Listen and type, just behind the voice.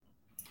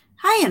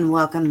Hi, and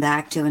welcome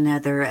back to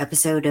another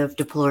episode of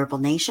Deplorable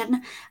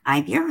Nation.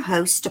 I'm your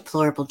host,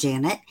 Deplorable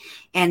Janet,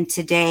 and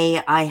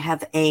today I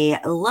have a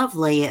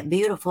lovely,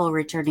 beautiful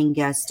returning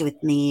guest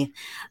with me,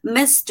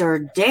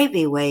 Mr.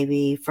 Davy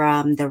Wavy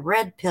from the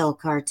Red Pill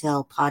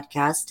Cartel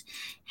podcast.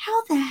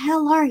 How the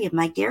hell are you,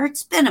 my dear?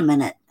 It's been a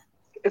minute.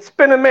 It's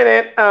been a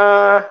minute.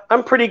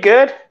 I'm pretty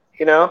good.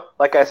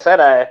 Like I said,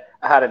 I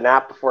had a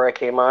nap before I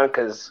came on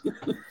because,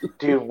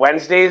 dude,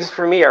 Wednesdays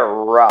for me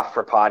are rough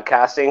for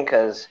podcasting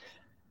because,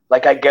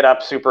 like, I get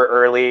up super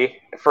early.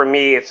 For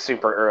me, it's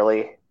super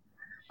early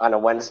on a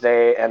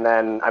Wednesday, and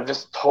then I'm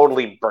just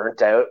totally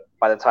burnt out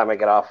by the time I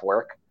get off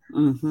work.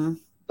 Mm-hmm.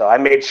 So I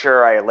made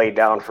sure I laid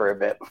down for a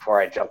bit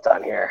before I jumped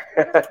on here.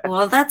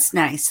 Well, that's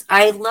nice.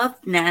 I love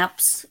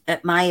naps.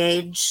 At my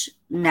age,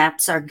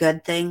 naps are a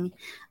good thing.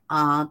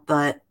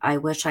 But I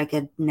wish I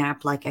could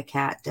nap like a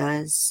cat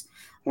does.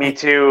 Me Like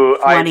too.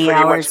 20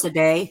 hours a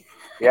day.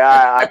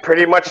 Yeah, I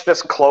pretty much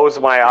just close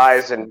my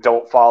eyes and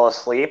don't fall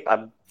asleep.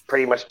 I'm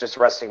pretty much just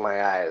resting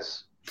my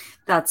eyes.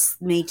 That's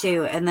me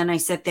too. And then I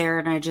sit there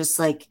and I just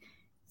like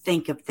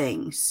think of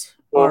things.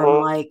 Or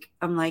Mm-hmm.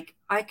 I'm like,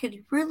 I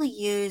could really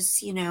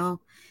use,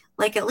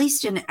 like at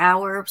least an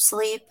hour of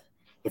sleep.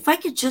 If I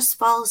could just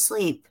fall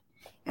asleep.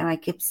 And I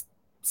keep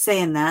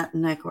saying that,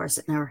 and of course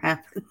it never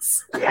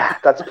happens. Yeah,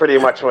 that's pretty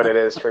much what it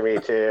is for me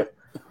too.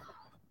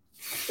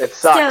 It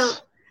So,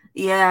 sucks.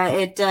 yeah,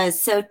 it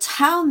does. So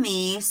tell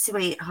me,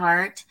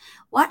 sweetheart,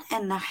 what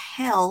in the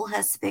hell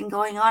has been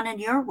going on in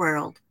your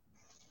world?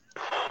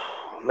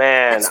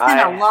 Man, It's been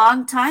a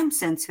long time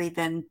since we've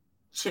been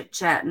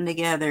chit-chatting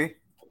together.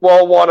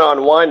 well,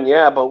 one-on-one,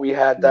 yeah, but we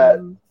had that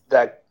Mm-hmm.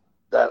 that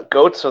that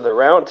goats of the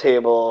round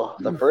table,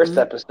 the first Mm-hmm.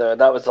 episode.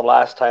 That was the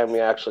last time we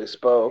actually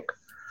spoke.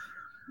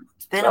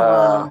 It's been a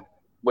while.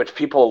 Which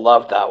people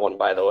loved that one,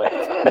 by the way.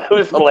 It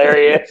was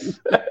hilarious.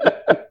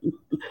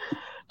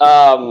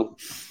 um,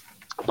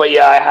 but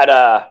yeah, I had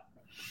a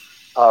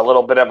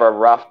little bit of a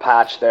rough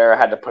patch there. I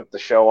had to put the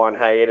show on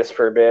hiatus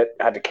for a bit.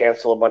 I had to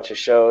cancel a bunch of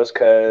shows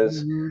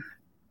because Mm-hmm.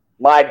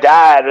 my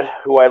dad,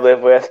 who I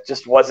live with,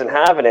 just wasn't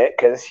having it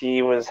because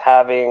he was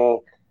having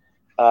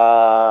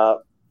low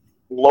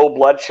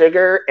blood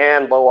sugar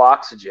and low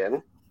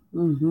oxygen,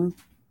 Mm-hmm.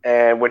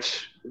 and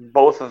which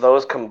both of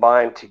those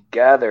combined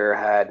together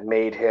had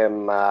made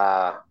him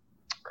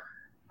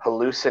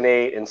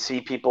hallucinate and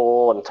see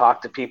people and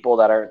talk to people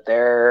that aren't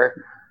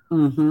there.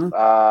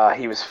 Mm-hmm.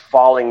 He was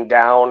falling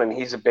down, and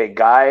he's a big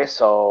guy,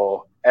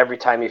 so every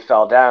time he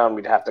fell down,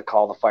 we'd have to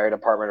call the fire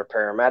department or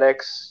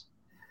paramedics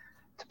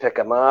to pick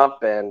him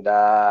up. And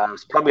it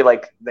was probably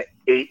like the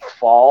 8th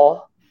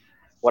fall.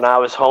 When I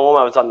was home,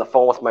 I was on the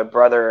phone with my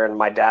brother, and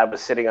my dad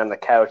was sitting on the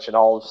couch, and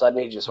all of a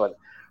sudden he just went,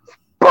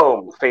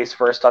 boom, face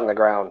first on the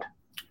ground.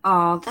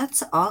 Oh,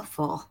 that's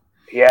awful.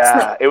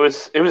 Yeah, it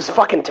was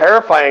fucking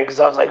terrifying because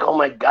I was like, oh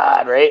my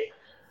God, right?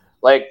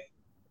 Like,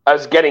 I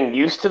was getting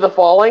used to the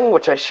falling,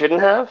 which I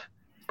shouldn't have,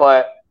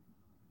 but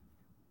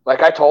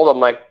like I told him,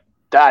 like,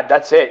 Dad,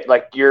 that's it.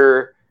 Like,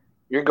 you're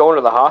going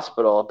to the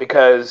hospital,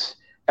 because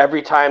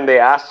every time they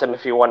asked him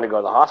if he wanted to go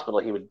to the hospital,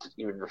 he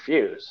would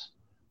refuse.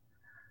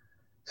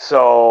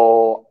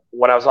 So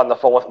when I was on the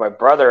phone with my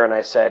brother and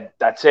I said,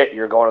 that's it,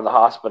 you're going to the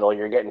hospital,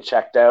 you're getting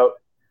checked out,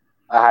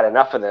 I had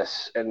enough of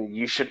this, and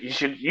you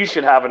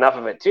should have enough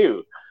of it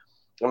too.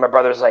 And my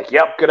brother's like,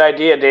 yep, good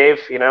idea, Dave,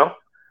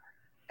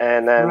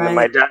 And then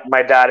Right.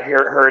 my dad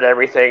heard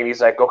everything, and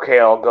he's like, okay,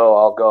 I'll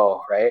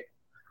go, right?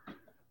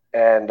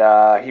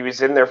 And he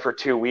was in there for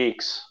 2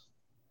 weeks,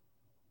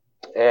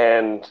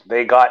 and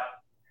they got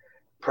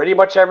pretty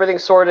much everything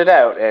sorted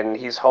out, and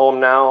he's home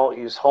now.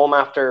 He was home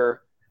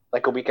after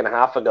like a week and a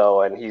half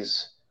ago, and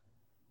he's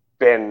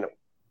been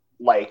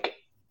like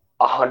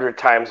 100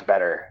 times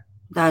better.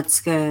 That's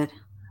good.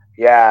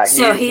 Yeah,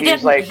 So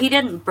he's like, he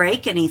didn't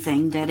break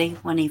anything, did he,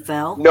 when he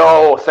fell?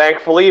 no,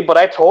 thankfully. But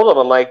I told him,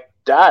 I'm like,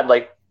 Dad,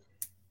 like,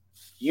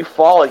 you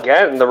fall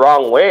again the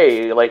wrong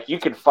way, like, you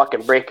could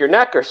fucking break your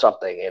neck or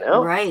something,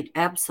 Right,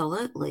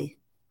 absolutely.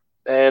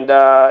 And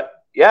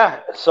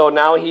yeah, so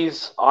now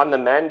he's on the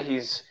mend.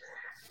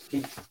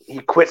 He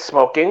quit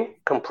smoking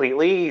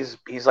completely.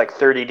 He's like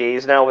 30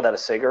 days now without a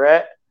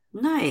cigarette.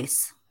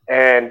 Nice.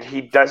 And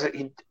he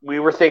doesn't. We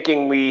were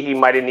thinking he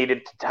might have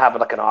needed to have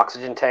like an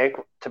oxygen tank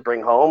to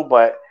bring home,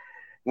 but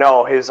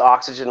no, his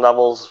oxygen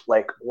levels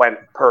like went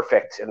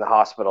perfect in the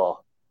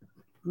hospital.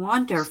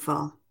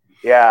 Wonderful.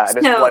 Yeah, and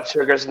his So, blood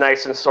sugar's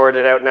nice and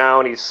sorted out now,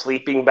 and he's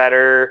sleeping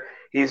better.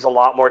 He's a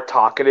lot more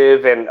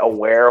talkative and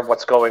aware of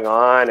what's going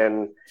on,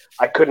 and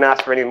I couldn't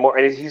ask for any more.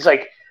 And he's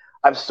like,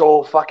 I'm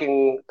so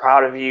fucking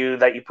proud of you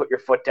that you put your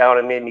foot down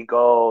and made me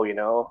go,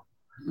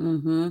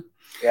 mm-hmm.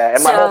 Yeah,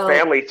 and my whole So,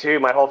 family too.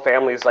 My whole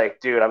family's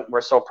like, dude, we're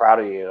so proud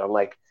of you. I'm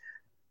like,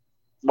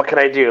 what can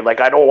I do?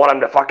 Like, I don't want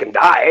him to fucking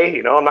die,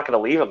 I'm not going to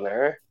leave him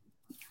there.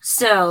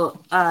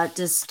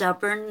 Does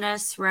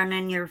stubbornness run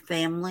in your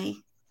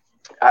family?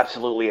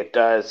 Absolutely, it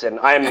does, and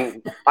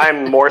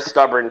I'm more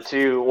stubborn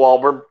too.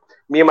 Well,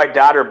 me and my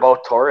dad are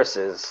both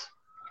Tauruses,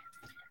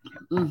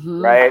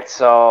 Mm-hmm. right?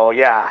 So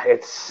yeah,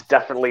 it's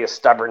definitely a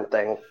stubborn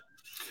thing.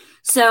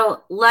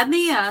 So let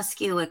me ask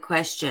you a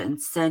question.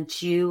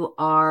 Since you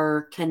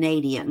are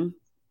Canadian,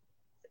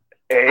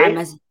 I'm Eh?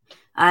 as,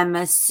 I'm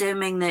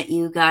assuming that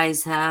you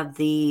guys have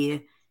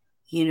the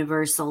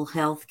universal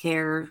health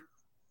care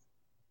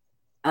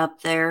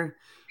up there.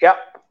 Yep.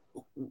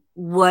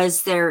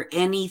 Was there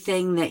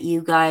anything that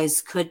you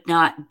guys could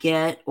not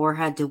get or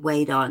had to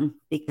wait on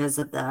because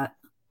of that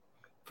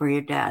for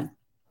your dad?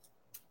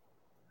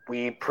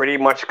 We pretty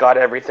much got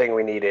everything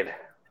we needed.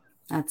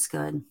 That's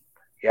good.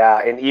 Yeah,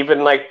 and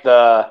even like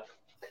the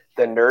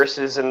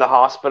nurses in the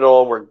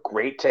hospital were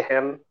great to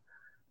him.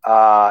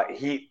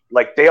 He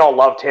like they all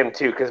loved him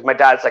too because my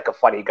dad's like a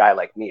funny guy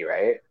like me,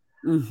 right?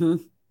 Mm-hmm.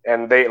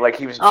 And they like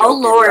he was Oh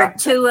joking around. Lord,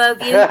 two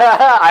of you,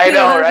 I two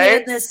know, of you right?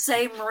 in the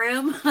same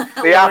room.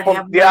 The Lord apple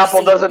have the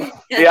apple mercy. doesn't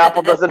the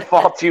apple doesn't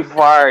fall too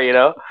far, you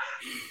know.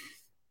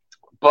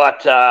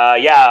 But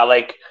yeah,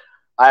 like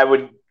I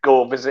would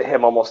go visit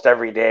him almost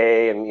every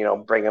day,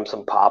 and bring him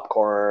some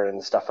popcorn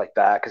and stuff like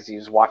that because he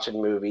was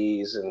watching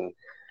movies and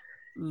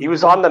he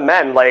was Mm-hmm. on the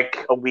mend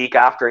like a week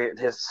after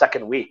his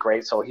second week,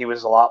 right? So he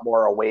was a lot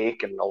more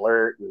awake and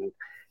alert and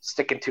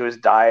sticking to his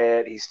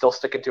diet. He's still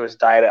sticking to his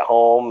diet at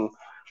home,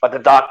 but the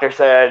doctor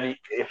said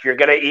if you're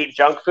gonna eat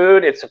junk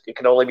food, it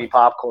can only be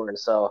popcorn.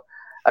 So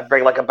I'd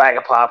bring like a bag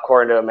of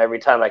popcorn to him every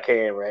time I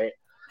came, right?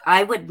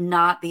 I would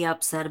not be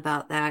upset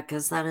about that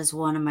because that is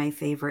one of my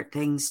favorite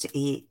things to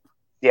eat.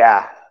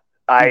 Yeah,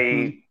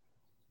 Mm-hmm.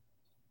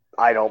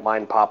 I don't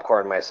mind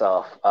popcorn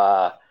myself.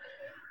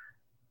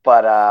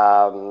 But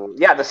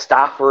yeah, the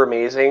staff were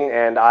amazing,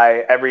 and I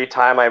every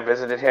time I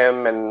visited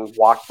him and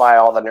walked by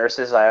all the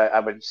nurses, I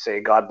would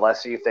say, "God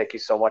bless you, thank you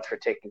so much for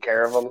taking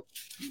care of them."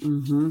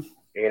 Mm-hmm.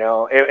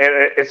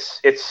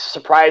 It's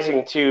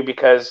surprising too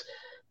because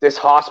this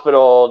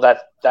hospital that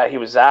he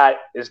was at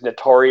is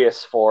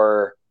notorious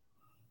for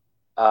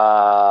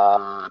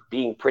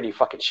being pretty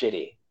fucking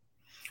shitty.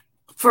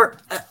 For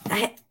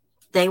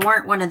they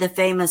weren't one of the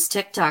famous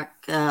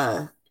TikTok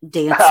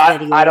dance I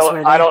videos, don't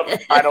were I they? don't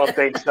I don't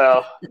think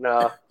so.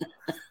 No.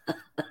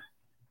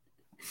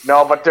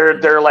 No, but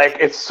they're like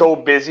it's so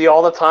busy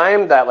all the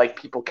time that like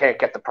people can't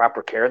get the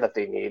proper care that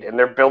they need, and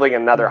they're building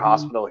another Mm-hmm.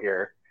 hospital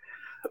here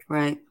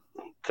Right,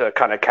 to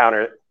kind of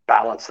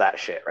counterbalance that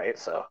shit, right?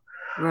 So,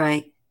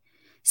 right.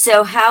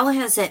 So, how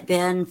has it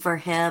been for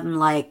him,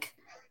 like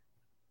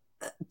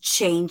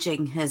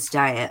changing his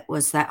diet?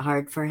 Was that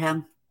hard for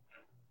him?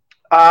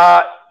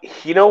 uh,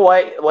 you know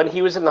what? When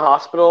he was in the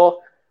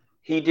hospital,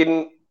 he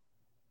didn't.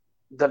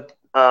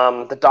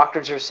 The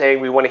doctors are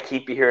saying we want to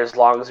keep you here as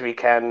long as we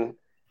can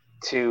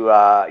to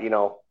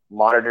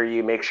monitor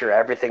you, make sure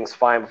everything's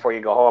fine before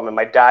you go home. And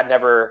my dad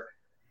never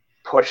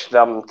pushed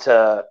them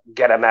to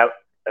get him out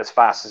as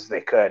fast as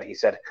they could. He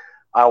said,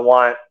 "I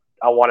want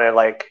I want to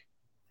like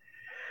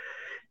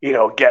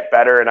get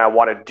better and I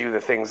want to do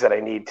the things that I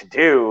need to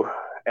do."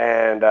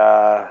 And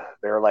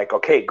they're like,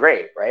 okay,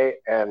 great, right?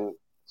 And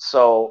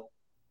so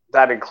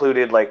that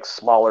included like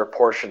smaller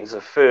portions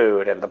of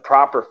food and the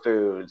proper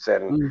foods.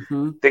 And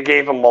Mm-hmm. they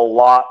gave him a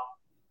lot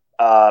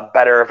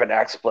better of an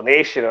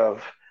explanation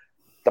of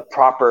the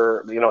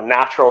proper,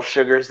 natural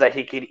sugars that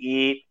he could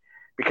eat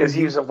because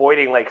he Mm-hmm. was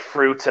avoiding like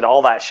fruits and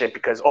all that shit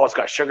because, oh, it's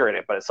got sugar in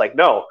it. But it's like,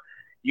 no,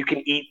 you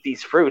can eat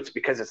these fruits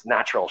because it's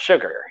natural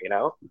sugar,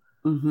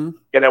 Mm-hmm.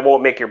 and it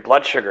won't make your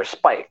blood sugar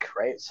spike,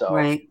 right?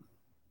 Right.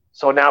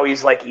 So now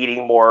he's like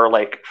eating more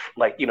like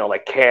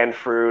canned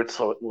fruits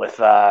with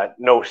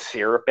no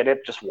syrup in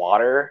it, just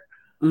water,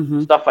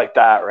 Mm-hmm. stuff like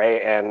that,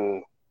 right?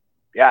 And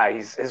yeah,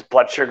 his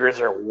blood sugars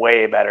are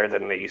way better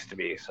than they used to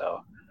be.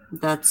 So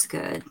That's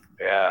good.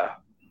 yeah,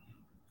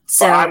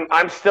 but So,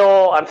 I'm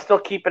still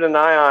keeping an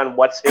eye on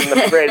what's in the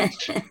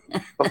fridge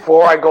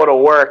before I go to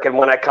work and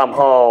when I come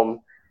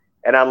home.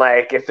 And I'm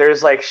like, if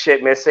there's like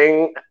shit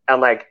missing,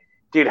 I'm like,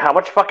 dude, how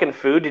much fucking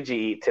food did you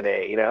eat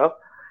today?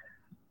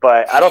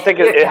 But I don't think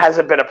you're it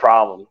hasn't been a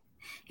problem.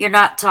 you're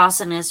not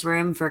tossing his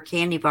room for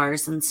candy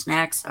bars and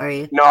snacks, are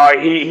you? No,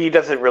 he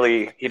doesn't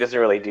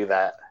really do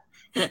that.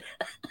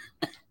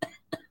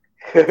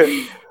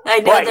 I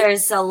know But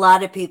there's a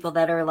lot of people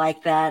that are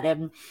like that,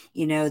 and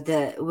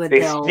the would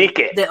they sneak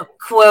it. they'll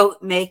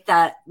quote make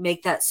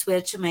that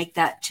switch, make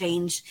that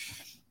change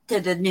to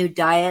the new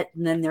diet,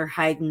 and then they're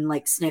hiding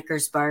like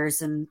Snickers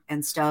bars and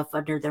stuff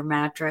under their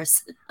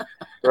mattress.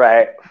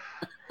 Right.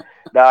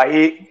 No,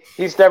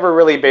 he's never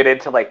really been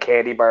into like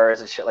candy bars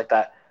and shit like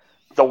that.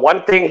 The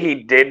one thing he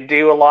did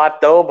do a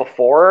lot though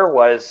before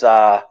was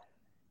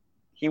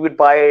he would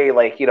buy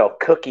like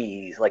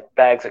cookies, like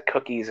bags of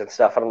cookies and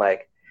stuff. And I'm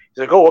like,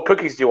 he's like, oh, what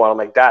cookies do you want? I'm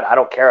like, Dad, I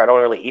don't care. I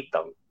don't really eat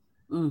them.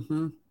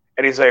 Mm-hmm.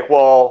 And he's like,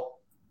 well,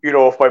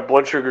 if my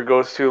blood sugar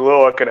goes too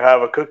low, I could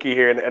have a cookie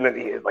here. And then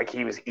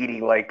he was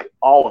eating like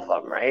all of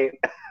them, right?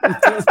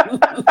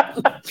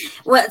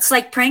 Well, it's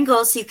like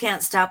Pringles. You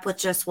can't stop with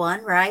just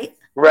one, right?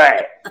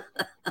 Right.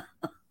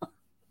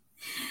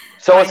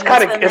 So My it's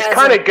kind of husband it's has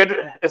kind a. of good.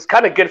 It's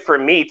kind of good for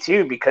me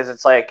too because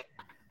it's like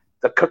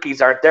the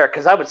cookies aren't there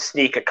because I would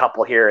sneak a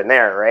couple here and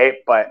there, right?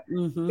 But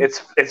Mm-hmm.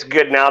 it's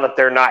good now that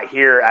they're not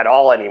here at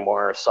all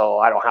anymore, so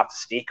I don't have to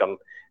sneak them.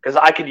 because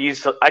I could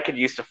use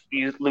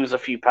lose a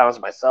few pounds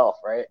myself,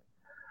 right?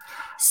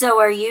 So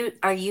are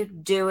you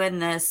doing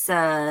this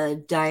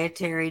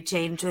dietary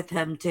change with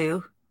him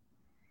too?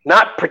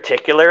 Not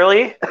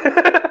particularly,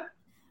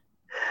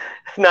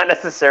 not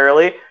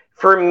necessarily.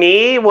 For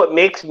me, what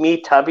makes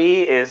me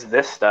tubby is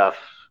this stuff.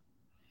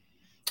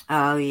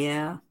 Oh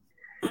yeah.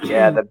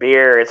 Yeah, the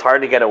beer. It's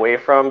hard to get away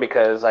from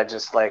because I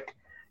just like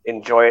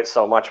enjoy it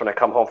so much when I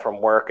come home from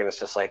work, and it's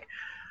just like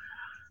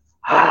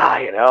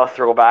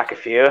throw back a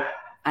few.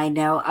 I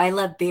know. I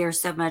love beer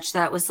so much.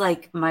 That was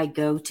like my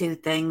go-to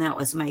thing. That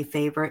was my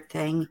favorite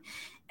thing.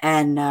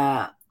 And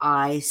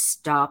I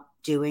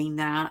stopped doing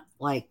that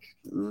like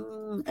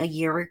a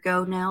year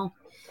ago now.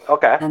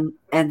 Okay.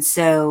 And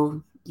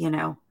so,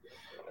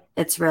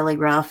 it's really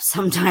rough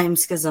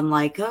sometimes because I'm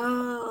like,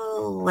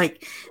 oh,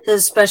 like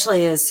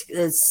especially as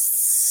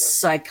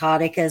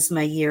psychotic as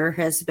my year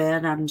has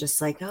been, I'm just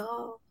like,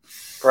 oh,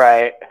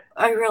 Right.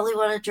 I really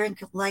want to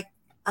drink like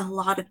a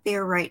lot of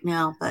beer right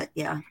now. But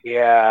yeah.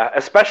 Yeah,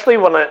 especially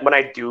when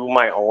I do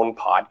my own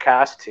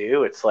podcast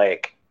too. It's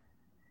like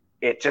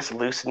it just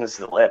loosens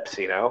the lips.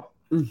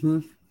 Hmm.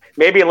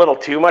 Maybe a little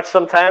too much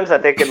sometimes. I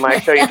think in my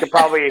show you could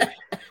probably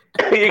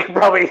you can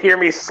probably hear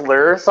me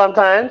slur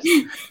sometimes.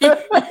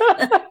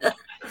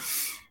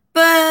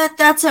 But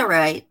that's all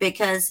right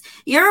because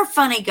you're a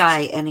funny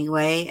guy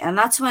anyway, and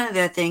that's one of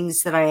the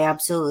things that I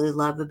absolutely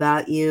love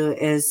about you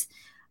is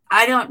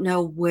I don't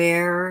know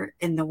where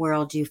in the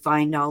world you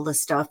find all the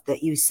stuff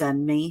that you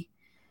send me,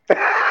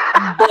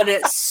 but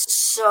it's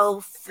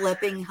so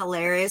flipping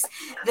hilarious.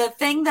 The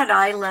thing that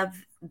I love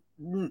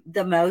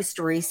the most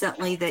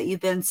recently that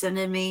you've been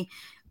sending me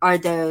are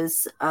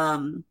those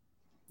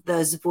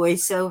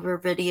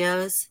voiceover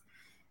videos.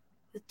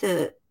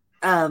 The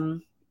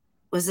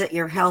was it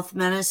your health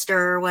minister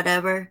or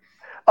whatever?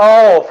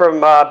 Oh, from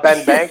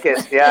Ben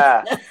Bankus,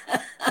 yeah,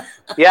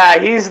 yeah.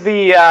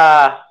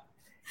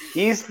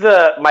 He's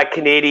the my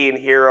Canadian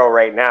hero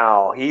right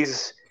now.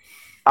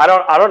 I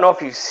don't know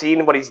if you've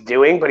seen what he's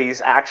doing, but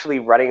he's actually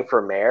running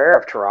for mayor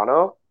of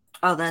Toronto,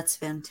 Oh, that's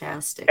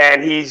fantastic.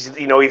 and he's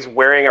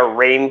wearing a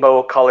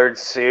rainbow colored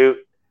suit,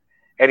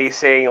 and he's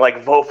saying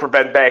like vote for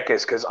Ben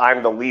Bankus because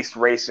I'm the least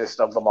racist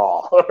of them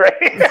all,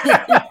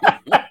 right?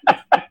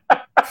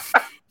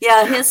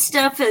 Yeah, his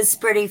stuff is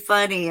pretty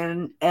funny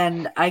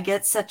and I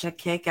get such a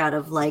kick out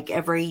of like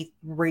every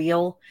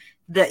reel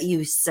that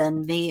you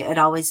send me. It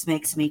always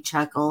makes me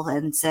chuckle.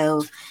 And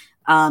so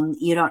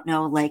you don't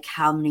know like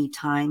how many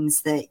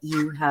times that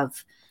you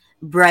have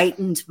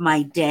brightened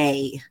my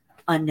day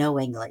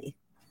unknowingly.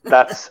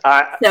 That's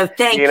So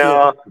thank you you.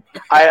 know,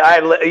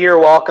 you're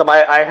welcome.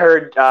 I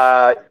heard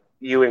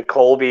you and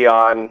Colby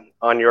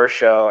on your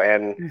show,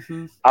 and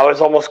Hmm. I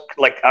was almost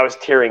like I was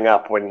tearing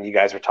up when you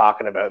guys were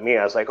talking about me.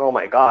 I was like, oh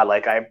my god,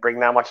 like I bring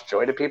that much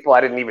joy to people.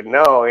 I didn't even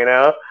know.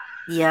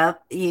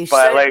 Yep, you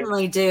But like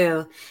certainly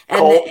do. And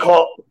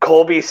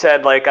Colby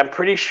said, like I'm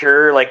pretty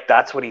sure like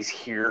that's what he's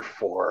here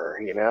for.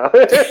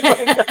 It's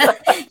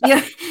like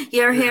you're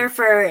you're here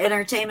for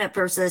entertainment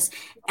purposes,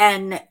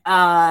 and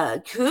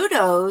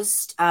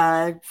kudos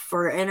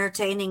for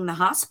entertaining the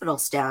hospital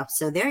staff.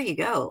 So there you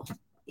go.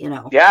 You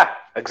know, yeah,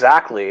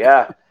 exactly.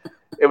 Yeah,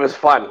 it was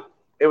fun.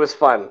 It was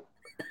fun.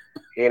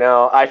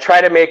 I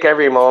try to make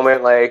every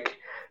moment like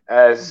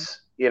as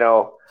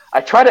I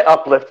try to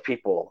uplift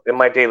people in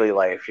my daily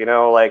life.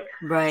 Like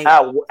right?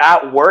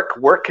 at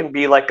work can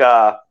be like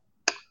a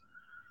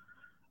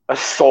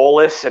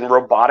soulless and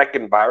robotic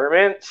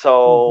environment.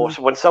 So, Hmm.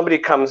 so when somebody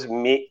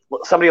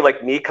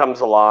like me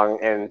comes along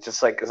and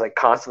just like is like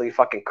constantly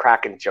fucking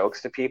cracking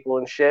jokes to people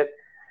and shit,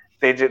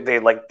 they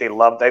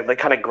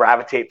kind of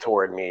gravitate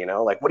toward me.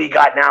 Like what do you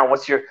got now?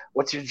 What's your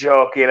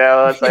joke?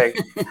 It's like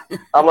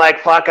I'm like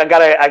fuck. I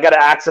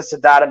gotta access the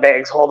data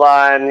banks. Hold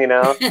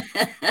on.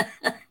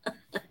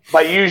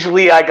 But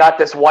usually I got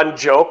this one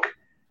joke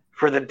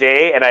for the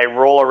day, and I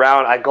go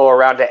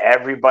around to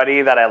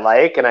everybody that I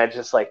like, and I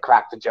just like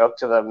crack the joke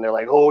to them, and they're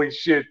like, "Holy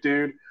shit,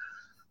 dude!"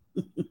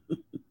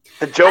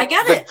 The I joke,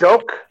 got the it.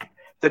 joke,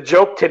 the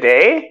joke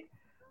today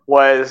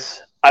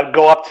was I'd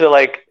go up to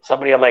like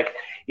somebody, I'm like,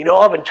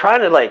 I've been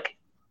trying to like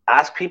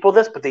ask people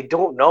this, but they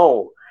don't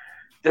know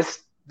this.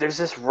 There's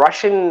this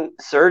Russian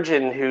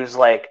surgeon who's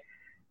like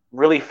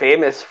really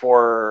famous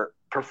for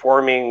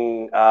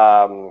performing,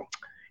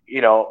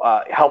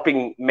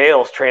 helping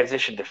males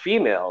transition to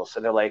females,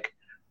 and they're like,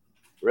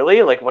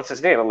 really? Like, what's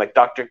his name? I'm like,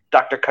 Dr.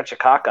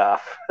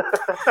 Kachakakov.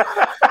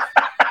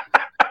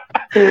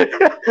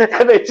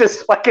 And they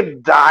just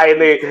fucking die,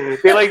 and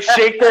they like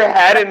shake their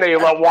head and they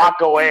like, walk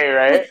away,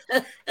 right?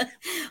 So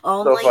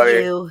Only funny.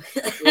 you.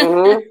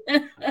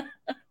 Mm-hmm.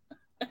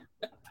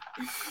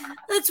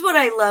 That's what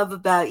I love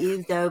about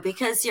you, though,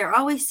 because you're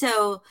always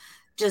so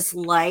just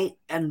light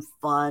and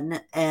fun.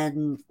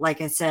 And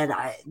like I said,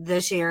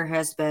 this year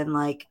has been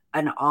like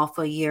an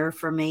awful year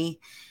for me.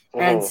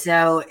 And Mm-hmm.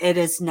 so it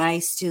is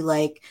nice to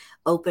like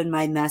open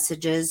my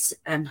messages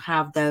and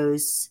have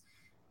those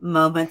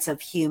moments of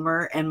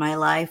humor in my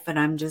life. And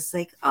I'm just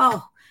like,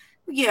 oh,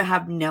 You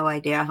have no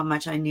idea how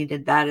much I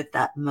needed that at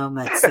that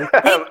moment. So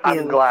thank I'm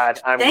you. glad.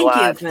 I'm Thank you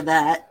glad. for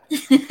that.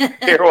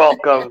 You're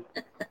welcome.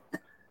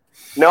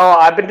 No,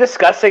 I've been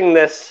discussing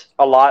this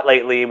a lot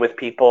lately with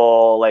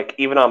people, like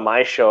even on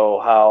my show,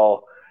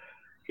 how,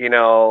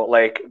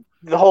 like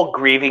the whole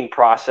grieving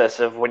process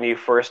of when you're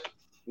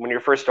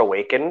first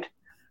awakened,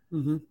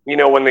 Hmm.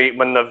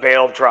 when the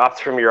veil drops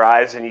from your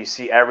eyes and you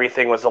see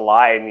everything was a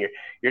lie, and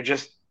you're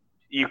just,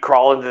 you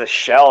crawl into the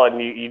shell, and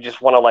you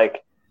just want to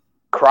like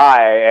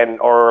cry, and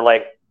or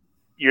like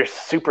you're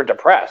super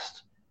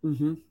depressed.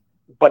 Hmm.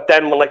 But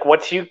then like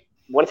once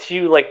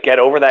you like get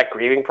over that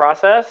grieving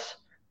process,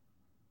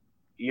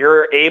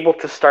 you're able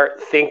to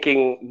start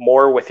thinking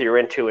more with your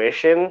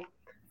intuition,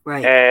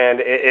 Right.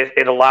 and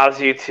it allows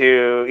you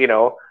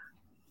to,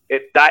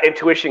 that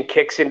intuition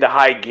kicks into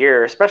high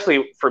gear.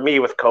 Especially for me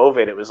with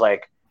COVID, it was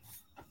like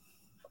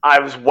I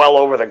was well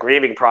over the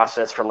grieving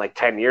process from like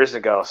 10 years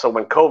ago. So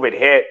when COVID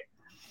hit,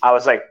 I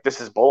was like,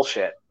 this is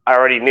bullshit. I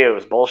already knew it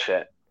was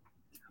bullshit.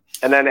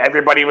 And then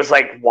everybody was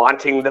like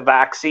wanting the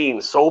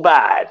vaccine so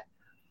bad.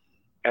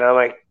 And I'm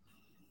like,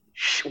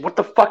 what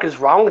the fuck is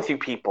wrong with you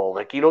people?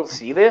 Like, you don't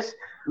see this?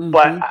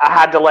 But Hmm. I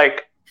had to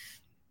like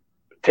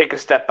take a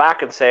step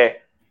back and say,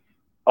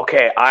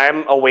 okay,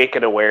 I'm awake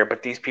and aware,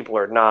 but these people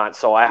are not.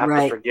 So I have to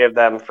Right. forgive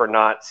them for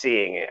not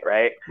seeing it.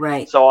 Right.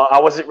 Right. So I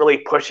wasn't really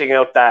pushing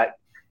out that,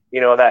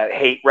 that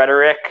hate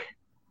rhetoric.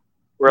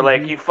 We're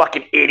like, Hmm. you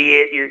fucking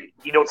idiot.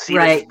 You don't see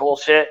this is Right.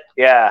 bullshit.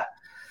 Yeah.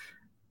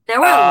 There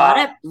were a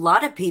Uh,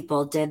 lot of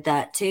people did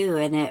that too,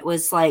 and it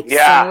was like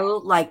yeah.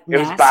 so like It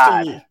was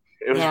bad. nasty.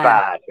 It was Yeah.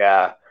 bad.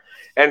 Yeah.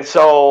 And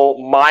so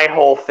my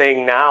whole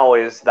thing now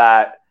is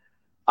that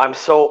I'm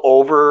so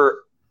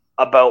over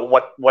about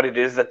what it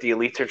is that the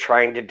elites are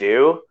trying to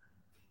do,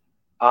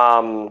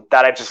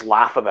 that I just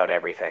laugh about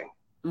everything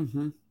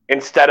Hmm.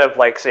 instead of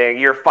like saying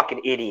you're a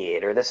fucking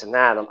idiot or this and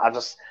that.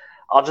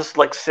 I'll just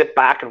like sit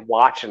back and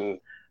watch and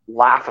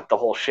laugh at the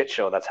whole shit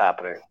show that's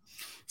happening.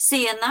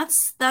 See, and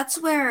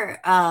that's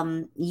where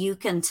you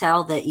can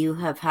tell that you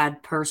have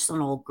had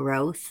personal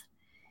growth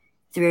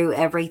through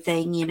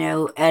everything,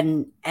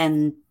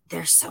 and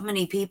there's so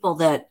many people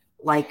that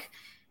like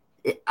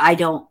I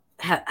don't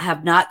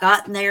have not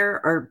gotten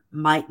there or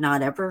might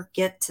not ever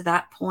get to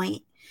that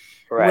point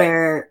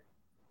Right.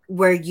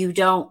 where you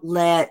don't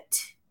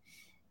let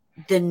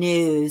the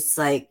news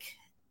like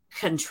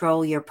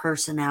control your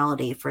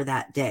personality for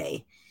that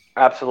day.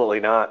 Absolutely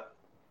not.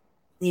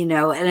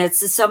 And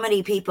it's so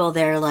many people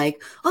they're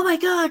like, oh my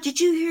god, did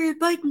you hear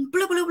Biden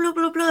blah blah blah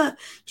blah blah,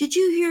 did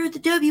you hear the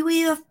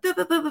WEF blah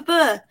blah blah blah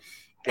blah. And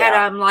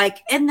Yeah. I'm like,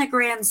 in the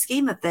grand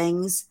scheme of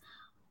things,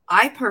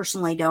 I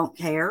personally don't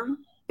care,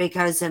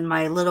 because in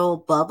my little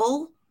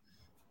bubble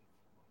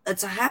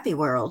it's a happy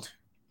world.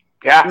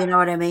 Yeah. You know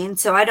what I mean?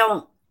 So I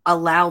don't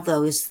allow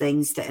those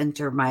things to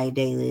enter my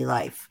daily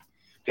life.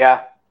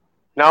 Yeah.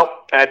 No,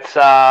 it's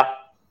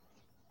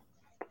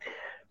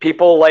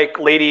people like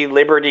Lady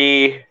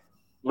Liberty,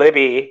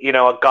 Libby.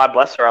 God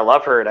bless her. I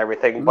love her and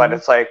everything. But Hmm.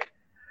 it's like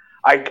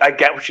I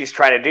get what she's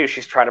trying to do.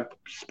 She's trying to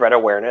spread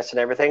awareness and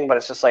everything. But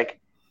it's just like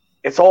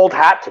it's old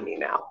hat to me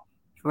now.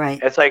 Right.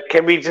 It's like,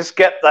 can we just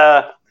get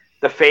the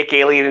fake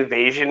alien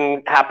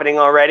invasion happening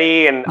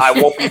already? And I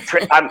won't be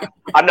tricked.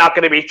 I'm not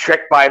going to be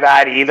tricked by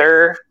that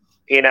either.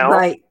 You know,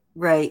 Right.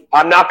 Right.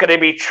 I'm not going to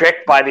be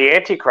tricked by the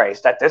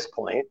Antichrist at this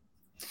point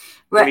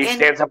when Right. he And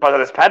stands up on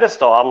this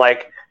pedestal. I'm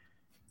like,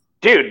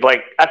 dude,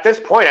 like at this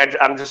point,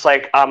 I'm just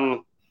like,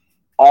 I'm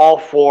all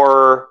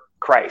for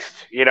Christ.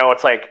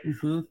 It's like,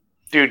 mhm.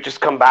 dude,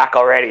 just come back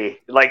already.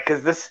 Like,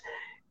 because this,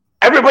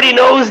 everybody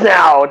knows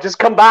now. Just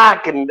come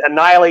back and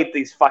annihilate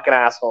these fucking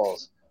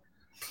assholes.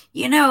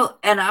 And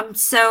I'm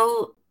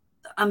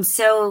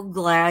so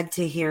glad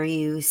to hear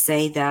you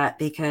say that,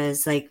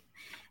 because like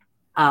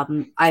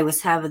I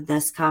was having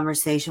this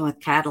conversation with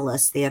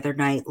Catalyst the other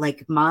night.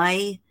 Like,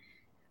 my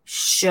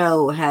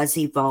show has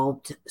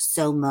evolved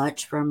so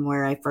much from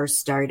where I first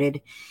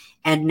started,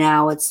 and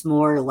now it's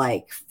more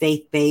like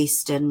faith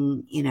based,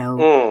 and That's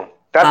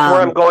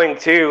where I'm um going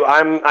to.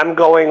 I'm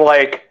going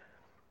like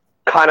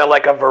kind of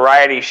like a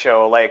variety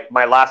show. Like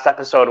my last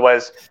episode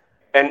was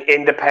an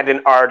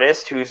independent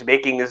artist who's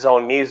making his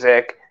own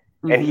music,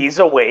 and mhm, he's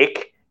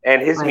awake,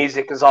 and his right,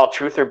 music is all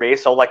truth or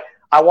based. So like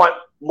I want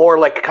more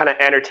like kind of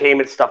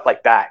entertainment stuff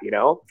like that,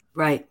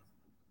 right,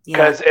 yeah,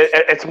 because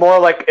it's more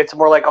like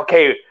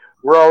okay,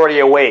 we're already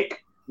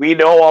awake. We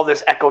know all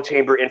this echo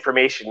chamber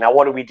information. Now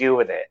what do we do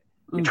with it?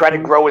 We try to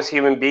mhm, grow as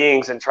human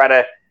beings and try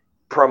to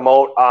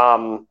promote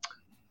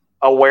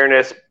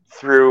awareness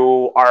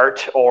through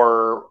art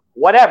or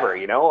whatever,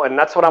 and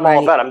that's what I'm all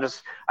right.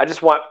 about. I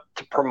just want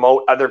to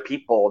promote other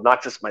people,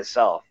 not just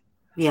myself.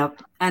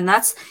 Yep. And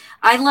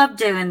I love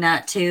doing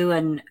that too.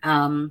 And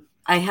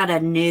I had a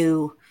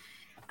new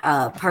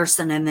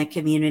person in the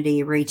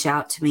community reach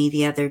out to me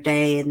the other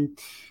day, and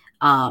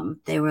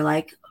they were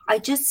like, I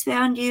just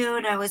found you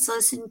and I was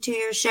listening to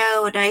your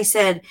show. And I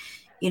said,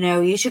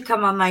 you should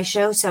come on my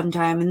show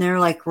sometime. And they're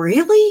like,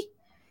 really?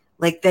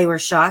 Like, they were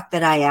shocked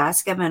that I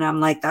asked them. And I'm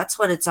like, that's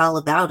what it's all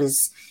about,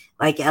 is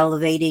like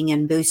elevating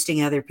and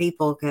boosting other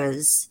people,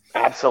 because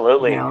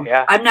Absolutely.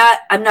 Yeah. I'm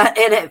not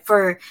in it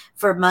for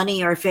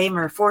money or fame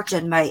or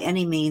fortune by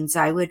any means.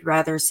 I would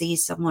rather see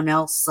someone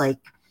else like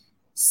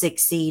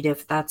succeed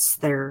if that's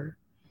their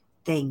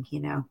thing,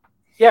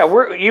 Yeah,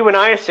 you and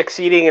I are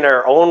succeeding in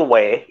our own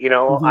way. I'm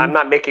Mm-hmm.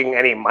 not making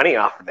any money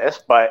off of this,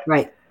 but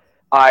Right.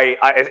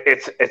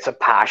 it's a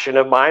passion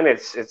of mine.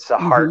 It's a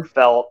Mm-hmm.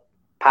 heartfelt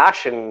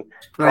passion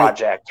Right.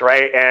 project,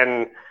 right?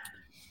 And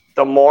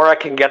the more I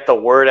can get the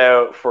word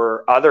out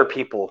for other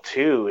people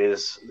too,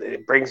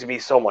 it brings me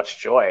so much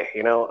joy.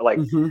 Like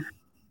Mm-hmm.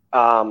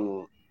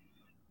 um,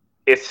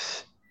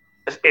 it's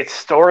it's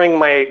storing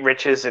my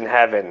riches in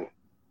heaven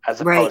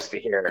as Right. opposed to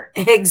here.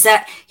 You're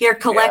Yeah,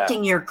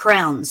 collecting your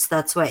crowns.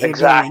 That's what you're doing.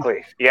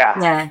 exactly. Yeah.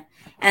 Yeah.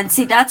 And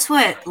see, that's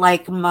what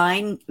like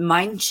mine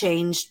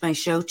changed, my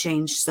show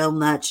changed so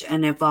much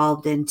and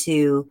evolved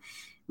into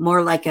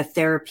more like a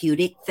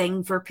therapeutic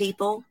thing for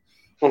people.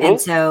 And Hmm.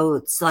 so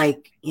it's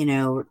like,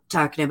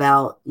 talking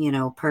about,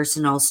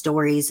 personal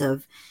stories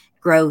of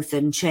growth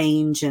and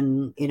change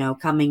and,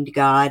 coming to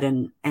God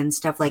and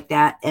stuff like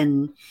that.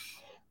 And,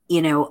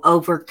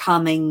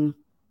 overcoming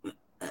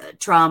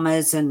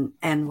traumas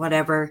and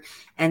whatever.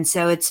 And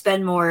so it's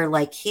been more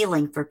like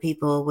healing for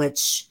people,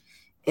 which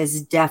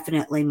is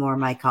definitely more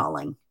my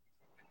calling.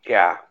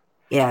 Yeah.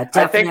 Yeah, I think,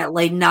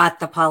 definitely not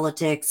the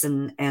politics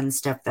and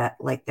stuff that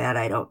like that.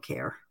 I don't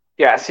care.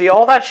 yeah, see,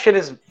 all that shit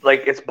is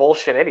like, it's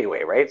bullshit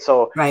anyway, right?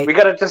 So we Right.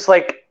 gotta just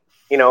like,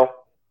 you know,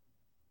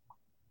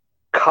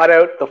 cut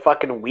out the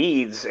fucking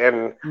weeds.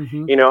 And,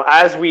 Mm-hmm.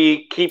 as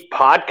we keep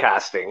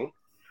podcasting,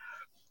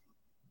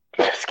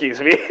 excuse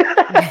me,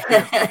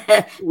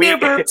 Beer we,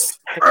 burps.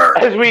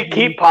 as we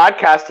keep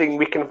podcasting,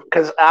 we can,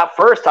 because at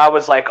first I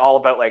was like all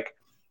about like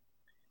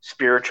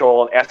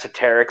spiritual and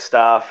esoteric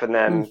stuff. And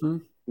then Mm-hmm.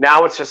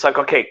 now it's just like,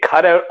 okay,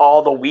 cut out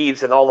all the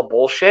weeds and all the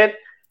bullshit and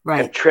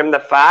Right. trim the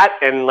fat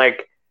and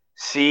like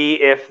see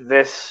if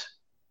this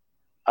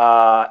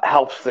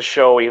helps the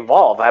show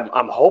evolve.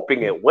 I'm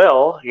hoping it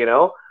will.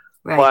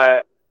 Right.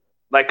 But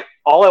like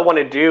all I want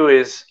to do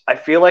is, I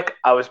feel like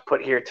I was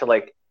put here to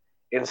like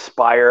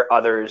inspire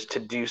others to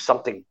do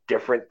something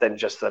different than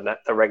just the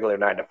regular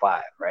 9 to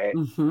 5, right?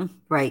 Mm-hmm.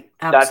 Right.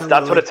 That's what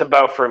Absolutely. it's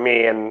about for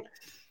me. And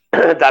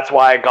that's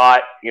why I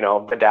got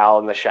Vidal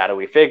and the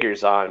shadowy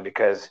figures on,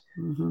 because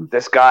Mm-hmm.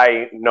 this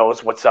guy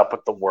knows what's up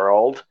with the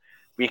world.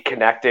 We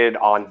connected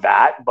on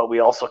that, but we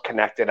also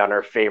connected on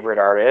our favorite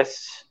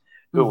artists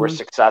who were Mm-hmm.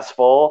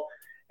 successful.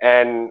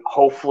 And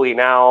hopefully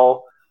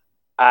now,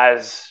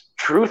 as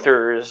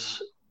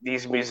truthers,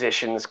 these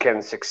musicians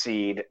can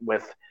succeed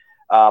with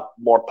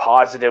more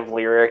positive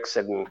lyrics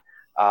and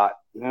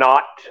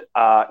not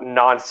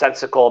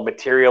nonsensical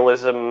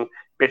materialism,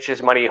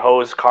 bitches, money,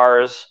 hoes,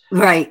 cars,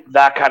 Right.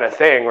 that kind of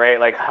thing, right?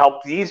 Like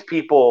help these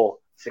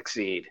people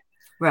succeed.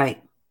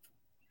 Right.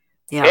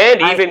 Yeah.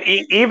 And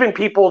even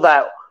people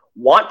that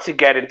want to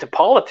get into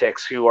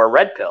politics who are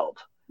red pilled.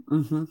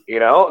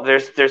 Mm-hmm.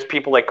 There's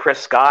people like Chris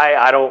Sky.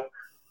 I don't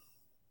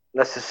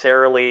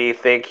necessarily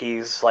think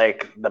he's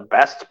like the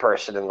best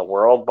person in the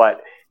world,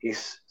 but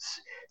he's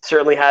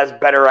certainly has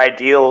better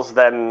ideals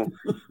than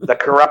the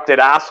corrupted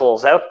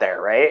assholes out there,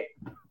 right?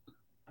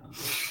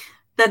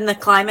 Then the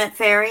climate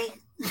fairy.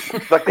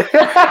 Like,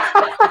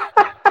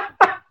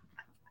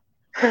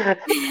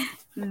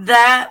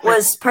 That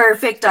was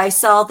perfect. I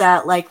saw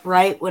that like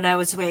right when I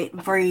was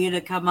waiting for you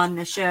to come on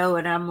the show,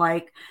 and I'm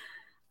like,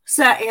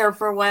 sat here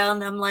for a while,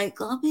 and I'm like,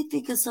 let me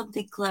think of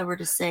something clever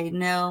to say.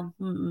 No,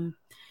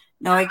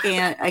 no, I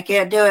can't. I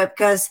can't do it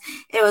because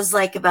it was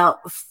like about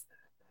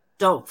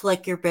don't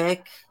flick your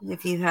bick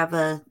if you have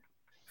a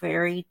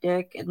fairy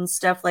dick and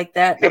stuff like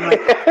that. And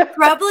I'm like,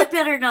 probably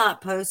better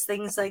not post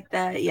things like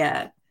that.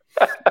 Yeah.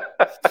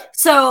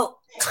 So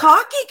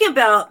talking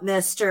about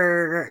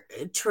Mr.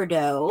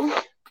 Trudeau,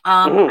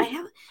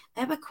 I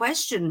have a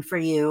question for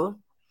you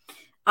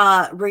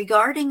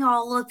regarding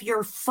all of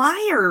your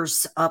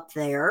fires up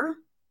there.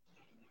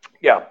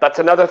 yeah, that's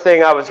another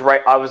thing I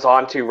was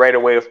onto right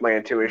away with my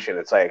intuition.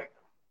 It's like,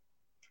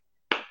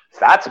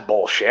 that's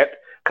bullshit.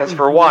 Because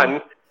for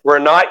Mm-hmm.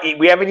 one,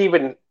 we haven't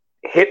even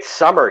hit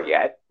summer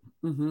yet.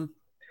 Mm-hmm.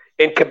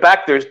 In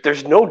Quebec,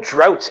 there's no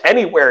droughts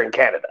anywhere in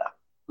Canada.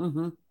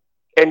 Mm-hmm.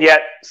 And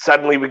yet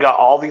suddenly we got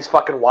all these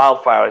fucking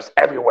wildfires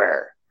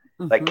everywhere.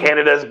 Like Mm-hmm.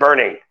 Canada's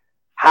burning.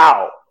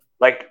 How?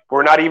 Like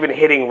we're not even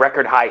hitting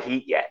record high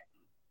heat yet.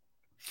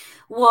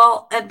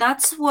 Well, and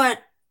that's what,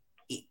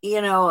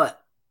 you know,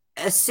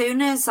 as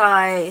soon as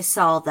I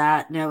saw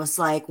that, and it was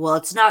like, well,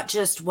 it's not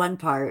just one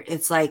part,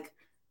 it's like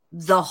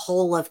the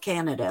whole of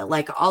Canada,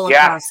 like all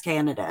Yeah. across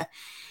Canada.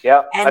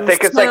 Yeah. I And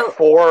think it's like so,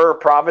 4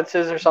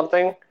 provinces or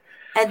something.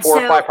 and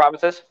 4 or 5 so,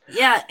 provinces.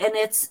 yeah, and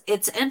it's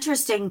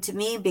interesting to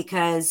me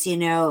because,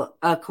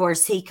 of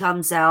course he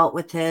comes out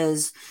with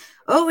his,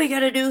 oh, we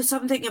got to do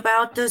something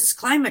about this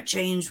climate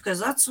change because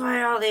that's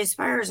why all these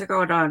fires are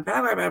going on,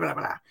 blah, blah, blah, blah,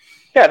 blah.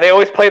 Yeah, they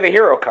always play the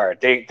hero card.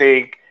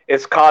 They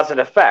it's cause and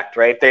effect,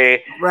 right?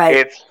 Right.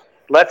 It's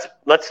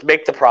let's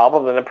make the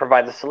problem and then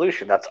provide the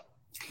solution. That's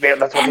That's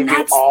what they And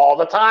do all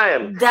the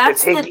time. It's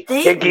that's the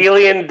thing.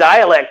 Hegelian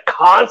dialect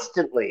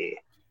constantly.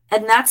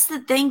 And that's the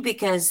thing,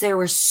 because there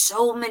were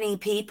so many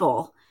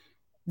people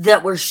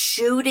that were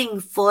shooting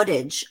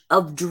footage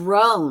of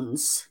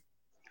drones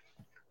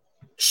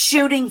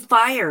shooting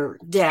fire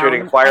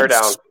Shooting down fire and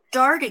down.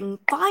 starting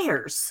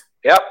fires.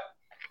 Yep.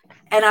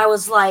 And I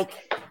was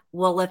like,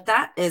 well, if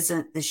that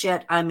isn't the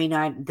shit, I mean,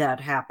 that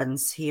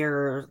happens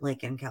here,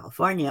 like in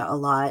California, a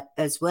lot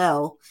as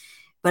well.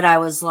 But I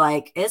was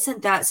like,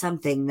 isn't that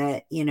something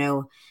that,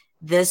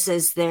 this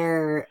is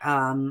their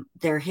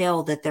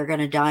hill that they're going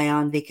to die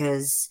on,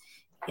 because,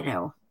 you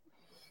know,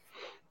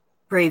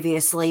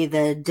 previously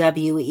the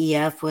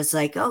WEF was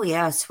like, oh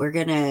yes, we're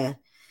going to,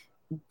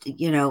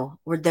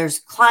 where there's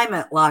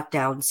climate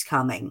lockdowns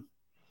coming.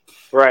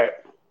 Right.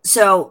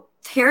 So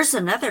here's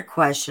another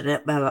question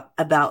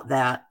about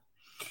that.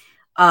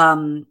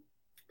 Um,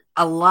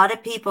 a lot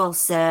of people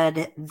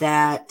said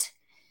that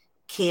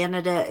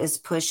Canada is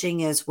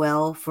pushing as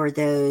well for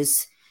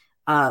those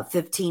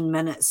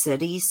 15-minute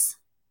cities.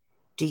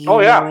 Do you Oh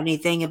know yeah.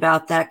 anything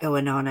about that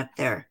going on up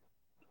there?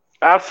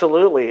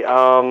 Absolutely.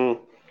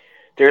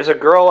 There's a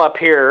girl up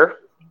here.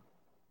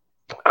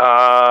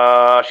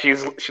 She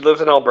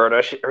lives in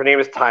Alberta. Her name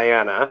is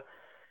Tiana,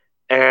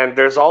 and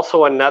there's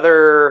also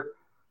another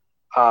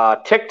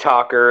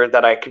TikToker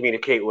that I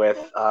communicate with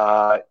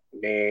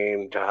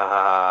named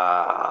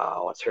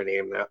what's her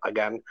name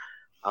again?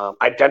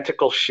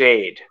 Identical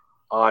Shade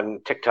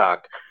on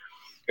TikTok,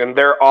 and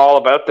they're all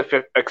about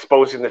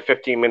exposing the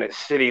 15-minute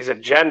cities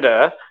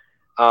agenda.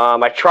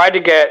 I tried to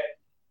get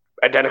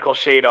Identical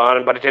Shade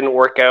on, but it didn't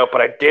work out.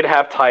 But I did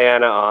have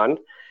Tiana on,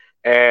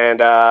 and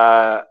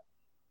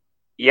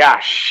yeah,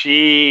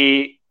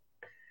 she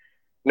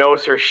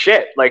knows her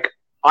shit. Like,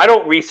 I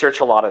don't research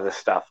a lot of this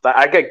stuff.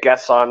 I get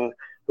guests on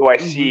who I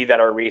see that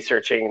are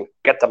researching,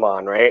 get them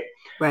on, right?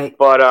 Right.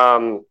 But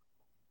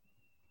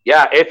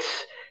yeah,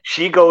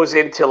 she goes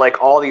into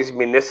like all these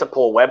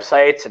municipal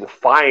websites and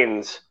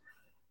finds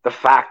the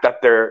fact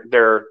that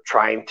they're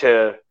trying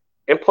to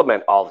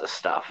implement all this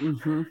stuff,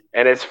 and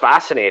it's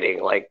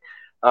fascinating. Like,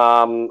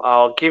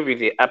 I'll give you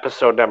the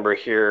episode number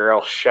here.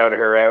 I'll shout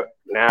her out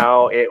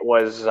now. It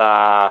was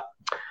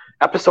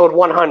episode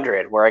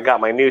 100, where I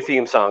got my new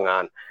theme song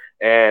on.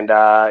 And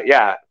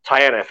yeah,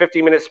 Tiana,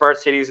 15-minute smart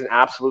cities and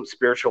absolute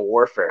spiritual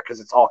warfare, because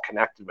it's all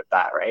connected with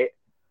that, right?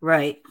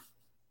 Right.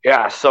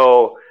 Yeah.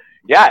 So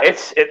yeah,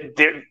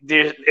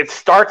 it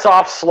starts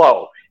off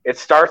slow. It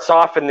starts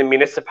off in the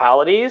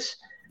municipalities,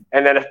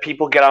 and then if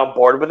people get on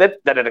board with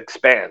it, then it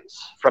expands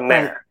from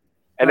there. Right.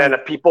 And then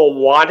if people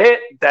want it,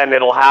 then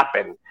it'll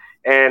happen.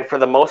 And for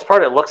the most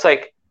part, it looks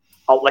like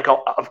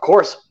of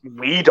course,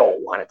 we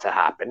don't want it to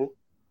happen.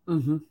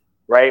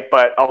 Right?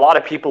 But a lot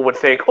of people would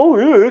think, oh,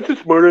 yeah, it's a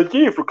smart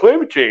idea for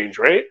climate change,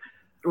 right?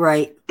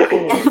 Right.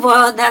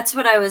 Well, that's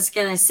what I was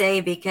going to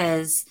say,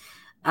 because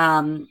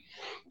I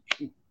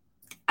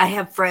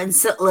have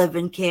friends that live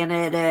in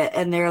Canada,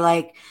 and they're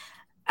like,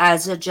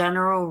 as a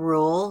general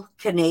rule,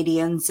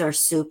 Canadians are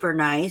super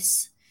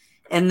nice,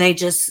 and they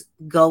just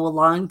go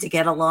along to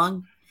get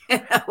along.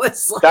 And I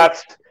was like,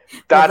 that's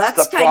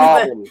the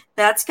problem.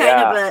 That's kind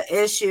of an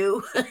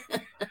issue.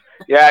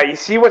 Yeah, you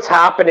see what's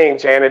happening,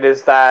 Janet,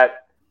 is that,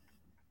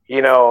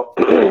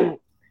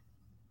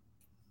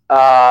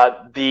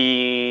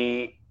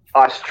 the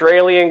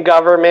Australian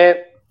government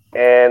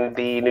and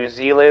the New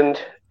Zealand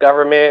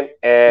government,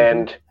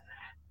 and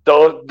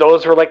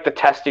those were like the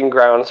testing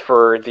grounds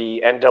for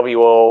the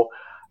NWO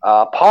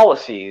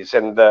policies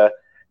and the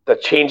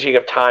changing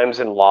of times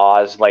and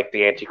laws, like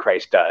the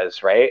Antichrist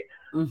does, right?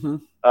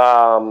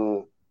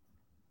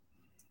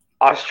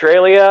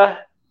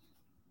 Australia,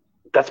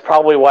 that's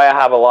probably why I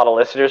have a lot of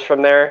listeners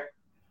from there,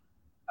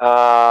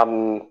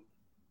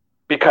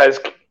 because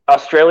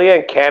Australia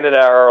and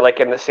Canada are like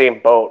in the same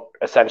boat,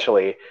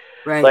 essentially.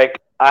 Right. Like,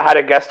 I had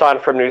a guest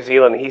on from New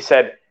Zealand. He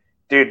said,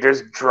 dude,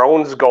 there's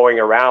drones going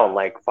around,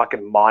 like,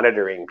 fucking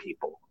monitoring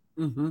people.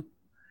 And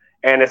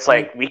it's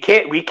like, we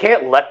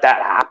can't let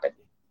that happen.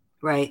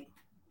 Right.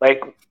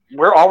 Like,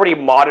 we're already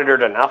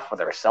monitored enough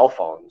with our cell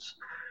phones.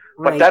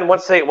 But then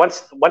once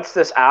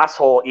this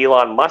asshole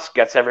Elon Musk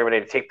gets everybody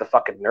to take the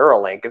fucking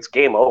Neuralink, it's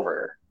game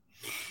over.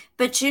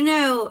 But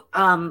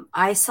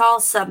I saw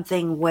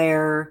something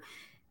where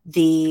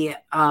the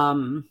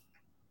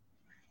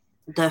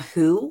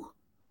WHO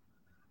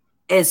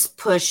is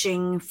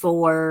pushing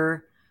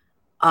for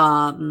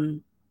a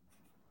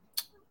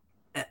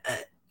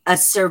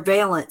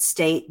surveillance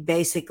state,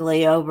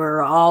 basically,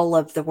 over all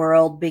of the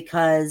world,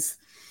 because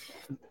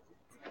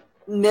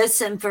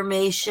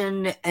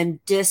misinformation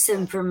and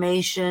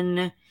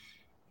disinformation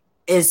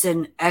is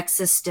an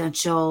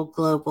existential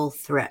global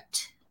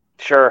threat.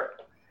 Sure.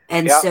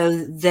 And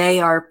so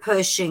they are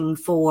pushing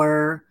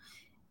for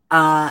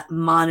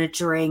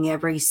monitoring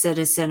every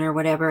citizen or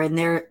whatever. And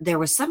there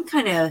was some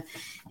kind of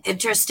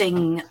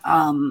interesting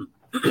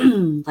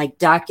like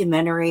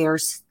documentary or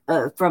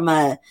from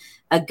a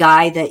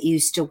guy that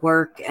used to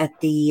work at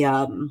the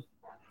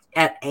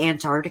at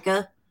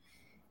Antarctica,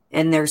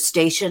 and they're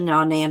stationed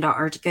on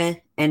Antarctica,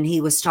 and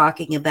he was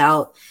talking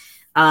about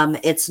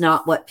It's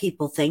not what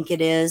people think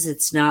it is.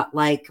 It's not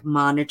like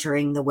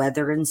monitoring the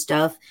weather and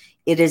stuff.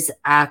 It is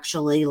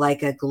actually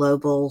like a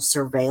global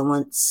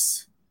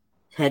surveillance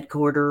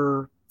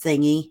headquarter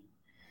thingy,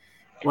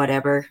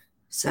 whatever.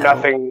 So,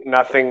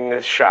 Nothing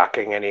is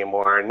shocking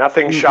anymore.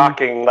 Nothing mm-mm.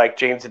 shocking, like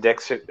Jane's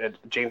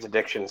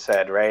Addiction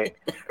said, right?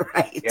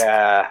 Right.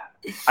 Yeah.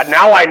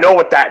 Now I know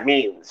what that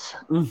means.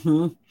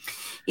 Hmm.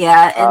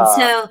 Yeah, and Uh,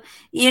 so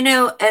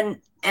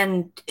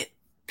and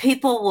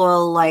people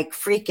will like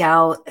freak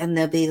out and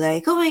they'll be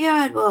like, "Oh my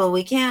god, well,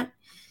 we can't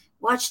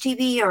watch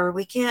TV or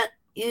we can't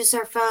use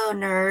our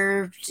phone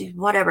or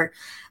whatever."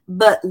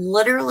 But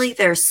literally,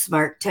 there's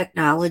smart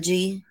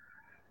technology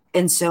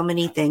in so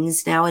many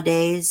things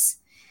nowadays.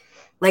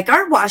 Like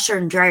our washer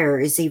and dryer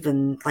is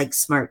even like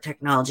smart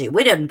technology.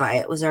 We didn't buy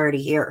it; it was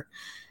already here.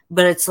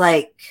 But it's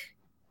like,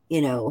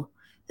 you know,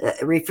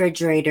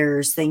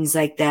 refrigerators, things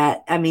like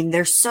that. I mean,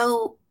 they're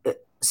so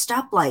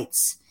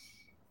stoplights,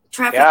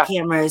 traffic yeah,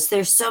 cameras.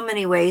 There's so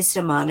many ways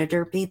to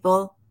monitor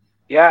people.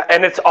 yeah,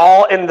 and it's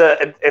all in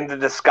the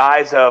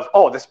disguise of,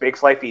 oh, this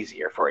makes life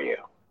easier for you.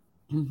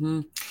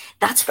 Hmm.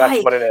 That's That's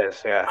why what it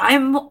is. Yeah.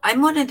 I'm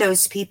one of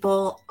those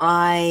people.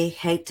 I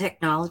hate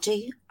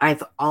technology.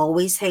 I've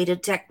always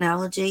hated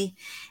technology,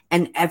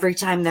 and every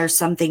time there's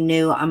something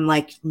new, I'm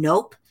like,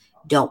 nope,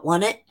 don't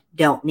want it,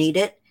 don't need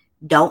it,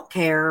 don't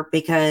care,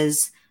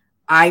 because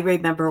I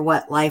remember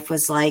what life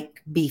was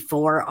like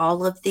before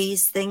all of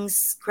these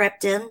things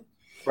crept in,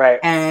 Right.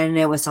 and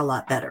it was a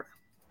lot better.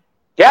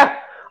 Yeah.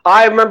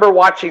 I remember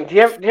watching. Do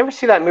you ever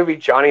see that movie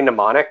Johnny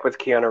Mnemonic with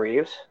Keanu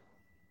Reeves?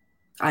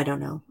 I don't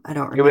know. I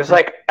don't It was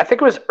remember. like, I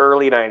think it was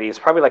early '90s,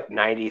 probably like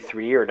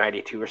 '93 or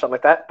 '92 or something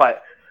like that.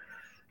 But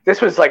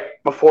this was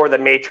like before The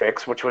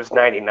Matrix, which was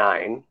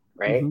 '99,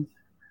 right, Hmm.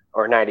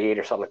 or '98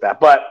 or something like that.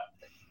 But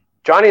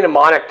Johnny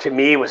Mnemonic to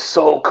me was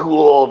so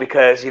cool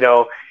because he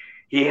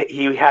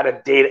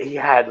had he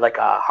had like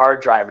a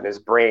hard drive in his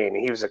brain.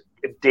 He was a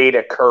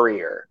data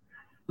courier.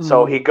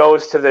 So he Mm.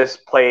 goes to this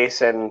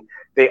place and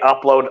they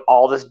upload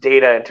all this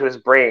data into his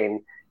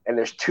brain, and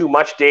there's too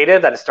much data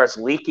that it starts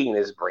leaking in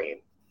his brain.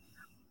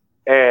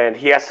 And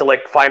he has to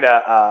like find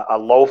a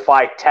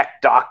lo-fi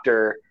tech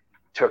doctor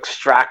to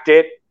extract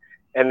it.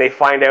 And they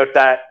find out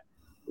that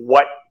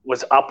what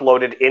was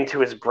uploaded into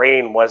his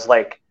brain was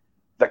like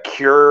the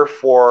cure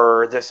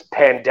for this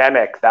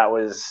pandemic that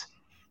was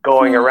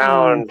going Hmm.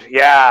 around.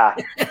 Yeah.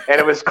 And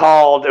it was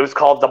called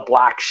the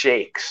Black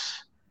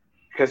Shakes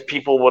because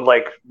people would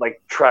like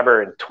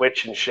tremor and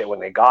twitch and shit when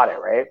they got it,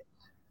 right?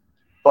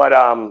 But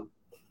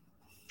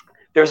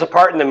there's a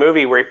part in the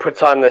movie where he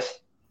puts on this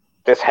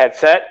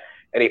headset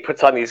and he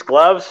puts on these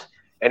gloves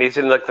and he's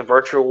in like the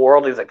virtual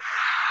world. He's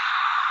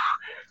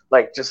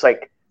like just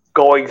like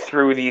going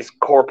through these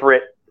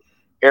corporate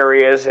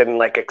areas and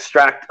like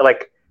extract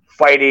like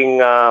fighting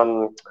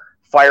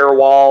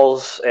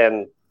firewalls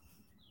and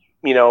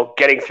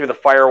getting through the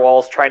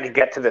firewalls, trying to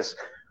get to this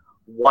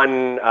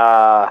one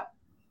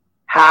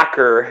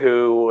hacker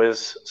who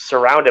was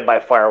surrounded by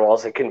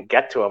firewalls. They couldn't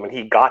get to him, and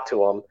he got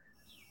to him.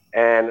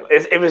 And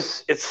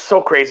it's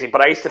so crazy.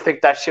 But I used to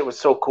think that shit was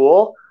so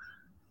cool.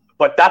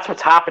 But that's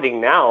what's happening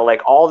now.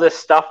 Like all this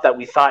stuff that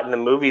we thought in the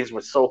movies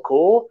was so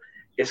cool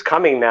is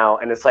coming now,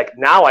 and it's like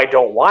now I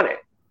don't want it.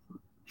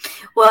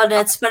 Well, and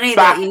it's funny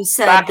that Back you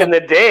said back in the.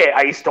 the day,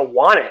 I used to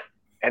want it,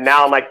 and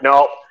now I'm like,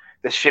 nope,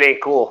 this shit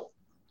ain't cool.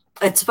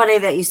 It's funny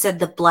that you said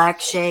the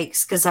black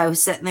shakes because I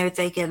was sitting there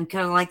thinking,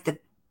 kind of like the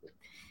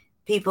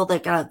people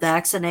that got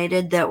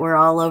vaccinated that were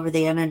all over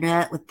the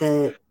internet with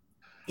the,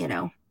 you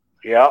know,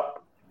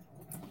 Yep.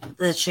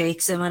 the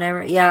shakes and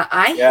whatever. Yeah,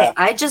 Yeah.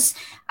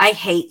 I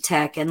hate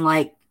tech, and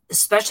like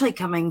especially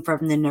coming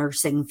from the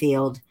nursing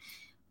field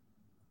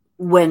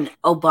when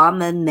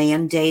Obama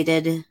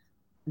mandated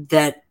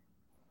that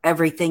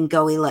everything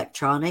go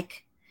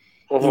electronic,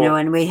 Mm-hmm.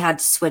 and we had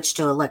to switch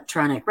to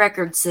electronic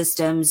record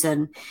systems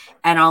and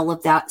all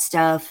of that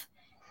stuff.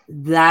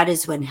 That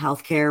is when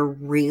healthcare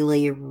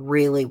really,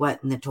 really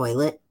went in the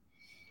toilet,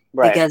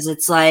 Right. because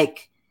it's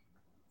like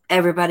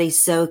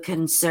everybody's so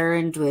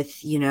concerned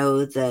with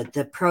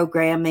the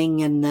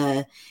programming and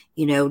the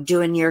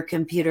doing your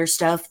computer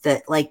stuff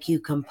that like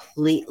you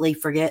completely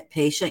forget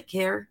patient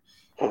care.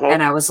 And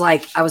Mm-hmm. I was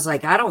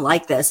like, I don't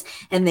like this.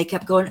 And they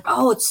kept going,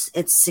 oh, it's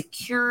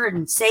secure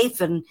and safe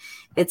and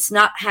it's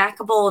not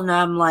hackable. And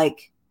I'm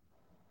like,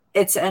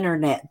 it's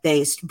internet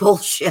based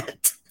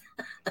bullshit.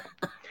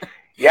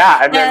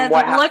 Yeah. And then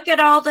And look at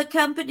all the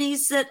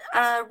companies that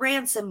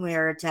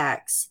ransomware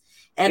attacks,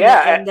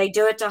 Yeah. and they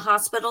do it to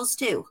hospitals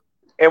too.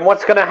 And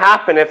what's going to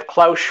happen if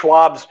Klaus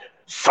Schwab's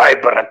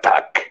cyber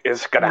attack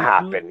is going to Hmm.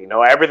 happen?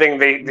 Everything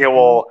they Hmm.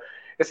 will.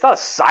 It's not a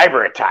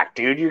cyber attack,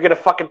 dude. You're going to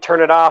fucking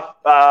turn it off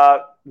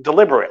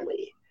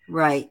deliberately.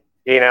 Right.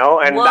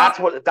 And Well, that's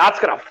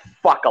going to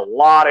fuck a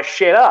lot of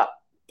shit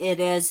up. it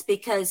is,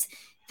 because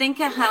think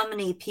of how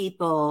many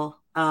people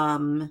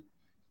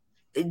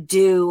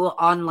do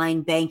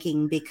online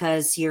banking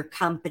because your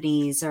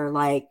companies are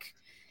like,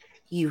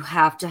 you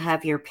have to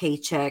have your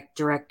paycheck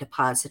direct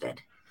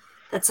deposited.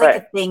 That's like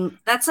Right. a thing.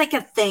 That's like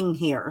a thing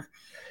here.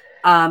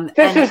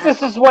 This And is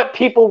this is what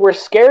people were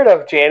scared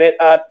of, Janet.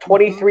 mhm,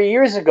 23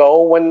 years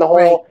ago, when the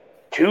right, whole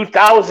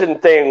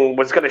 2000 thing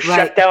was going to right.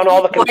 shut down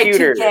all the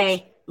computers.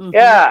 Y2K. Mm-hmm,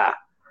 Yeah,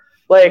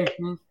 like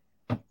mm-hmm.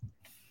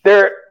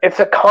 it's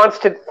a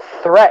constant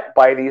threat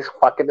by these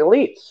fucking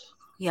elites.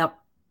 Yep.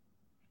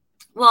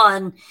 Well,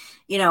 and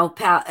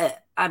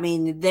I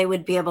mean, they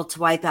would be able to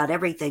wipe out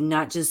everything,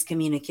 not just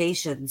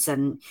communications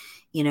and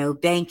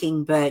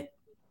banking, but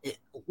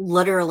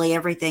literally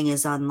everything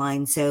is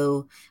online.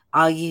 So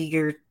all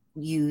you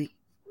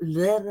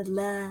blah, blah,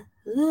 blah,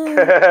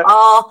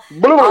 all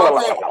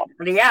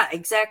the yeah,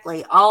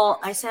 exactly. All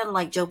I sound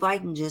like Joe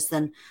Biden just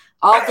then.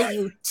 All the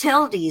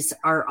utilities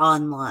are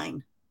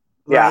online,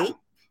 Yeah, right?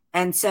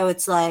 And so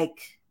it's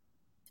like,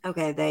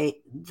 okay,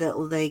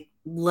 they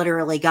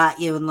literally got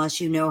you unless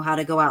you know how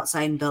to go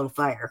outside and build a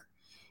fire.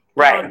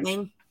 You know what right. I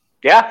mean?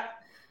 Yeah,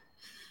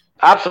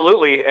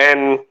 absolutely.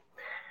 And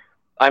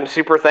I'm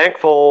super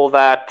thankful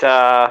that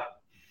I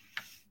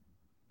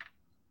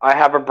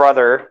have a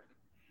brother,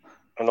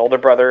 an older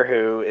brother,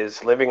 who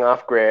is living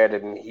off grid,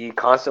 and he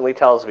constantly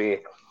tells me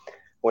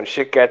when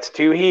shit gets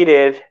too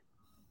heated,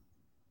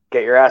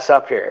 get your ass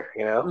up here,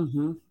 you know?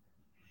 Mm-hmm.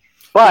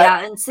 But,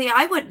 Yeah, and see,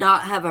 I would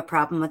not have a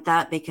problem with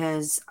that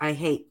because I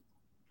hate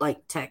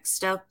like tech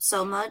stuff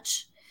so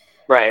much.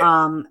 right,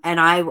 And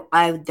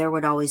I there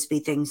would always be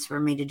things for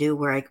me to do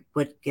where I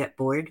would get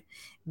bored,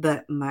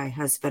 but my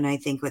husband I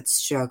think would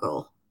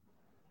struggle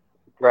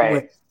right.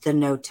 with the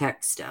no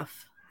tech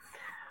stuff.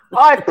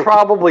 I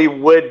probably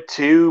would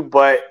too,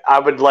 but I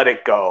would let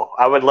it go.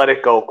 I would let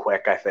it go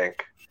quick, I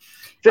think.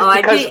 Oh, Just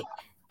I'd because be.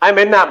 I'm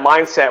in that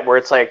mindset where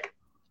it's like,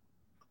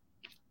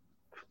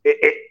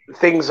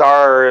 things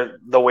are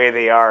the way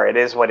they are. It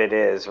is what it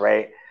is,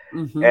 right?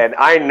 Mm-hmm, And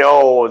I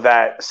know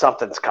that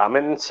something's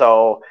coming.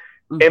 So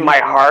in mm-hmm. my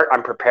heart,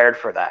 I'm prepared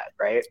for that,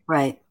 right?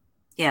 Right.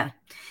 Yeah,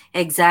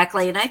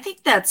 exactly. And I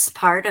think that's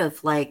part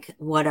of like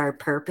what our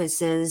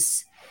purpose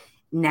is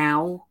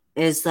now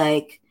is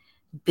like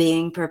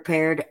being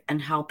prepared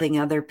and helping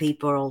other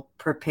people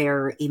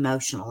prepare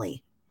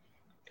emotionally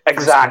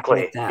for stuff like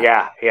Exactly. that.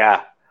 Yeah,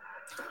 yeah.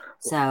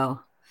 So,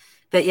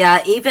 but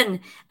yeah, even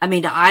I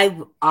mean,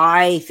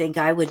 I think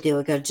I would do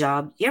a good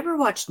job. You ever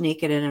watch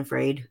Naked and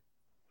Afraid?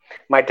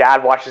 My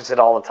dad watches it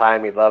all the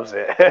time. He loves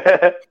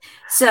it.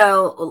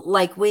 So,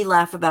 like, we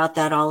laugh about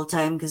that all the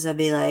time because I'd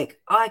be like,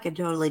 oh, I could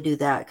totally do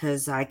that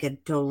because I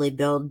could totally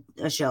build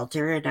a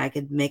shelter and I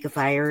could make a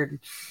fire and,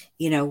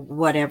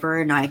 whatever.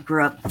 And I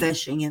grew up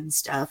fishing and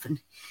stuff. And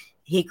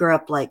he grew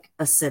up like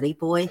a city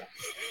boy.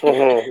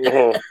 Mm-hmm,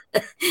 mm-hmm.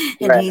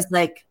 And Right. he's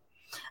like,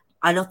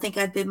 I don't think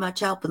I'd be much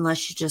help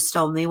unless you just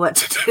told me what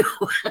to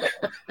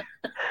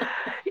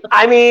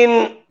I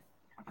mean,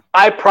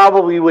 I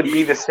probably would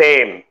be the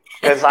same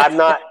because I'm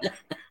not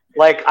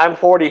like I'm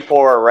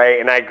 44, right?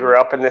 And I grew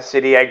up in the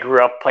city. I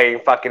grew up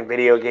playing fucking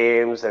video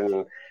games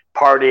and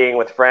partying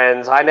with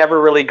friends. I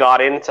never really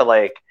got into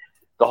like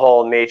the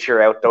whole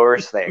nature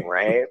outdoors thing,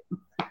 right?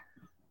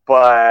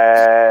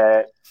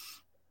 But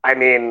I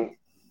mean,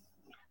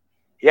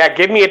 yeah,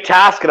 give me a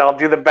task and I'll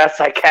do the best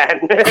I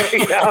can.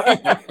 You know?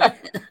 do.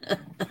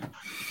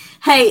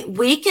 Hey,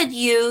 we could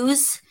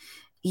use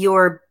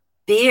your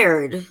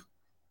beard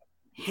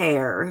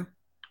hair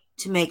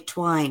to make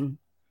twine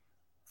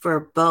for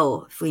a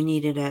bow if we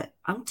needed it.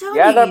 I'm telling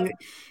Yeah, you, that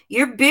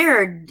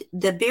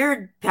the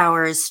beard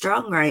power is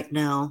strong right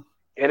now.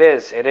 it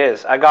is. It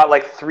is. I got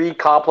like 3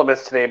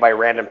 compliments today by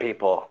random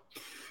people.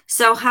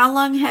 So, how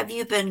long have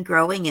you been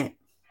growing it?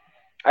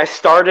 I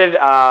started.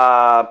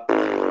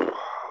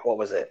 What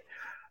was it?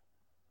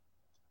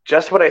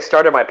 Just when I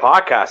started my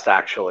podcast,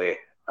 actually,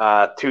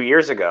 2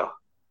 years ago.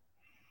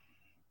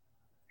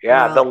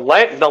 Yeah, Well, the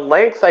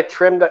length I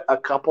trimmed a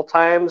couple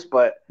times,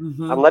 but I'm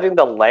mm-hmm. letting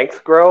the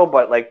length grow.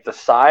 But like the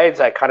sides,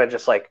 I kind of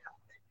just like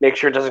make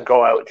sure it doesn't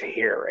go out to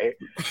here, right?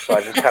 So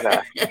I just kind of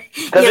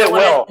because You don't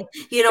want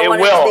you don't it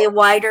want it to be will.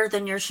 wider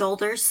than your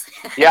shoulders.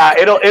 Yeah,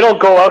 it'll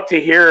go out to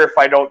here if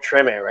I don't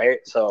trim it, right?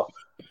 So.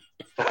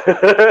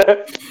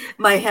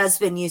 My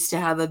husband used to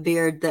have a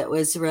beard that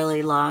was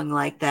really long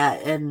like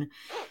that, and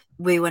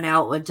we went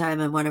out one time,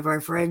 and one of our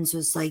friends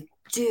was like,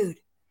 "Dude,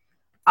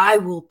 I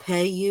will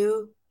pay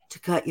you to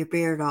cut your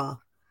beard off.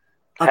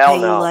 I'll Hell pay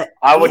you no, like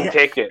I wouldn't yeah."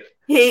 take it.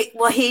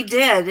 He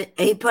did.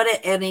 He put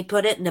it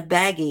in a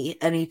baggie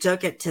and he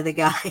took it to the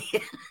guy.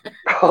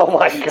 Oh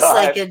my It's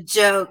like god. a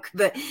joke,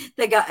 but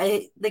the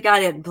guy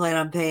didn't plan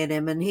on paying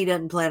him, and he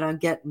didn't plan on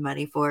getting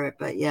money for it.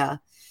 But yeah,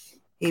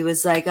 he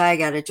was like, I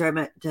got to trim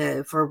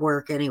it for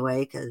work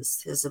anyway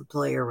because his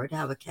employer would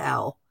have a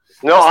cow.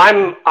 No,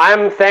 So.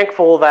 I'm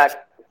thankful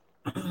that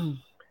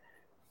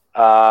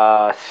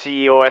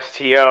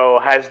COSTO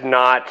has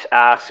not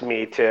asked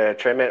me to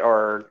trim it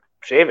or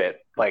shave it.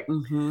 Like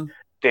Mm-hmm.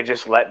 they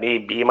just let me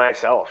be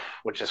myself,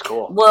 which is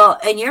cool. Well,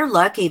 and you're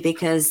lucky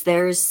because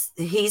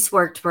he's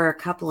worked for a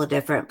couple of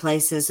different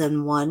places.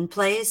 In one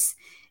place,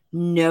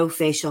 no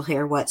facial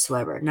hair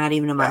whatsoever, not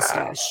even a Uh,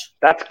 mustache.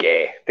 that's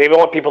gay. They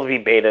want people to be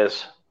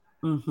betas.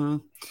 Mm-hmm.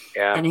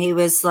 Yeah. And he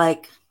was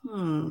like,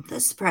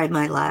 This is probably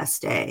my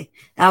last day.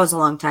 That was a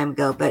long time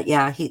ago, but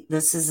yeah,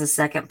 this is the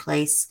second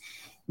place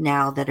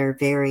now that are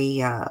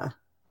very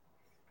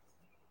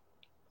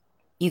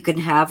you can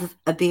have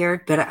a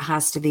beard, but it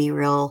has to be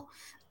real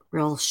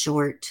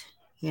short,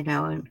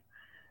 and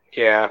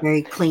Yeah.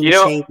 very clean You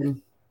know,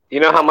 shaven. you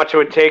know how much it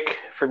would take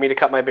for me to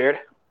cut my beard?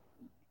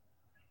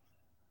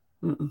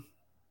 Mm-mm.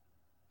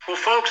 Well,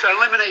 folks,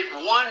 eliminate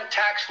one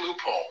tax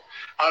loophole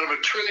out of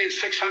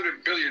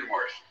 $1,600,000,000,000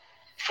 worth.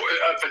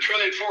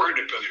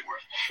 $1,400,000,000,000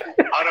 worth.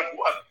 Out of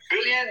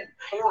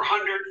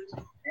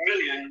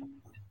 $1,400,000,000,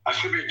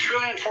 should be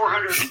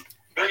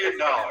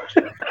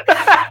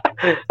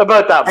 $1,400,000,000,000.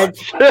 About that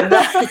much.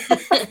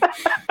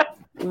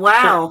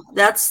 Wow,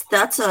 that's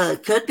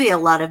could be a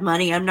lot of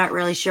money. I'm not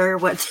really sure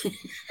what.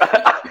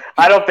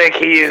 I don't think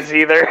he is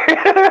either.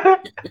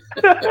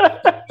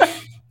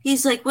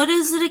 He's like, what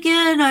is it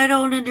again? I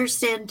don't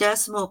understand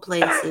decimal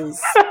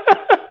places.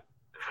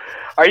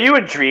 Are you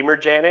a dreamer,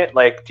 Janet?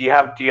 Like, do you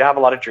have a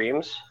lot of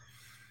dreams?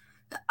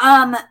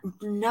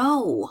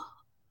 No,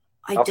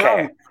 I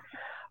Okay.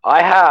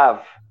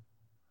 don't.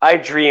 I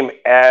dream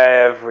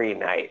every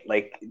night.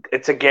 Like,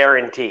 it's a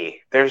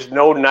guarantee. There's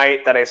no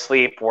night that I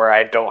sleep where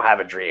I don't have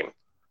a dream.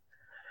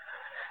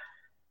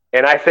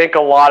 And I think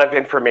a lot of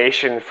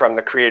information from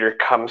the creator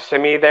comes to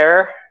me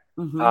there.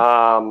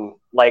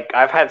 Like,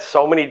 I've had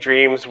so many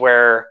dreams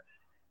where,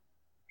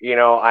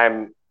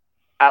 I'm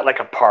at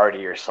like a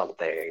party or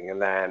something, and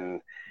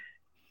then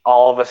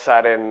all of a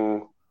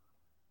sudden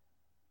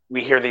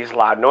we hear these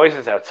loud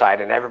noises outside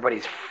and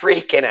everybody's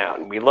freaking out,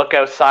 and we look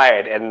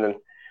outside and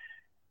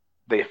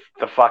the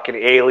fucking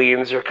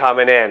aliens are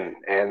coming in,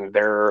 and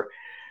they're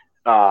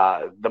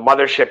the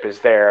mothership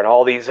is there, and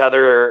all these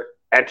other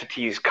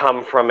entities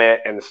come from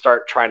it and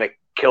start trying to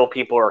kill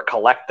people or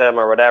collect them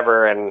or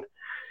whatever, and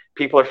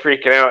people are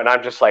freaking out, and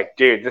I'm just like,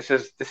 dude, this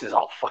is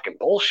all fucking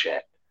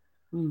bullshit.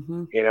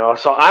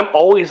 So I'm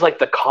always like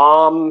the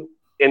calm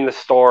in the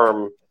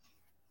storm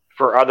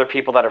for other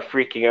people that are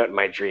freaking out in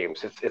my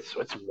dreams.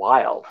 It's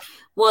wild.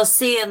 Well,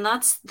 see, and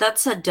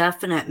that's a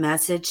definite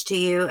message to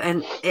you,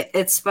 and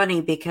it's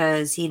funny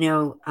because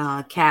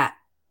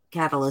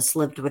Catalyst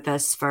lived with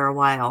us for a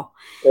while,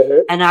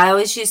 and I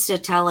always used to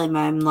tell him,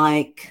 I'm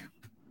like,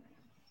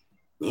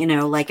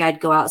 like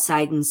I'd go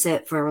outside and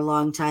sit for a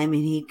long time,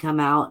 and he'd come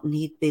out and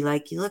he'd be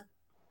like, "You look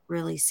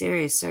really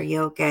serious. Are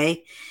you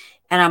okay?"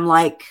 And I'm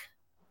like,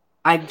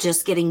 "I'm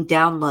just getting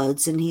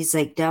downloads," and he's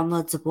like,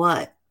 "Downloads of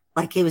what?"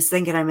 Like he was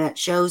thinking I'm at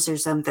shows or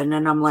something,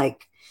 and I'm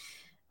like,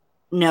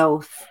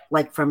 "No,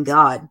 like from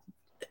God."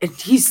 And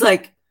he's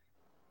like,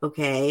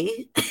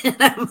 "Okay."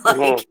 And I'm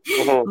like,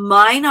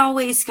 mine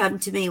always come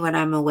to me when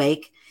I'm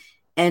awake.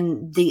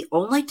 And the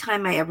only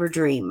time I ever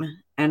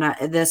dream, and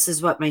this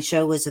is what my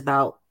show was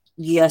about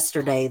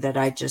yesterday that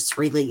I just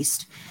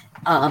released.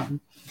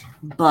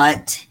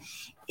 But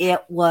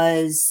it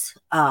was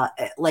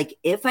like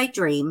if I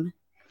dream,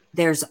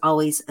 there's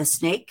always a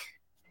snake,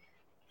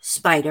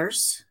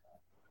 spiders,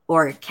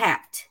 or a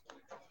cat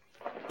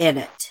in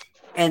it.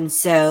 And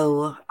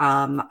so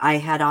I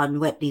had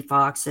on Whitney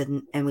Fox,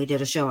 and we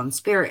did a show on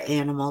spirit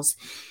animals.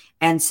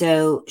 And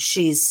so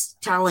she's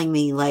telling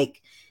me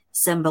like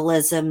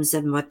symbolisms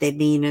and what they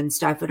mean and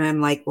stuff. And I'm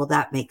like, well,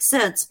 that makes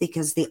sense,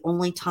 because the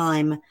only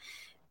time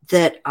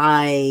that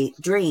I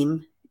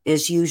dream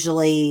is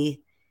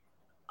usually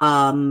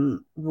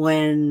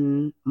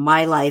when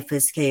my life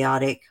is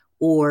chaotic,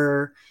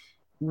 or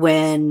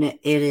when it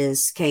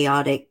is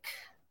chaotic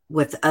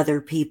with other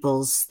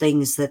people's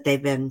things that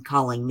they've been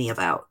calling me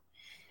about.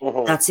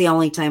 That's the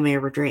only time I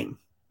ever dream.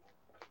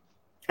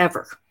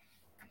 Ever.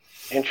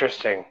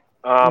 Interesting.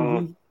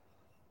 No,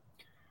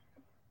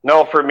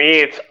 for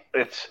me,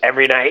 it's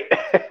every night.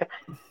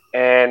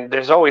 And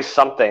there's always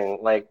something.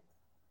 Like,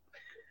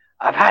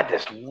 I've had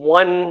this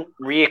one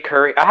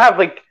reoccurring. I have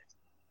like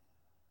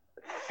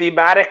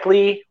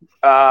thematically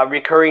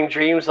recurring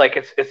dreams. Like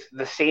it's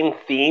the same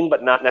theme,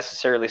 but not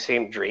necessarily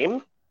same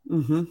dream.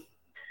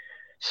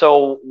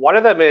 So one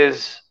of them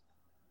is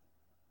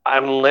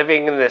I'm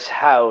living in this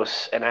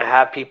house and I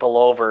have people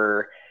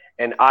over,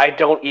 and I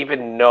don't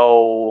even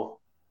know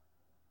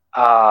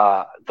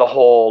the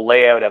whole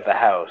layout of the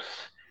house.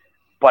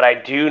 But I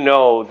do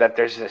know that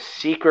there's a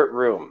secret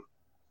room,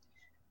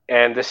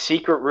 and the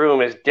secret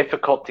room is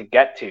difficult to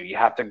get to. You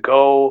have to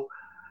go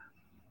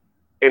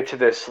into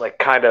this like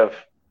kind of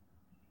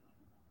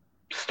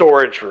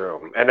storage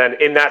room, and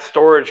then in that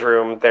storage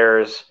room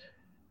there's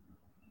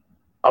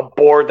a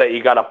board that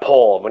you got to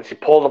pull. Once you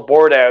pull the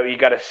board out, you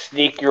got to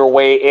sneak your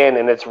way in,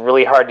 and it's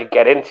really hard to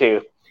get into.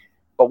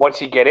 But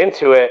once you get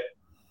into it,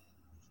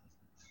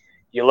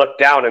 you look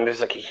down, and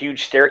there's like a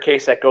huge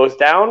staircase that goes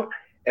down,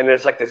 and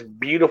there's like this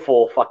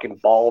beautiful fucking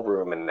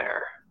ballroom in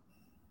there.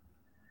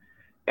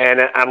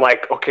 And I'm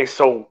like, okay,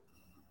 so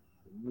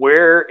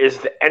where is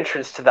the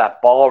entrance to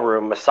that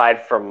ballroom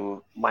aside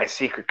from my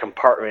secret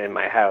compartment in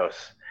my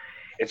house?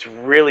 It's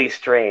really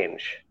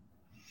strange.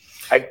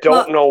 I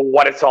don't know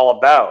what it's all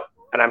about,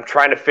 and I'm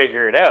trying to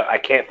figure it out. I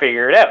can't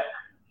figure it out,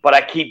 but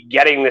I keep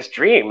getting this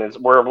dream. It's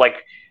where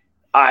like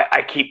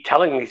I keep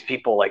telling these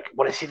people, like,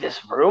 want to see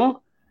this room?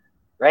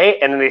 Right?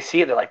 And then they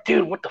see it, they're like,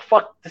 dude, what the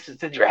fuck? This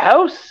is your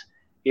house?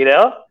 You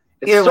know?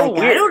 It's You're so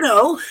like, I don't weird.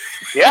 know.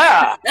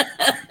 Yeah.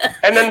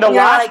 And then You're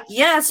like,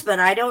 yes, but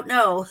I don't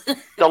know.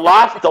 the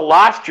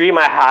last dream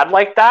I had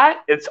like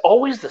that, it's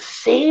always the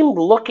same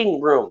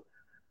looking room.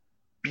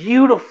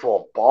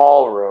 Beautiful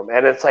ballroom.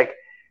 And it's like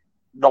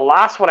the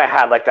last one I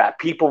had like that,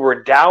 people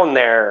were down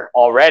there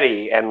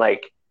already and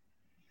like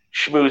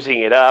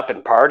schmoozing it up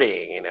and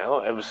partying, you know?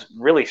 It was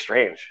really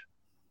strange.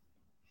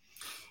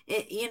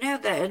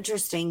 The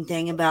interesting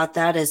thing about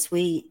that is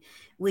we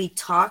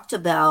talked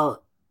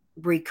about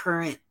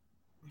recurrent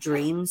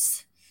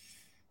dreams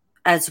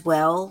as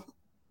well.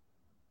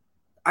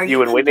 Are You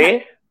you and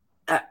Whitney?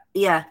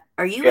 yeah.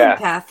 Are you Yeah.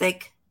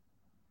 empathic?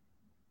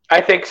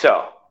 I think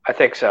so.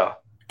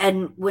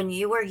 And when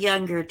you were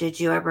younger, did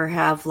you ever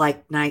have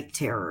like night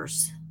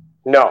terrors?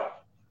 No.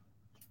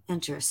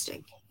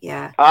 Interesting.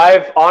 Yeah. I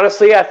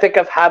think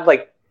I've had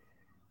like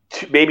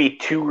maybe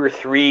 2 or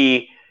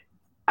 3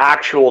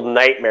 actual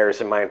nightmares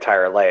in my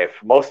entire life.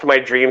 Most of my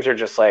dreams are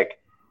just like,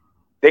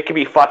 they can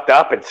be fucked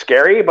up and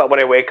scary, but when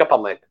I wake up,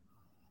 I'm like,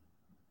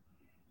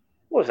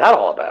 what was that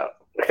all about?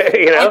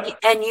 You know?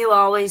 And you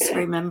always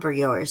remember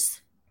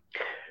yours.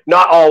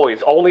 Not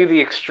always, only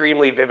the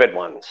extremely vivid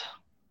ones.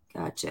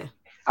 Gotcha.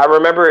 I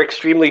remember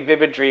extremely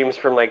vivid dreams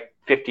from like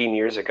 15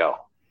 years ago.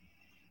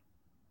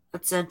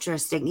 That's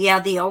interesting. Yeah,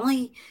 the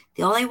only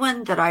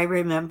one that I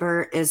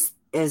remember is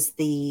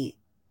the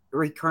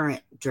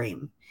recurrent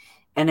dream.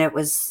 And it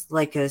was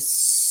like a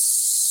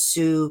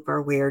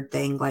super weird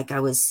thing. Like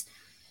I was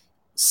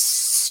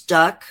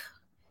stuck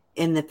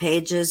in the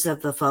pages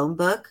of the phone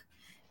book,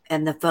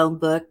 and the phone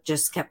book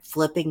just kept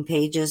flipping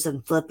pages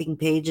and flipping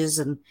pages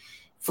and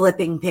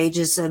flipping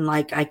pages, and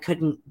like I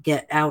couldn't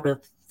get out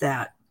of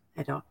that.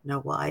 I don't know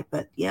why,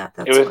 but yeah,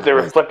 that's what They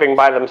were flipping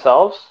by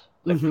themselves.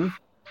 Mm-hmm.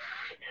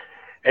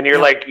 And you're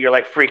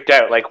like freaked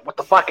out, like, what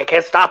the fuck? I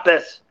can't stop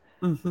this.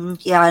 Mm-hmm.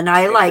 Yeah, and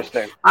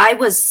I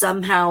was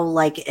somehow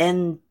like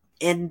in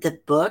the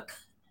book,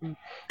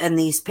 and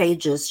these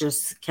pages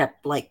just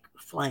kept like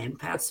flying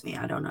past me.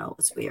 I don't know. It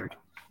was weird.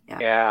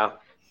 Yeah.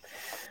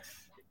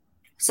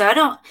 So I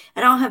don't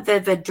have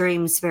vivid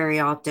dreams very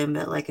often,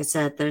 but like I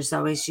said, there's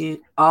always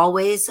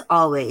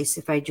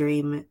if I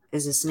dream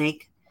is a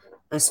snake,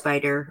 a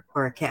spider,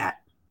 or a cat.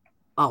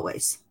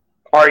 Always.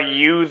 Are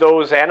you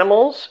those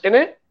animals in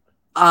it?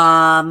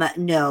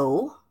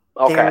 No.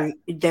 Okay.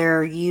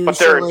 They're usually, but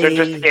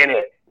they're just in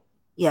it.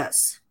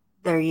 Yes.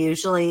 They're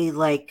usually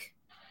like,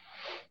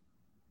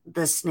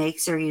 the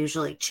snakes are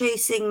usually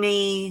chasing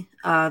me.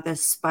 The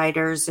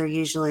spiders are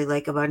usually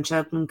like a bunch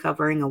of them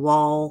covering a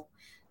wall.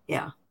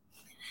 Yeah.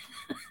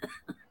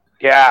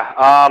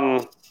 Yeah.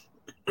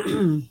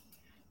 Don't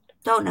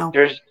know.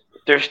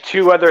 There's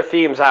 2 other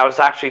themes. I was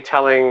actually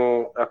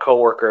telling a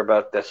coworker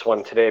about this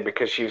one today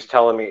because she was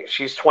telling me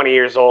she's 20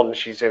 years old and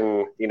she's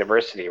in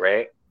university,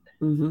 right?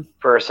 Mm-hmm.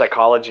 For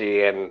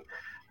psychology, and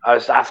I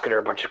was asking her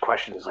a bunch of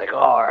questions like, "Oh,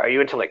 are you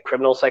into like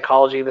criminal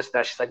psychology? This,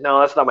 that?" She's like, "No,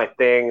 that's not my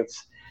thing.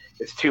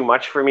 It's too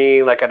much for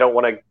me. Like, I don't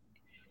want to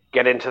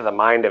get into the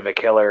mind of a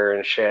killer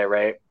and shit,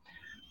 right?"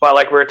 But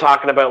like we were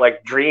talking about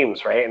like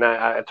dreams, right? And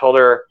I told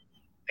her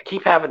I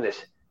keep having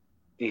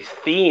these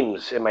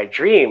themes in my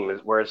dream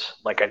where it's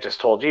like I just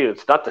told you,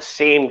 it's not the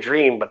same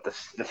dream, but the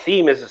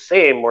theme is the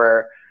same,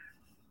 where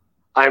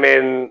I'm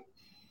in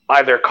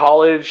either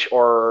college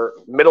or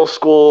middle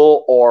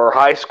school or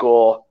high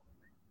school,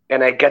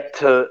 and I get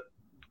to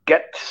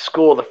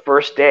school the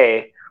first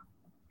day,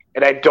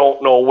 and I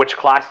don't know which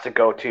class to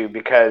go to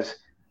because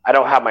I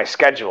don't have my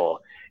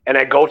schedule. And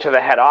I go to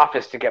the head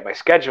office to get my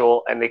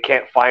schedule, and they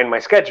can't find my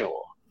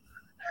schedule.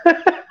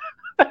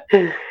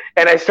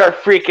 And I start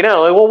freaking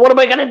out. Like, well, what am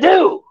I going to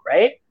do,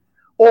 right?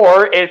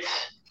 Or it's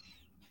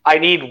I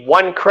need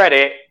 1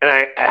 credit,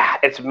 and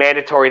it's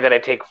mandatory that I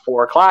take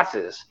 4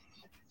 classes.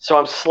 So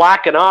I'm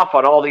slacking off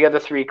on all the other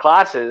 3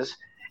 classes,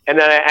 and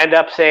then I end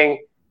up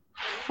saying,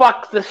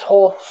 fuck this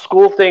whole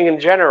school thing in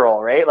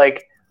general, right?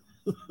 Like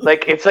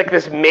it's like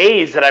this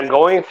maze that I'm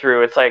going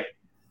through. It's like,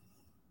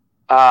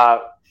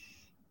 I'm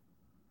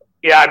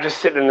just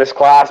sitting in this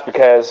class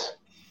because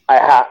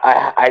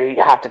I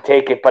have to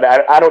take it, but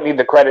I don't need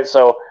the credit,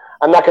 so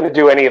I'm not going to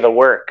do any of the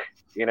work,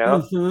 you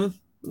know? Mm-hmm.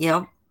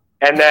 Yep.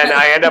 And then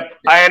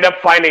I end up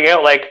finding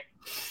out, like,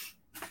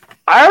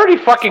 I already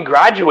fucking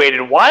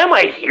graduated. Why am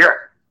I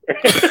here?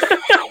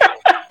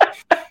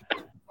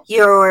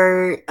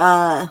 Your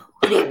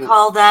what do you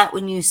call that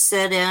when you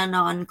sit in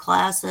on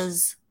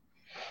classes?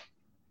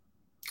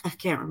 I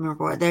can't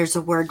remember what. There's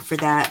a word for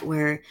that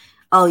where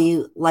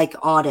you like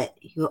audit.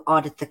 You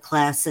audit the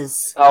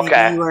classes.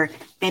 Okay.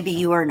 Maybe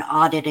you were in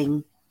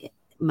auditing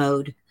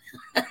mode.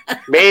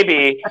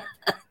 Maybe.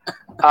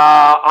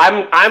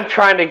 I'm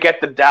trying to get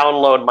the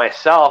download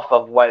myself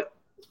of what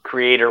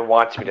creator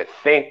wants me to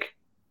think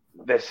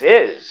this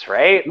is,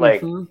 right?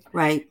 Like,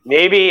 right.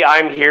 Maybe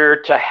I'm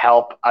here to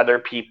help other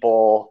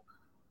people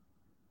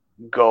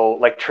go,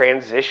 like,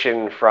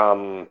 transition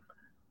from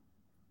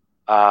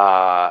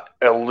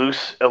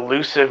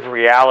elusive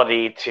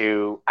reality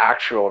to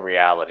actual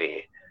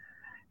reality.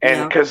 And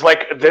Yeah. because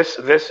like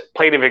this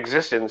plane of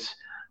existence,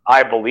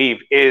 I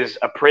believe, is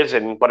a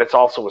prison, but it's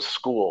also a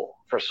school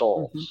for Mm-hmm.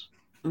 souls.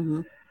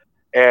 Mm-hmm.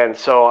 And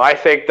so I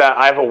think that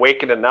I've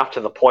awakened enough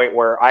to the point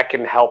where I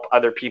can help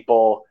other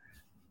people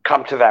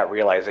come to that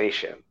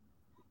realization.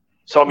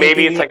 So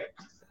maybe it's Maybe. like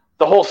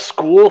the whole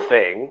school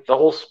thing, the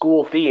whole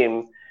school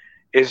theme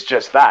is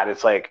just that.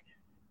 It's like,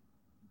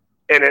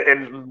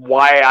 and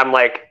why I'm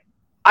like,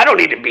 I don't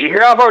need to be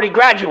here. I've already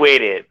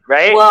graduated,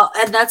 right? Well,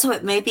 and that's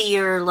what maybe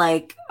you're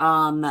like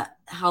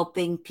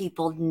helping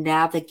people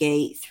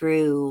navigate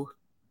through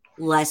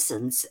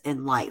lessons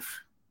in life.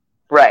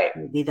 Right.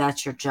 Maybe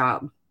that's your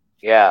job.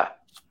 Yeah.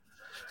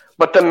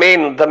 But the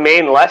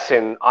main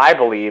lesson I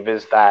believe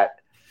is that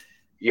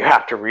you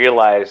have to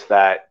realize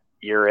that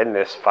you're in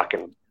this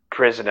fucking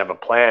prison of a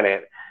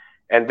planet.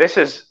 And this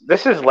has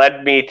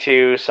led me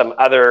to some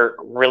other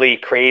really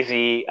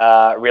crazy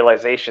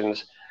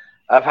realizations.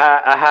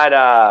 I had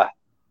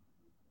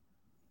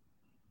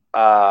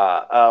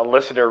a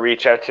listener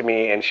reach out to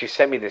me, and she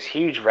sent me this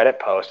huge Reddit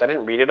post. I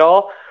didn't read it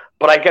all,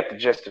 but I get the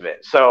gist of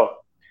it. So,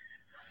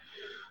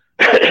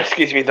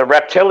 excuse me, the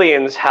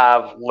reptilians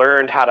have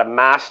learned how to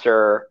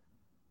master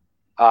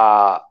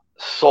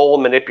soul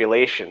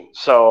manipulation.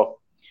 So,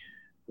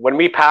 when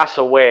we pass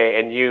away,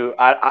 and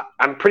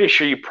I'm pretty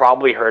sure you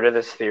probably heard of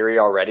this theory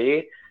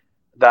already,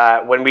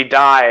 that when we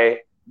die,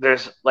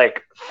 there's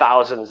like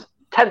thousands,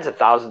 tens of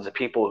thousands of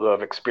people who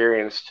have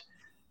experienced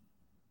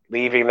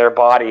leaving their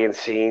body and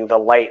seeing the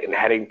light and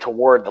heading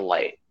toward the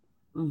light.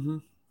 Mm-hmm.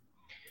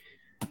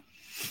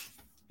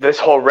 This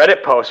whole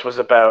Reddit post was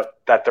about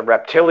that the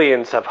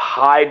reptilians have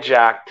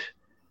hijacked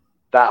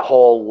that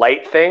whole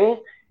light thing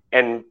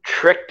and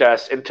tricked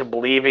us into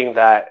believing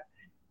that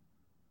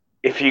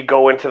if you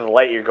go into the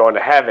light, you're going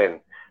to heaven.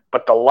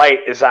 But the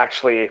light is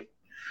actually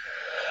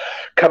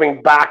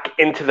coming back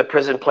into the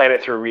prison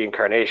planet through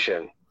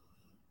reincarnation.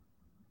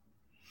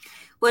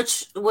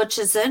 Which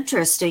is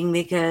interesting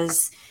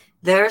because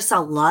there's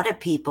a lot of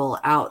people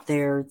out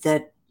there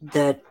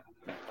that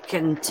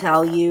can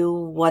tell you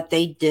what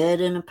they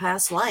did in a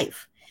past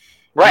life.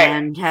 Right.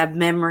 And have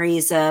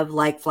memories of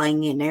like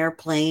flying an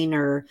airplane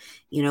or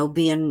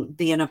being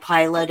a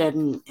pilot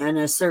in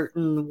a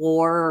certain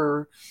war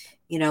or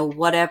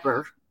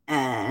whatever,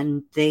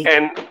 and they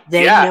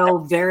yeah. know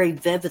very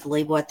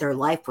vividly what their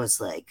life was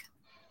like.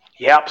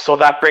 Yep. So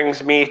that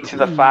brings me to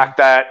the fact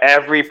that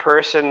every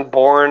person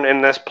born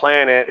in this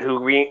planet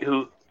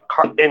who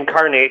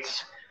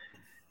incarnates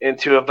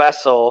into a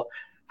vessel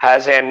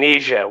has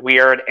amnesia. We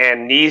are an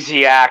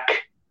amnesiac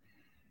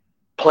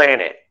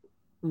planet.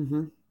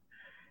 Mm-hmm.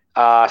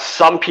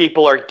 Some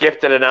people are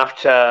gifted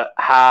enough to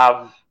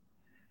have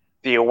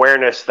the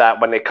awareness that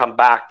when they come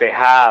back,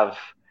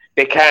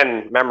 they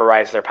can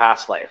memorize their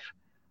past life.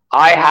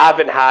 I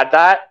haven't had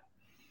that,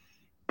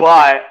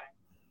 but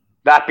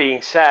that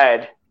being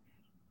said,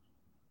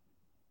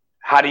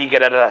 how do you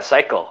get out of that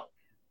cycle?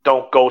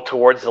 Don't go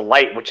towards the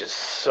light, which is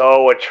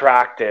so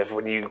attractive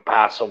when you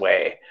pass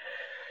away.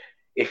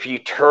 If you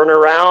turn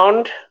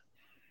around,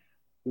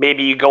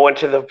 maybe you go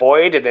into the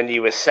void and then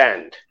you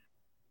ascend.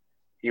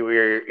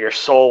 Your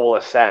soul will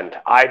ascend.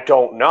 I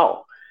don't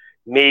know.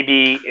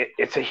 Maybe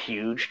it's a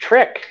huge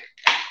trick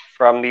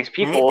from these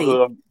people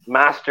who have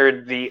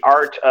mastered the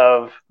art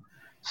of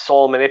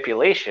soul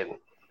manipulation.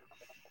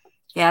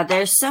 Yeah,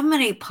 there's so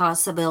many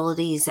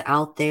possibilities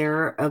out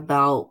there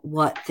about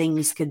what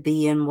things could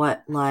be and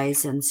what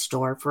lies in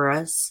store for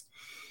us.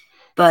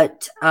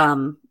 But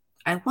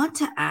I want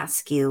to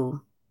ask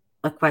you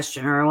a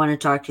question, or I want to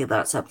talk to you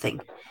about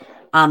something.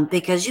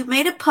 Because you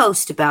made a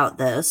post about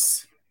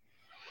this,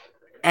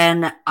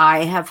 and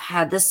I have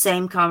had the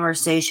same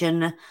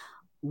conversation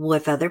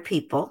with other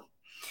people.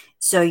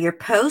 So your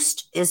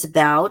post is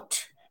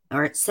about,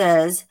 or it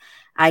says,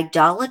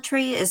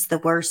 idolatry is the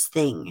worst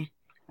thing.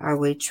 Are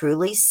we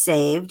truly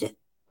saved?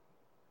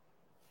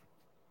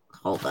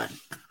 Hold on.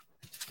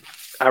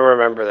 I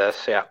remember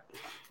this, yeah.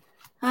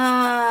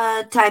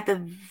 Type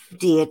of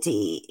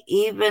deity,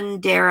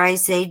 even dare I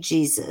say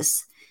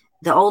Jesus.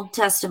 The Old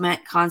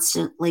Testament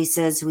constantly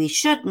says we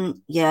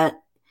shouldn't, yet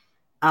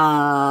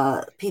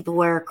people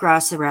wear a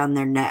cross around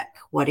their neck.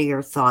 What are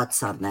your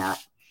thoughts on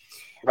that?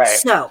 Right.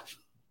 So,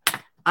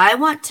 I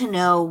want to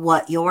know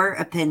what your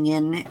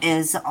opinion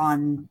is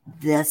on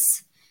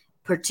this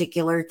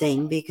particular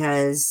thing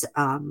because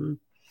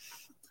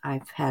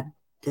I've had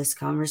this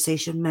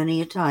conversation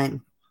many a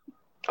time.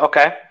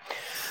 Okay.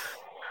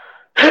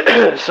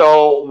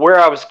 So where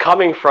I was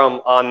coming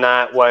from on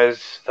that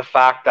was the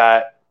fact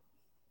that,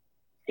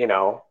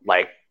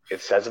 like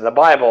it says in the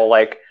Bible,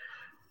 like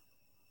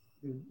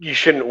you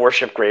shouldn't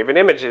worship graven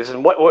images.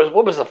 And what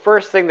was the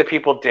first thing that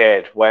people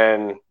did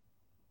when,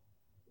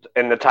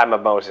 in the time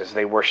of Moses,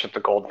 they worshipped the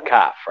golden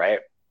calf, right?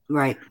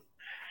 Right.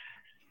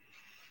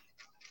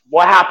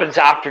 What happens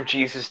after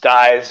Jesus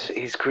dies?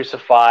 He's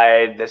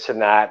crucified, this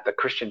and that. The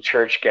Christian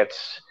church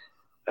gets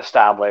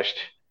established.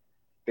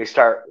 They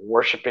start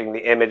worshiping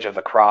the image of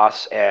the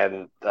cross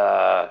and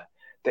the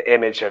the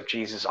image of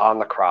Jesus on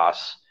the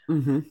cross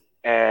Mm-hmm.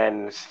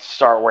 and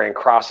start wearing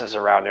crosses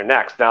around their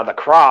necks. Now, the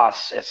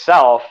cross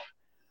itself,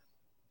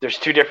 there's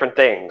two different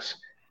things.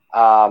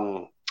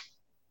 The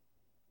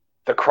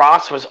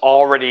cross was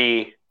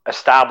already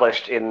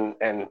established in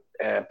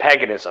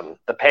paganism.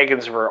 The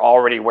pagans were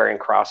already wearing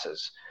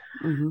crosses.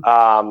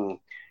 Mm-hmm.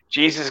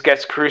 Jesus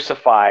gets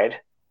crucified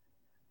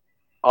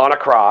on a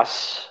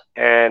cross,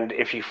 and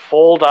if you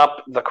fold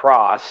up the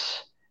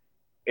cross,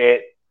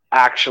 it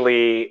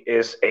actually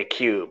is a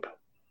cube.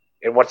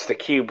 And what's the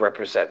cube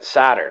represent?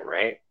 Saturn,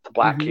 right? The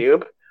black Mm-hmm.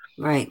 cube.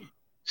 Right.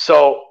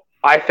 So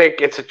I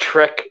think it's a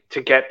trick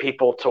to get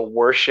people to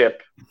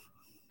worship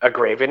a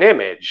graven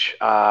image.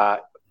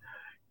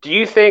 Do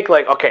you think,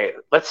 like, okay,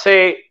 let's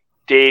say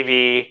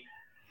Davy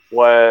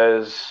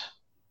was,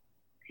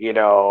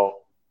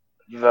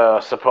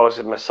 the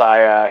supposed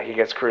Messiah, he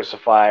gets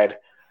crucified.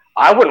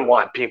 I wouldn't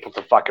want people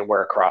to fucking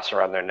wear a cross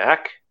around their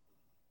neck.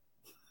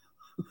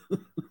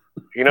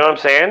 You know what I'm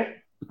saying?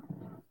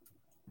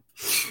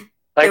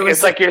 Like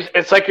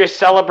it's like you're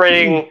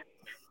celebrating.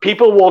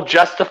 People will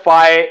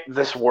justify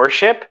this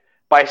worship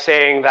by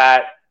saying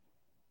that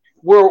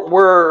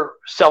we're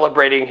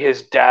celebrating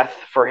his death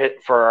for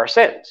our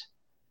sins,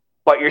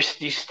 but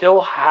you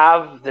still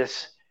have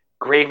this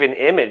graven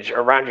image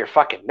around your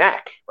fucking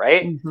neck,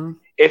 right? Mm-hmm.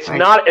 It's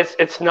right.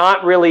 it's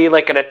not really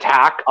like an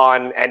attack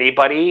on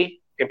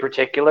anybody in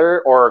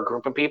particular or a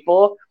group of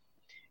people.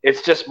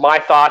 It's just my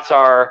thoughts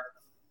are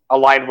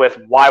aligned with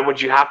why would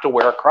you have to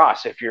wear a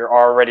cross if you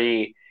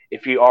already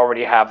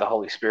have the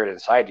Holy Spirit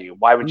inside you?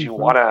 Why would you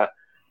Mm-hmm. want to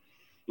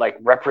like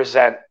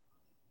represent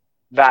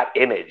that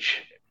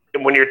image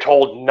when you're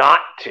told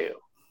not to,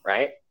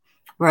 right?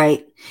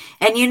 Right.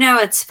 And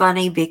it's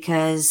funny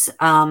because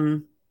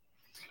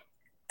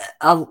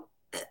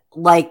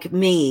like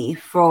me,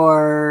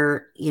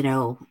 for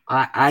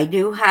I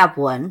do have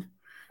one.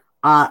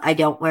 I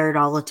don't wear it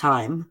all the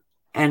time,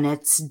 and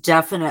it's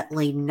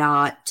definitely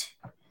not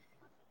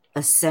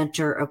a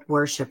center of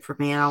worship for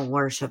me. I don't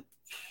worship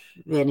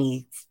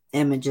any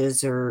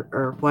images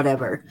or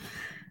whatever.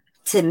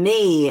 To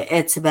me,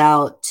 it's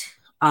about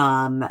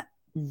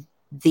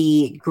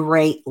the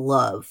great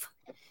love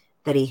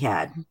that he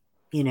had,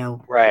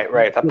 Right,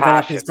 the giving up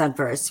passion. his son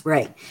for us,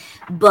 right?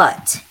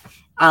 But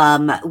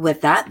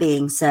with that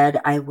being said,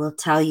 I will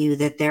tell you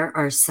that there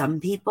are some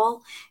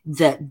people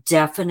that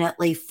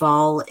definitely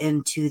fall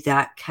into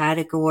that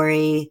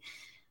category.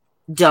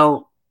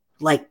 Don't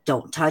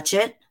touch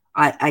it.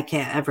 I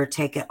can't ever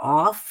take it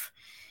off.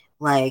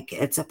 Like,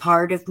 it's a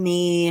part of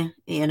me,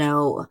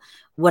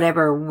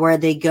 whatever, where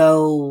they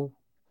go,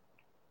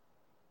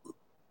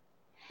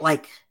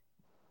 like,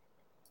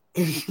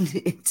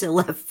 into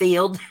left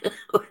field.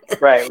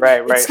 Right.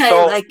 It's kind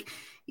of like,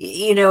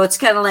 it's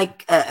kind of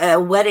like a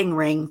wedding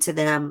ring to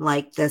them.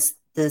 Like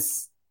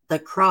the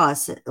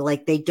cross,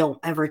 like they don't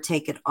ever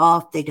take it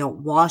off. They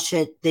don't wash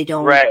it. They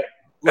don't. Right.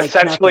 Like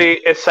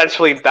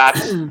Essentially,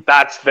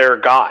 that's their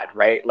God,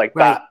 right? Like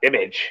right. that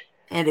image,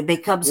 and it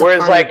becomes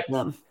whereas a part of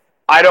them.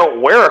 I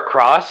don't wear a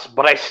cross,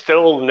 but I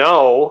still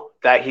know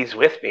that he's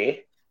with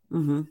me.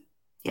 Mm-hmm.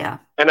 Yeah.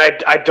 And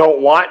I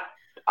don't want,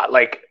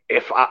 like,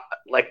 if I,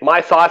 like,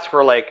 my thoughts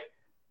were like,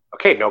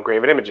 okay, no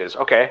graven images.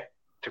 Okay,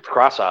 took the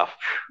cross off,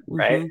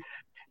 right?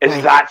 Mm-hmm.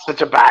 Is that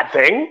such a bad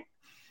thing?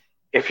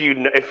 If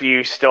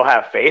you still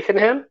have faith in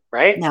him,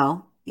 right?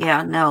 No.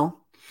 Yeah. No.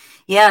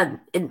 Yeah.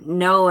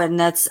 No.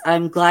 And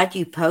I'm glad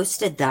you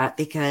posted that,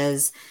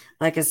 because,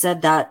 like I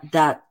said,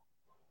 that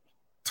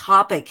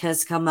topic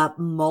has come up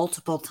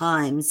multiple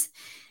times,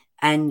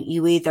 and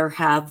you either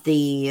have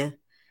the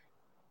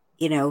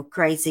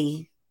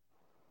crazy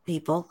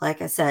people,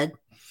 like I said,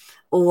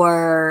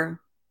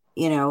 or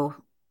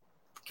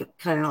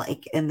kind of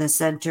like in the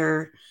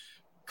center,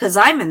 because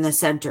I'm in the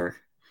center.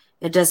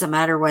 It doesn't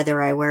matter whether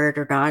I wear it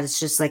or not. It's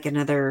just like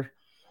another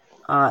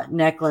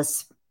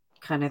necklace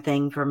kind of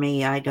thing for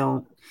me. I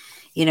don't,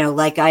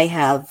 like I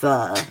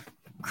have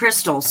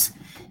crystals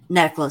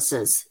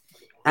necklaces.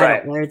 I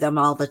don't wear them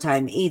all the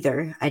time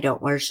either. I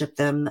don't worship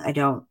them. I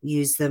don't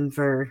use them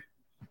for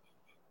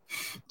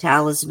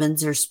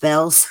talismans or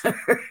spells.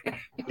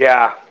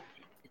 Yeah.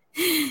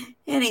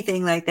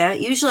 Anything like that.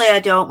 Usually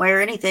I don't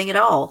wear anything at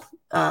all,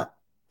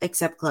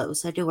 except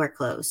clothes. I do wear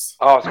clothes.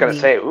 Oh, I was going to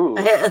say, ooh.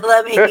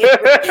 let me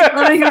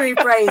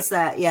rephrase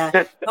that.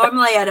 Yeah.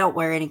 Normally I don't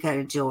wear any kind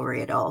of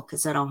jewelry at all,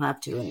 because I don't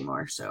have to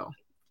anymore. So.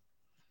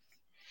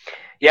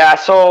 Yeah.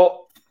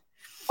 So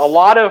a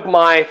lot of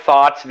my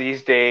thoughts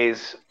these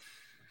days,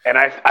 and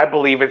I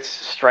believe it's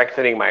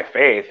strengthening my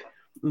faith,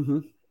 mm-hmm.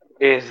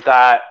 is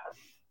that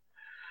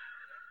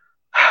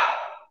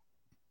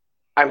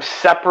I'm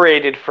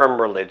separated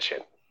from religion.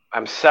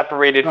 I'm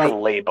separated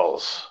from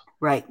labels.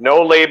 Right.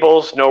 No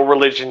labels, no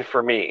religion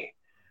for me.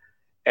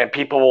 And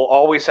people will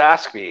always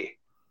ask me,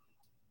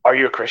 are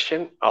you a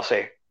Christian? I'll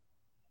say,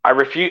 I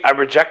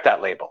reject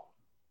that label.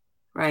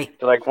 Right.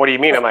 They're like, what do you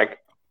mean? I'm like,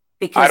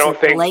 because I don't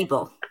think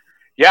label.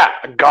 Yeah,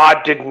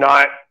 God did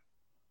not.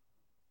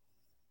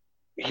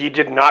 He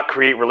did not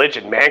create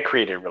religion. Man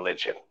created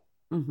religion.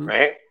 Mm-hmm.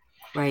 Right.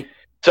 Right.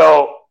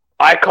 So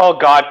I call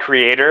God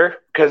creator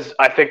because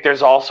I think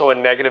there's also a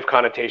negative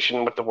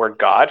connotation with the word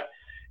God,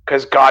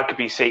 because God could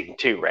be Satan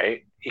too,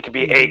 right? He could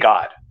be a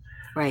God.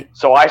 Right.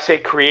 So I say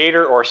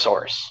creator or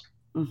source.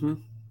 Mm-hmm.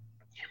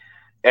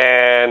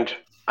 And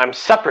I'm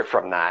separate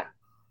from that.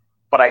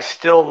 But I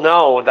still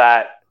know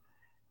that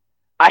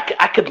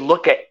I could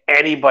look at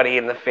anybody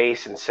in the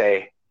face and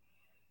say,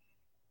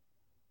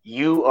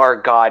 you are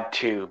God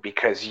too,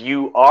 because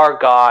you are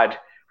God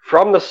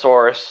from the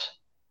source,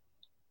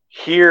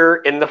 here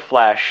in the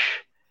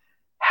flesh,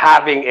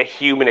 having a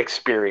human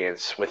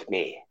experience with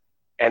me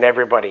and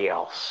everybody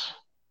else.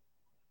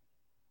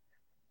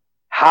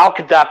 How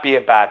could that be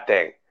a bad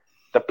thing?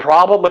 The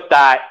problem with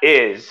that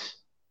is,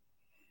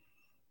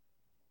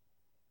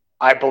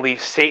 I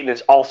believe Satan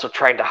is also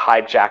trying to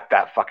hijack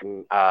that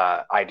fucking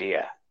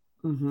idea.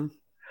 Mm-hmm.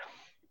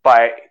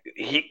 But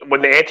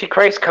when the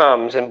Antichrist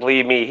comes, and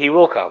believe me, he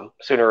will come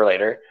sooner or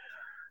later,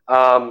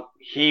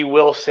 he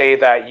will say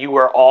that you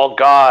are all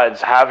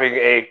gods having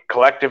a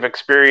collective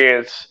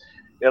experience,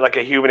 like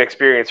a human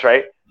experience,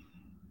 right?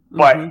 Mm-hmm.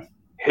 But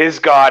his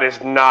God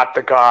is not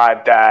the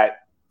God that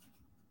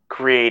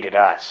created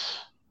us.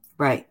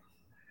 Right.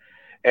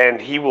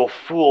 And he will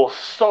fool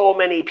so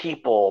many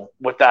people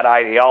with that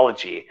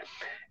ideology.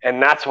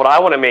 And that's what I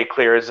want to make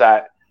clear, is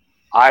that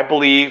I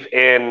believe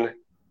in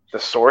the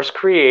source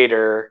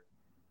creator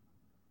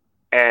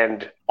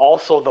and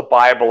also the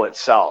Bible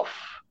itself.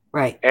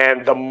 Right.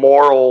 And the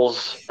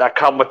morals that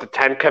come with the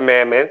 10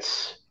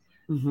 Commandments,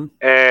 Mm-hmm.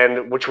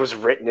 and which was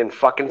written in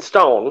fucking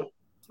stone.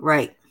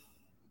 Right.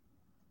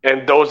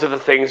 And those are the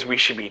things we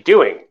should be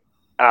doing.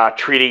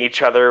 Treating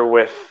each other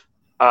with,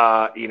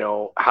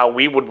 how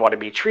we would want to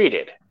be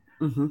treated.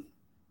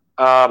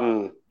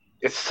 Mm-hmm.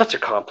 It's such a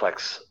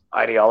complex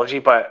ideology,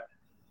 but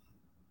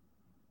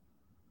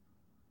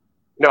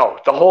no,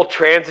 the whole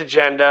trans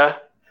agenda,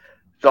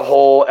 the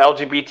whole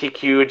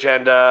LGBTQ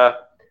agenda,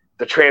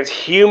 the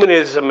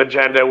transhumanism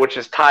agenda, which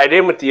is tied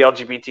in with the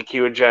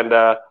LGBTQ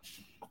agenda,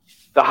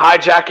 the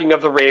hijacking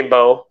of the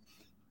rainbow,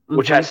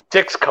 which has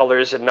 6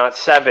 colors and not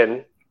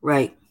 7.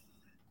 Right.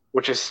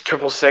 Which is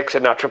 666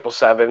 and not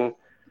 777.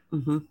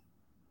 Mm-hmm.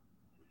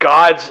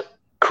 God's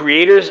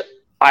creator's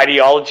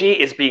ideology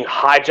is being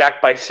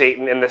hijacked by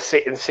Satan, and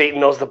Satan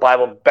knows the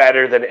Bible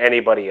better than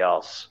anybody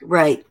else.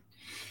 Right.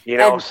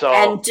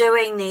 And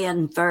doing the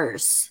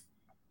inverse.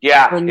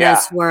 In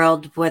this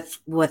world with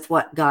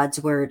what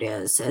God's word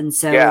is. And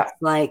so it's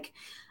like,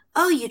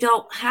 oh, you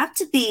don't have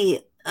to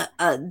be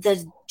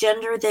the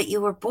gender that you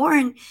were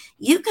born.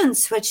 You can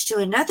switch to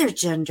another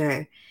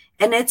gender,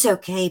 and it's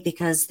okay,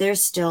 because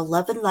there's still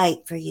love and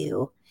light for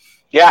you.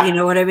 Yeah. You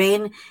know what I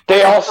mean?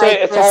 They all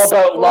say it's all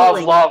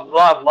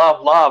about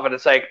love. And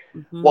it's like,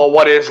 well,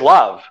 what is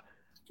love?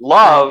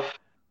 Love, right.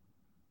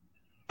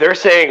 They're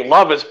saying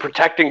love is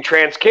protecting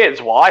trans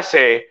kids. Well, I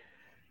say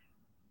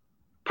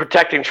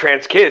protecting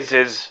trans kids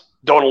is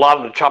don't allow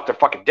them to chop their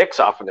fucking dicks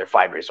off when they're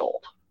 5 years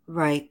old.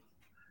 Right.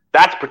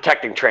 That's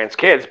protecting trans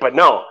kids. But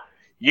no,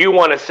 you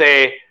want to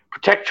say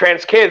protect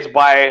trans kids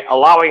by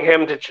allowing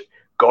him to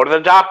go to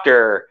the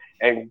doctor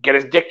and get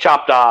his dick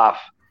chopped off,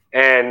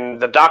 and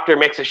the doctor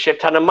makes a shit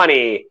ton of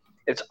money.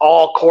 It's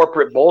all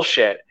corporate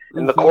bullshit.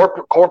 And the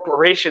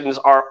corporations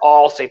are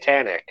all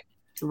satanic.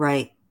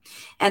 Right.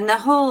 And the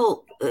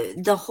whole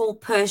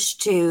push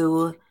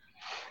to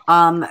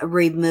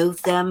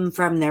remove them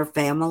from their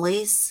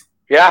families.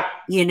 Yeah.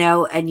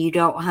 And you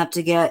don't have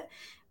to get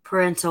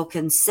parental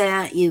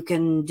consent. You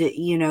can,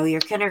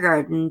 your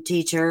kindergarten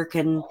teacher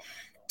can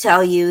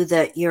tell you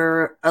that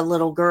you're a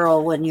little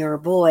girl when you're a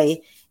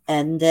boy,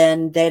 and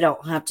then they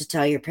don't have to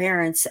tell your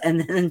parents,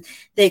 and then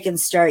they can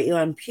start you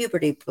on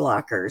puberty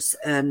blockers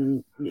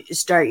and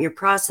start your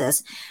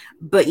process.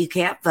 But you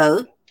can't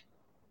vote.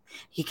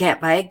 You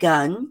can't buy a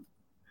gun.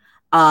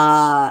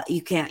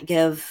 You can't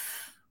give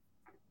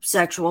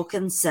sexual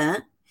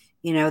consent.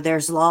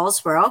 There's laws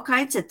for all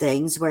kinds of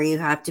things where you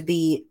have to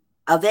be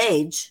of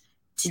age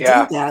to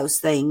do those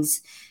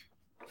things,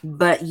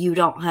 but you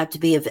don't have to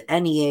be of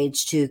any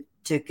age to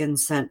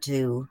consent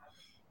to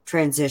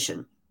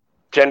transition.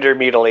 Gender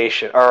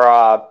mutilation,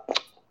 or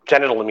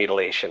genital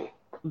mutilation.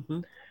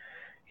 Mm-hmm.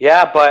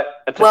 Yeah,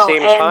 but at the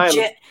same time...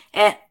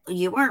 and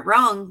you weren't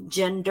wrong,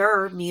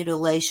 gender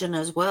mutilation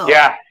as well.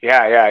 Yeah.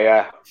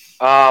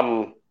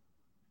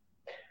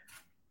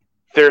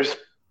 There's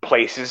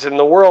places in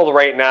the world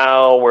right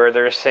now where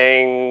they're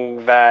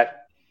saying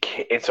that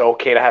it's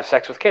okay to have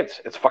sex with kids.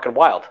 It's fucking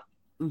wild.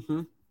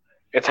 Mm-hmm.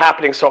 It's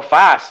happening so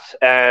fast,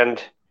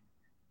 and...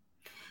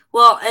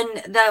 Well,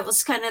 and that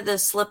was kind of the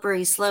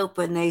slippery slope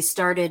when they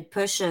started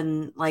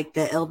pushing like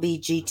the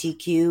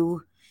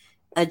LGBTQ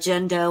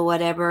agenda,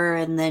 whatever,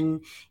 and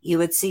then you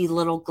would see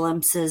little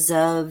glimpses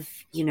of,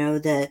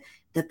 the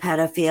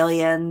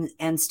pedophilia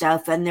and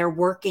stuff, and they're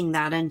working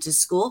that into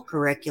school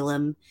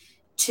curriculum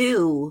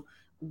too,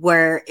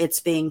 where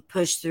it's being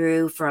pushed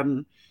through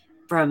from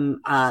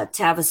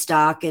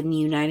Tavistock and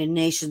United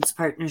Nations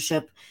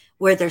partnership,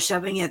 where they're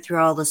shoving it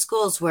through all the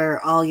schools, where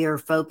all your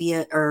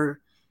phobia or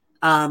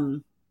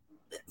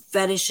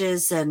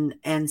fetishes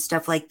and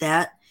stuff like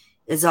that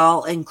is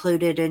all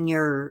included in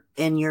your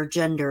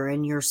gender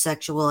and your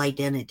sexual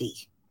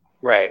identity.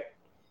 Right.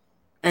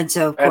 And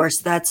so, of course,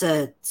 that's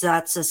a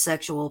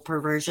sexual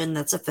perversion.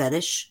 That's a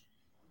fetish.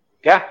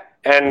 Yeah.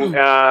 And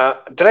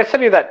did I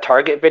send you that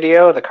Target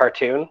video, the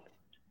cartoon?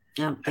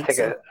 I don't think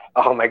so.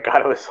 Oh my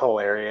god, it was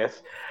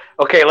hilarious.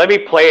 Okay, let me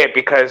play it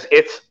because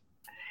it's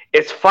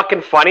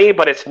fucking funny,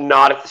 but it's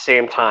not at the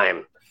same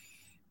time.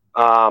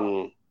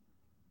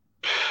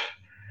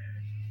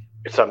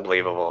 It's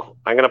unbelievable.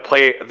 I'm gonna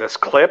play this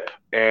clip,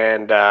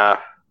 and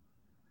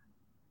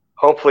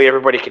hopefully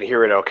everybody can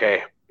hear it.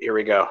 Okay, here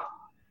we go.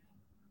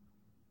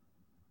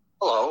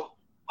 Hello,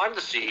 I'm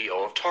the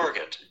CEO of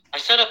Target. I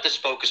set up this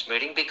focus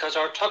meeting because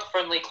our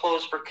tuck-friendly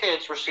clothes for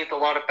kids received a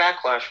lot of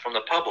backlash from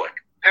the public.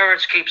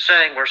 Parents keep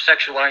saying we're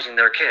sexualizing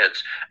their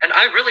kids, and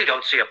I really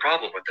don't see a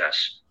problem with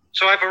this.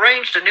 So I've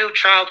arranged a new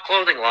child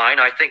clothing line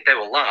I think they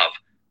will love.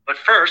 But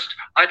first,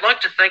 I'd like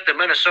to thank the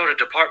Minnesota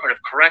Department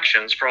of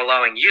Corrections for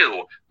allowing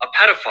you, a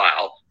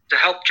pedophile, to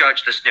help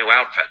judge this new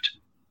outfit.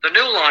 The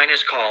new line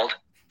is called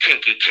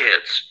Kinky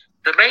Kids.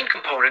 The main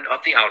component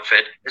of the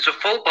outfit is a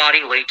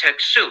full-body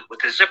latex suit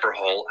with a zipper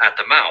hole at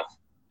the mouth.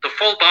 The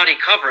full-body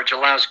coverage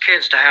allows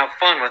kids to have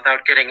fun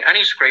without getting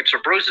any scrapes or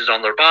bruises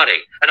on their body,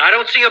 and I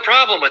don't see a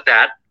problem with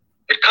that.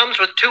 It comes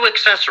with 2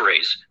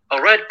 accessories,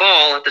 a red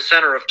ball at the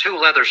center of 2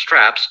 leather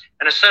straps,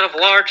 and a set of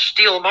large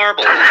steel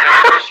marbles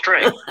attached to a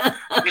string.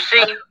 You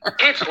see,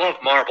 kids love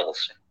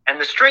marbles,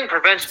 and the string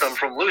prevents them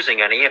from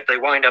losing any if they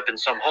wind up in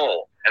some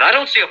hole, and I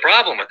don't see a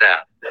problem with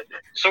that.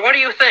 So what do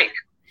you think?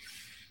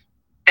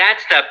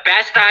 That's the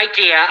best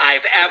idea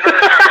I've ever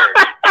heard.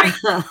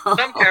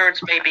 Some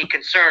parents may be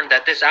concerned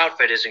that this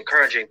outfit is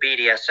encouraging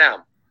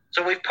BDSM,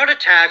 so we've put a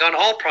tag on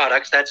all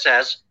products that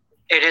says,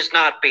 "It is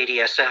not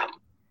BDSM."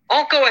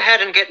 I'll go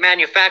ahead and get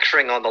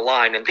manufacturing on the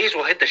line, and these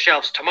will hit the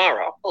shelves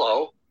tomorrow.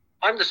 Hello,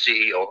 I'm the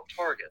CEO of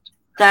Target.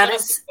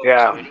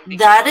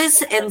 That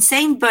is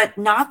insane, but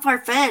not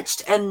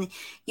far-fetched. And,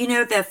 you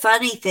know, the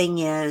funny thing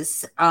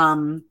is,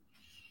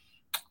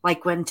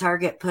 like when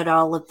Target put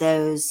all of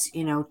those,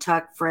 you know,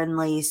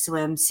 tuck-friendly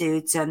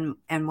swimsuits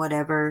and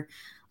whatever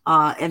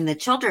in the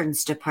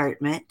children's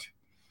department,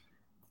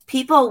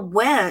 people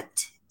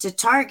went to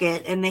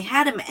Target and they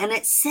had them, and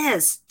it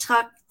says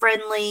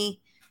tuck-friendly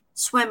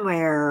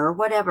swimwear or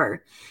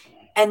whatever.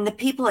 And the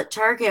people at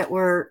Target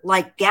were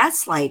like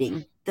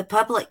gaslighting the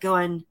public,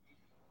 going,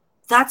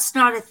 that's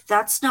not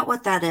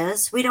what that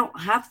is. We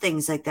don't have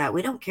things like that.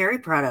 We don't carry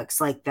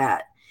products like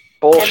that.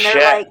 Bullshit.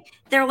 And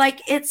they're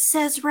like, it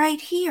says right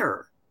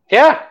here.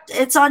 Yeah.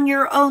 It's on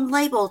your own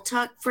label,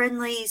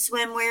 tuck-friendly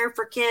swimwear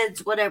for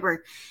kids,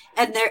 whatever.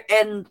 And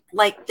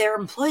their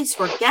employees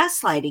were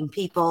gaslighting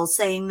people,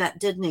 saying that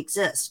didn't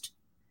exist.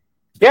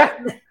 Yeah.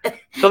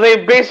 So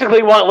they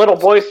basically want little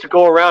boys to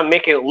go around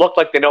making it look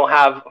like they don't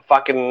have a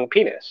fucking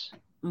penis.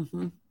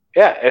 Mm-hmm.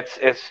 Yeah,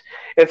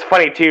 it's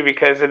funny too,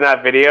 because in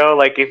that video,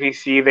 like if you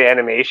see the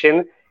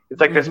animation, it's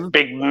like this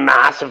big,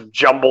 massive,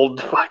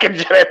 jumbled fucking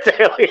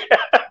genitalia.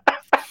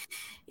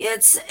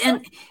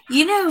 And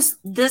you know,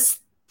 this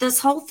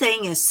whole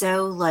thing is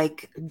so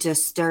like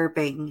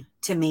disturbing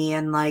to me,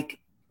 and like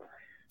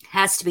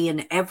has to be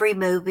in every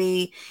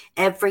movie,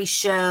 every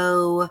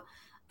show.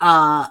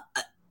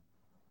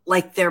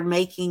 Like they're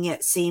making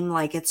it seem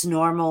like it's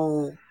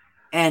normal,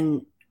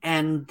 and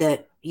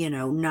that, you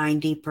know,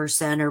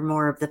 90% or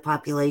more of the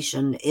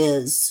population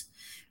is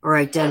or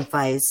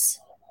identifies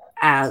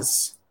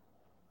as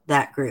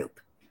that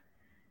group.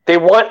 They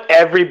want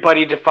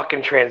everybody to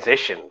fucking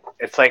transition.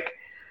 It's like,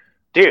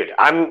 dude,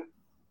 I'm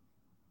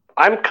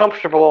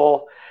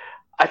comfortable.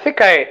 I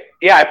think I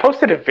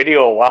posted a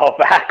video a while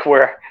back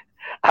where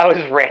I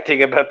was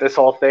ranting about this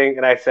whole thing,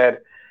 and I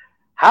said,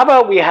 how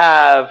about we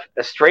have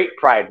a straight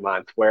pride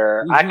month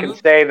where I can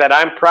say that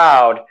I'm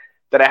proud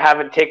that I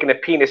haven't taken a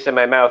penis in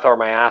my mouth or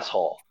my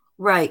asshole.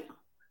 Right.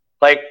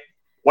 Like,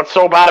 what's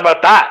so bad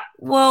about that?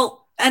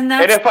 Well, and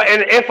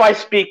if I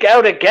speak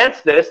out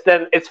against this,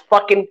 then it's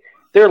fucking,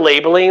 they're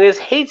labeling it as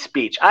hate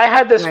speech. I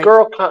had this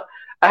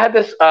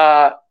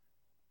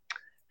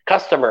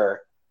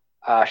customer.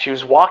 She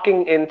was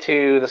walking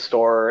into the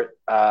store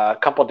a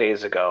couple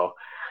days ago,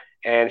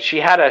 and she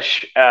had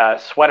a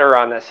sweater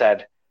on that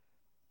said,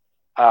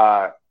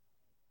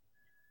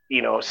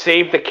 you know,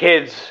 save the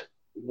kids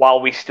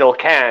while we still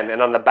can.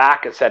 And on the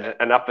back it said,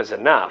 enough is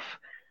enough.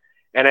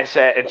 And I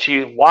said, and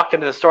she walked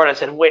into the store, and I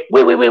said, wait.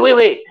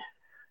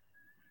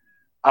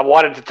 I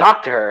wanted to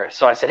talk to her.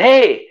 So I said,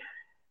 hey.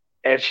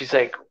 And she's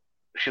like,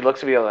 she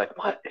looks at me like,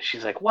 what?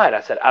 She's like, what?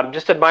 I said, I'm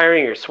just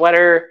admiring your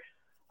sweater.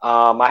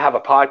 I have a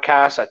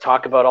podcast. I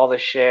talk about all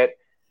this shit.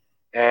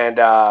 And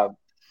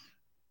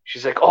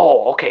she's like,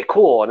 oh, okay,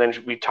 cool. And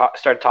then we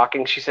started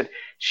talking. She said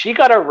she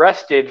got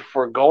arrested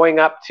for going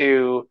up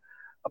to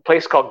a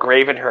place called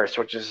Gravenhurst,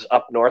 which is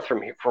up north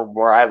from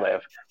where I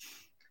live.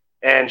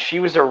 And she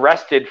was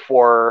arrested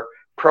for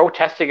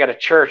protesting at a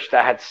church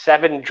that had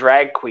 7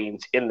 drag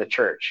queens in the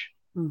church.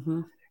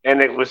 Mm-hmm.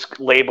 And it was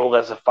labeled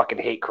as a fucking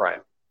hate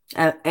crime.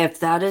 If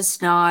that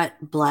is not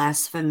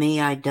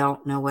blasphemy, I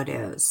don't know what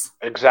is.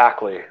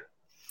 Exactly.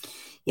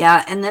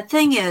 Yeah, and the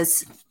thing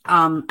is,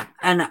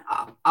 And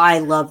I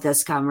love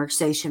this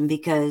conversation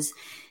because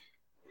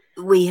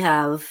we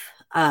have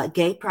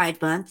Gay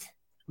Pride Month,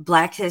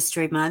 Black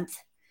History Month,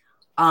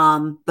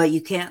 but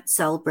you can't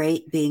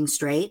celebrate being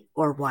straight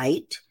or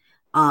white,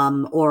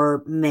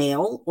 or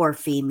male or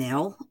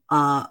female,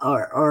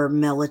 or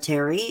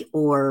military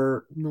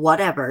or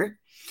whatever.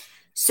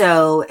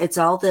 So it's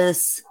all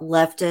this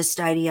leftist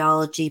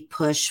ideology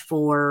push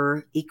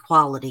for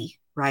equality,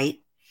 right?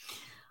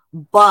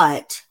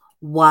 But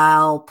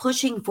while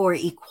pushing for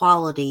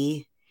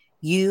equality,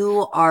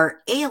 you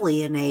are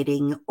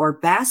alienating or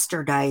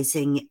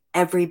bastardizing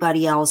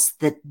everybody else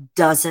that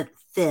doesn't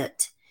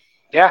fit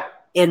Yeah.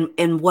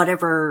 in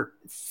whatever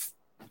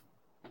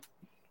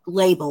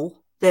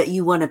label that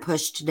you want to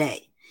push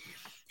today.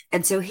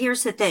 And so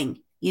here's the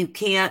thing. You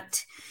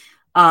can't,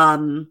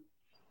 um,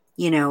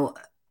 you know,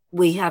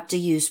 we have to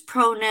use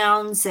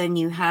pronouns and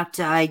you have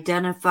to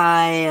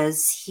identify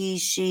as he,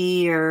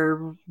 she,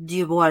 or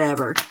do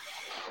whatever.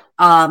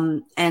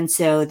 And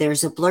so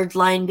there's a blurred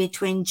line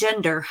between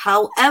gender.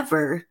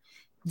 However,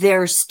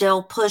 they're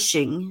still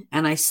pushing,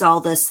 and I saw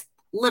this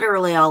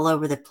literally all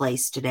over the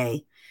place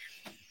today,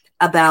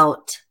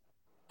 about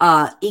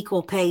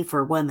equal pay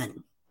for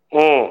women.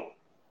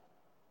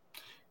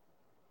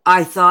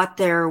 I thought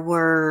there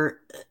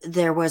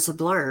was a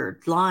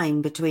blurred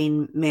line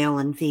between male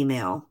and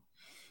female.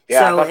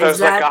 Yeah, So I thought there is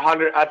was like that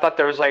 100. I thought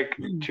there was like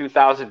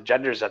 2,000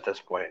 genders at this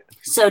point.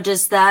 so?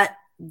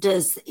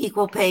 Does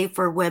equal pay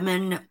for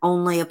women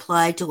only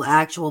apply to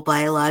actual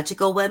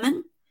biological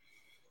women?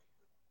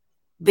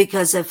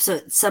 Because if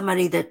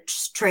somebody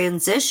that's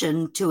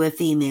transitioned to a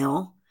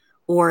female,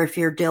 or if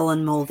you're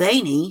Dylan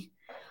Mulvaney,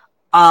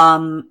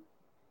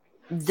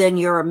 then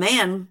you're a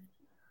man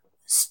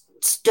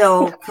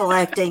still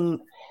collecting.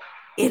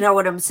 You know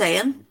what I'm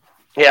saying?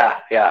 Yeah,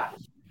 yeah.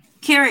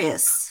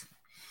 Curious.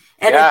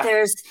 And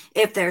Yeah.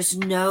 if there's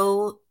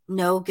no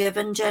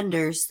given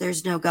genders,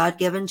 there's no God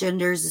given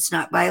genders, it's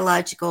not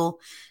biological,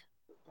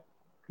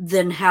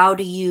 then how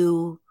do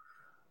you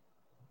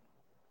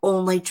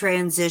only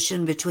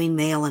transition between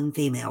male and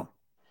female?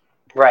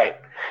 Right.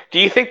 Do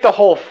you think the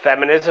whole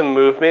feminism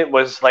movement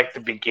was like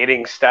the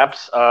beginning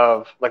steps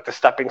of like the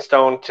stepping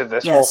stone to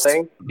this whole Yes.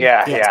 thing?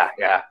 Yeah, Yes.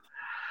 yeah.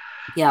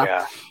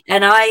 Yeah.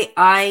 And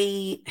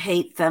I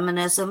hate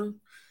feminism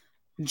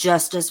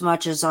just as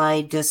much as I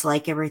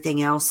dislike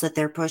everything else that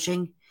they're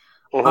pushing.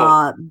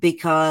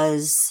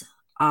 Because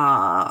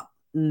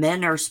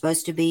men are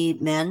supposed to be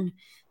men.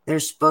 They're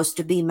supposed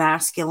to be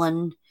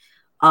masculine.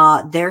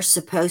 They're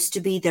supposed to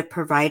be the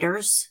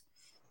providers.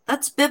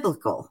 That's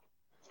biblical.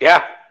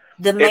 Yeah.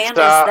 The man is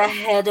the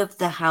head of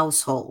the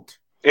household.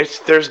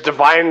 There's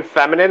divine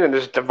feminine and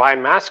there's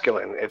divine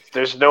masculine.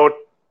 There's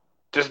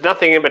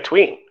nothing in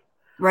between.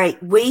 Right.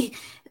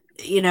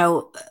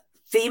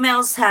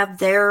 Females have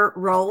their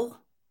role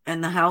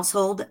in the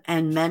household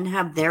and men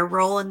have their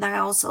role in the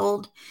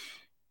household.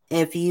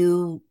 If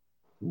you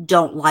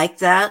don't like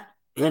that,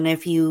 and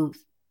if it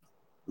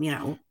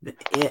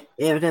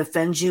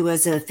offends you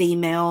as a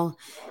female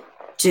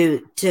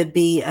to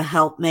be a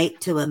helpmate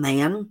to a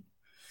man,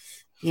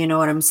 you know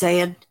what I'm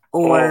saying?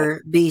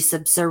 Or be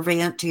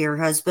subservient to your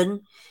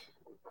husband,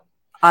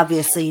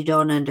 obviously you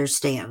don't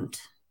understand.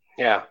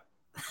 Yeah.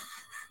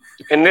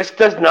 And this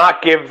does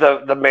not give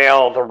the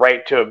male the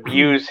right to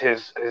abuse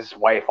his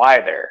wife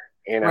either,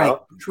 you know? Right,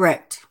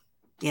 correct.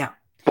 Yeah.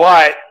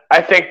 But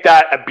I think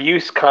that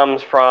abuse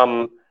comes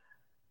from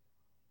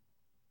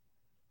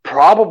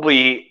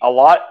probably a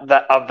lot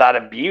of that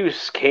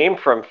abuse came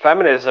from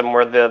feminism,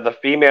 where the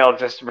female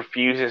just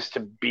refuses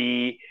to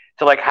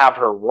like have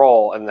her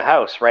role in the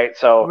house, right?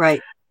 So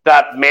right.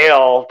 That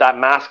male, that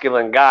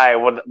masculine guy,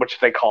 which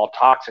they call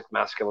toxic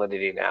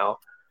masculinity now,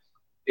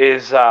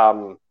 is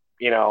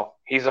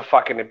he's a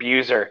fucking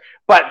abuser.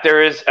 But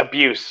there is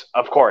abuse,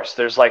 of course.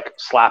 There's like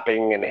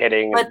slapping and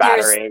hitting and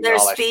battering.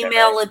 There's and all that female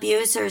shit, right?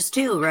 abusers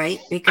too, right?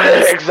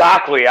 Because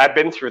exactly, I've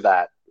been through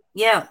that.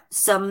 Yeah,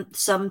 some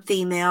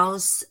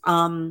females,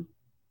 and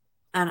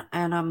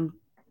I'm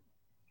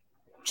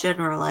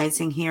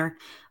generalizing here,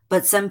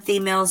 but some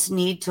females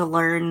need to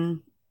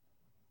learn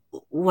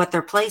what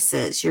their place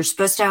is. You're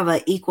supposed to have an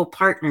equal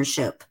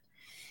partnership.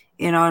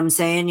 You know what I'm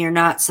saying? You're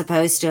not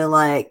supposed to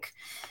like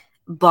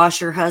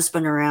boss your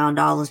husband around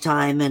all the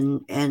time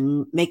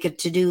and make a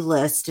to-do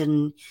list,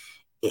 and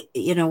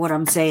you know what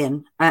I'm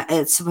saying?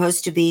 It's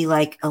supposed to be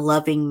like a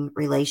loving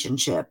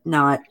relationship,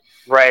 not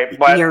right.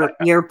 But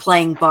you're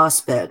playing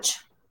boss bitch.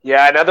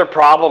 Yeah, another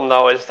problem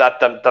though is that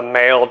the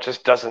male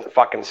just doesn't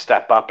fucking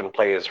step up and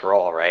play his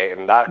role, right?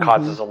 And that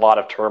causes a lot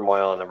of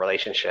turmoil in the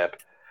relationship.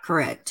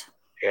 Correct.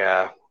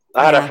 Yeah.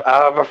 I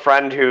have a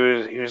friend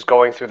who's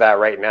going through that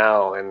right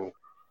now, and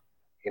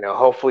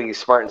hopefully he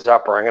smartens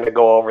up, or I'm going to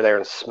go over there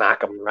and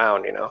smack him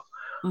around,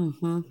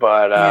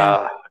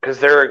 But because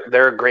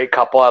they're a great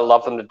couple, I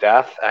love them to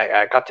death.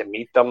 I got to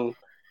meet them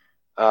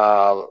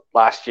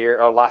last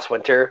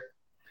winter,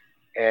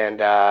 and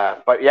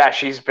but yeah,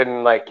 she's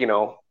been like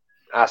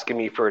asking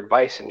me for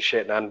advice and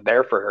shit, and I'm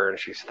there for her, and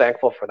she's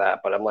thankful for that.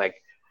 But I'm like,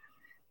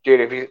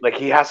 dude, if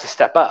he has to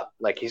step up.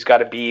 Like, he's got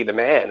to be the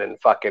man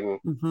and fucking,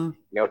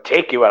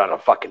 take you out on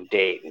a fucking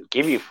date and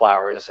give you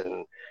flowers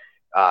and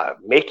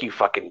make you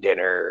fucking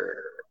dinner,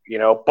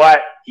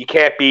 but you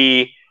can't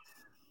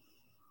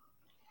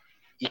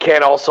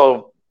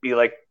also be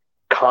like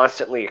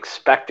constantly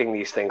expecting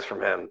these things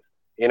from him,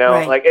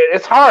 Right. like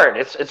it's hard.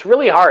 It's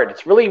really hard.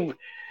 It's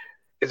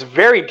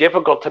very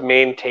difficult to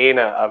maintain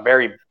a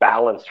very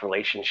balanced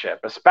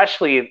relationship,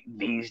 especially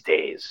these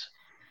days.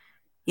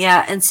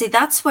 Yeah. And see,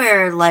 that's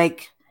where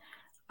like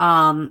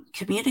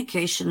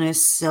communication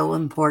is so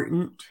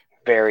important.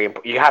 Very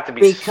important. You have to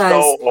be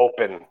so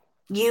open.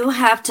 You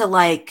have to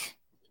like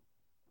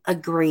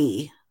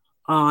agree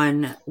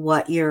on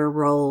what your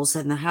roles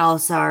in the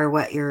house are,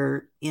 what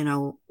your,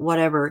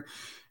 whatever.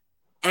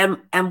 And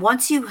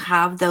once you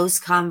have those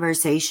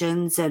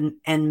conversations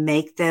and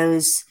make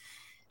those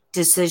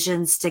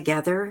decisions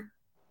together,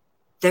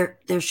 there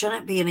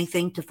shouldn't be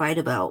anything to fight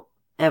about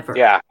ever.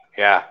 Yeah.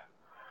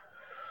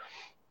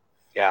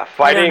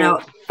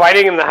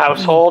 Fighting in the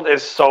household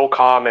is so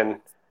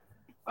common.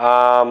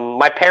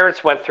 My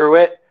parents went through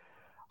it.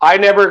 I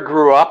never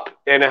grew up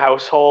in a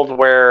household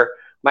where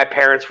my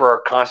parents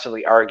were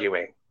constantly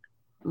arguing,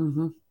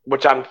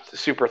 which I'm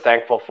super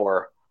thankful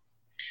for.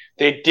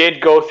 They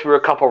did go through a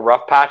couple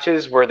rough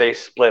patches where they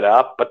split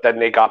up, but then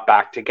they got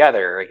back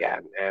together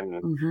again,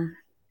 and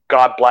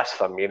God bless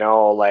them.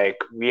 Like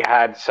we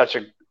had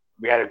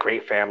a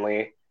great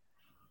family.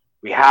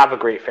 We have a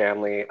great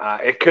family.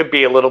 It could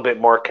be a little bit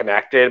more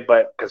connected,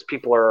 but because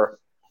people are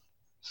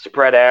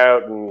spread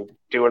out and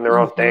doing their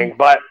own thing,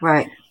 but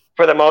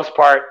for the most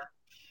part,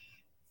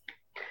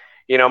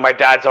 my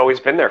dad's always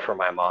been there for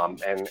my mom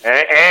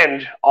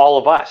and all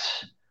of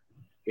us.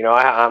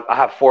 I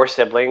have 4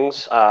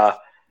 siblings.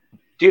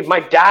 Dude,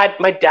 my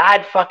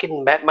dad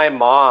fucking met my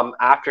mom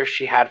after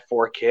she had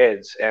 4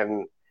 kids,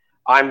 and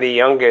I'm the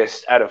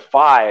youngest out of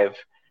 5.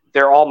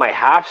 They're all my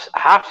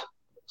half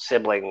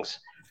siblings,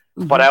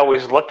 but I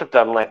always looked at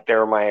them like they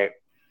were my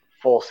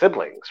full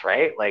siblings,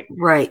 right? Like,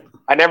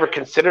 I never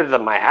considered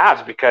them my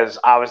halves because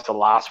I was the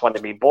last one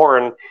to be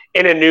born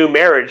in a new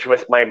marriage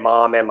with my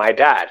mom and my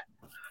dad.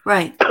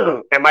 Right.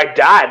 And my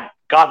dad,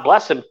 God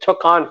bless him,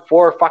 took on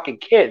 4 fucking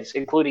kids,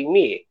 including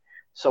me.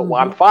 So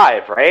I'm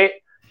 5, right?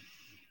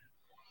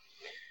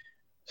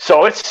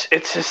 So it's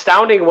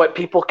astounding what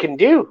people can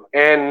do.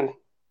 And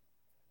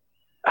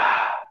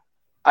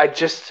I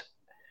just,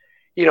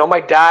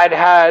 my dad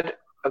had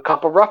a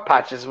couple rough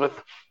patches with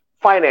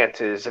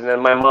finances, and then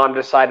my mom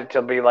decided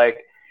to be like,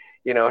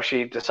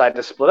 she decided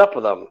to split up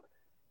with him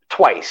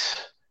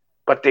twice,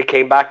 but they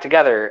came back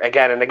together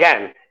again and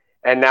again.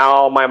 And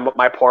now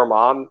my poor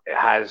mom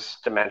has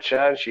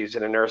dementia, and she's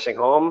in a nursing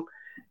home,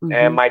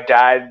 and my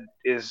dad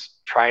is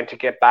trying to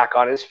get back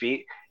on his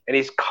feet. And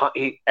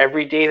he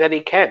every day that he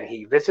can,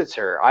 he visits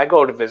her. I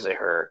go to visit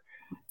her,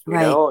 you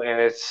know,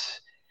 and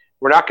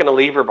we're not going to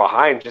leave her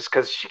behind just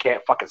because she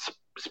can't fucking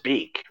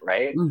speak,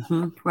 right?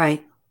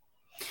 Right.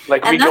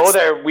 Like, and we go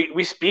there,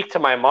 we speak to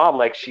my mom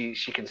like she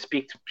can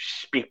speak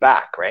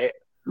back, right?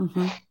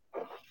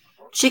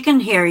 She can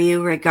hear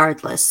you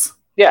regardless.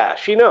 Yeah,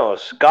 she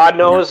knows. God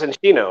knows, and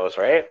she knows,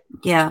 right?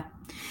 Yeah.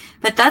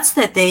 But that's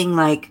the thing,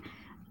 like,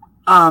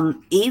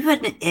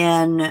 even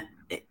in,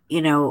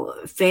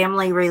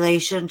 family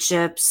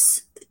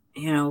relationships,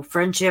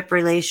 friendship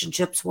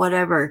relationships,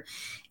 whatever,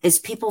 is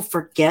people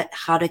forget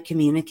how to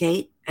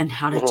communicate and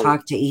how to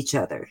talk to each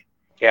other.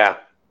 Yeah.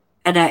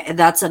 And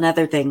that's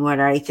another thing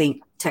where I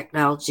think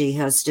technology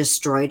has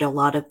destroyed a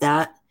lot of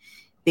that,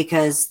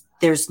 because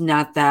there's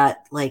not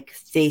that like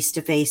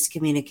face-to-face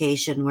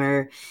communication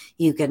where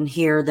you can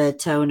hear the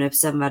tone of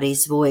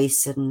somebody's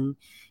voice and,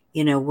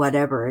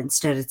 whatever.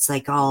 Instead, it's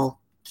like all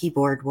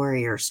keyboard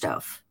warrior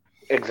stuff.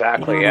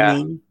 Exactly. You know what I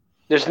mean?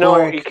 There's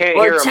you can't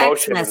hear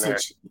emotion in there.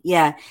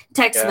 Yeah.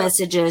 Text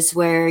messages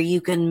where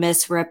you can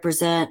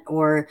misrepresent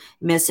or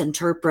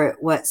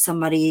misinterpret what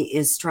somebody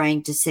is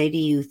trying to say to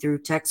you through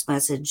text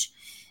message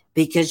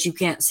because you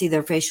can't see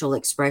their facial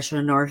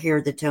expression or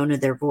hear the tone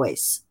of their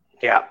voice.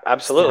 Yeah,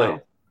 absolutely.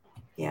 So,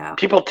 yeah.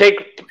 People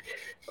take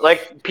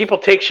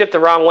shit the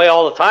wrong way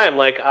all the time.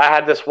 Like, I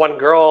had this one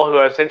girl who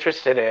I was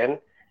interested in.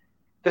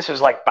 This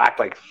was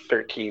back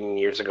 13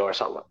 years ago or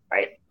something,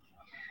 right?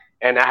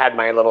 And I had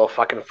my little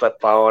fucking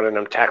flip phone, and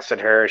I'm texting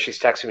her. She's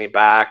texting me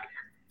back.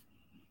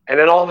 And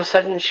then all of a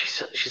sudden,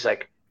 she's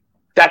like,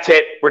 "That's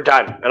it. We're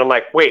done." And I'm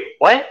like, "Wait,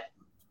 what?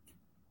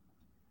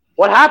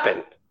 What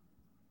happened?"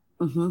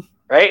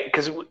 Right?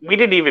 Because we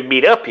didn't even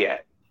meet up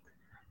yet.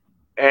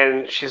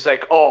 And she's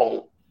like,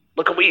 "Oh,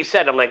 look at what you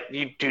said." I'm like,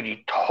 you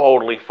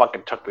totally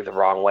fucking took me the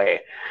wrong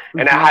way."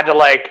 And I had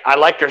to I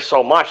liked her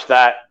so much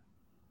that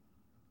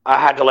I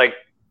had to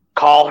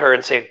call her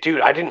and say,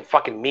 "Dude, I didn't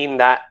fucking mean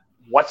that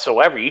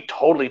whatsoever. You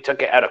totally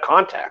took it out of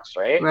context,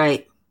 right?"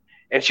 Right.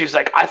 And she's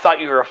like, "I thought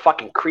you were a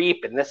fucking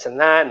creep and this and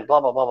that and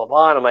blah, blah, blah, blah,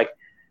 blah." And I'm like,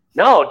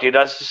 "No, dude,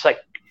 I was just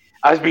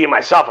I was being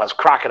myself. I was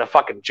cracking a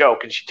fucking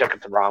joke, and she took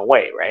it the wrong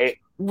way, right?"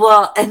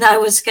 Well, and I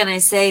was going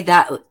to say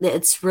that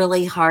it's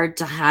really hard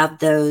to have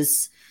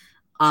those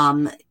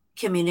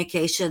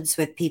communications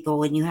with people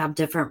when you have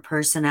different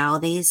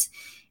personalities,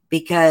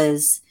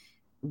 because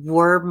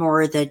we're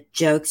more the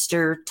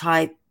jokester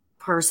type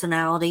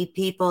personality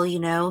people,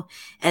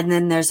 and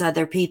then there's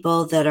other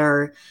people that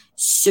are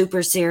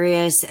super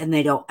serious and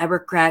they don't ever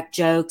crack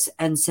jokes.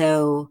 And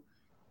so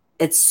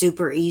it's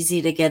super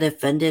easy to get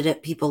offended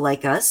at people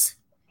like us.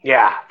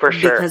 Yeah, for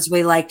sure. Because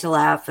we like to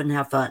laugh and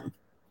have fun.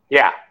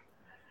 Yeah.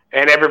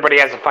 And everybody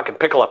has a fucking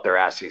pickle up their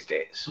ass these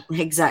days.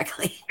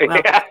 Exactly.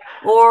 Well, yeah.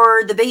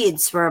 Or the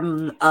beads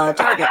from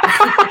Target.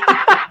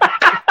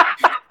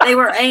 They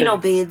were anal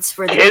beads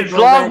for the kids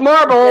love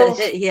marbles.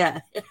 Yeah.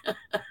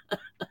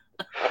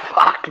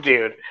 Fuck,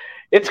 dude.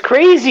 It's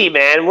crazy,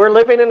 man. We're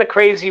living in a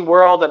crazy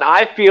world, and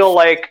I feel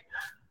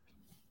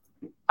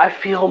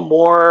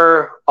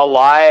more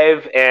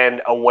alive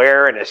and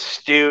aware and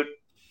astute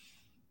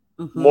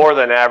more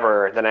than I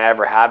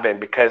ever have been,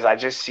 because I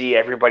just see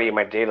everybody in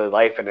my daily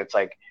life, and it's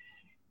like,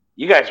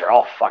 you guys are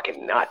all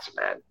fucking nuts,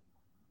 man.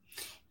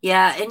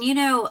 Yeah, and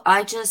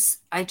I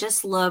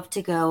just love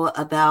to go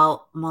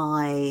about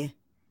my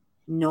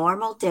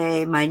normal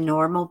day, my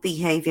normal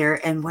behavior,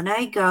 and when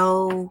I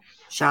go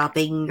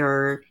shopping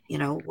or,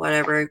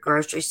 whatever,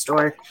 grocery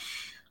store,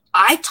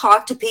 I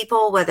talk to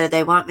people whether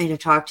they want me to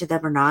talk to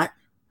them or not.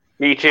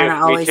 Me too.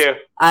 Me too.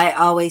 I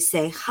always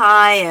say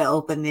hi. I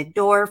open the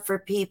door for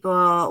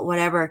people,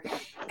 whatever.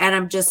 And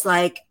I'm just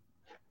like,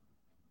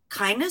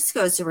 kindness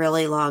goes a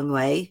really long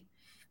way.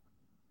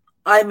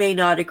 I may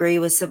not agree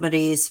with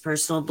somebody's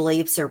personal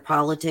beliefs or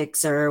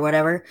politics or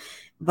whatever,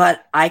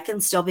 but I can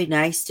still be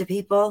nice to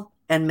people,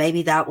 and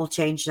maybe that will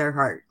change their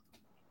heart.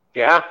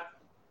 Yeah.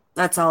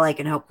 That's all I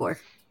can hope for.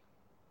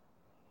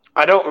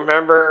 I don't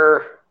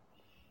remember.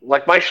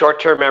 Like, my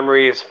short-term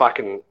memory is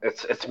fucking,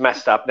 it's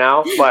messed up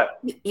now, but...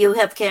 You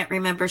can't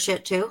remember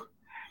shit, too?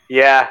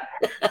 Yeah.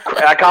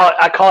 I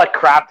call it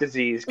crap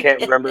disease.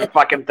 Can't remember the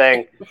fucking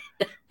thing.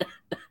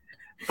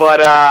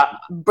 But,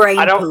 brain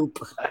poop.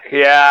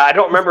 Yeah, I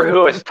don't remember who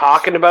I was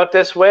talking about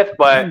this with,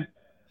 but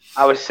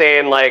I was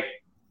saying, like,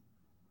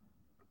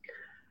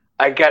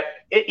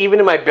 even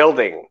in my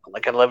building,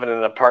 like, I live in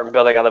an apartment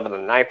building, I live on the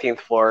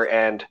 19th floor,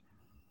 and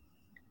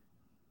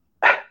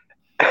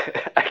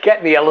I get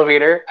in the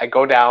elevator, I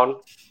go down,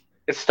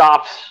 it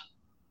stops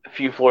a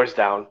few floors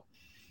down.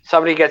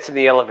 Somebody gets in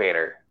the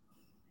elevator,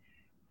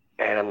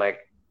 and I'm like,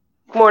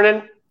 "Good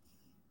morning,"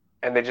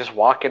 and they just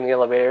walk in the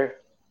elevator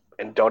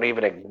and don't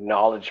even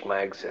acknowledge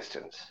my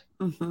existence.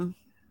 Mm-hmm.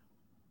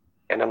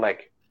 And I'm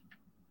like,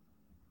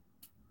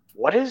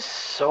 what is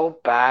so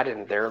bad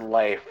in their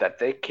life that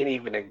they can't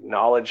even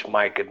acknowledge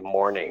my good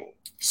morning?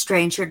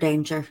 Stranger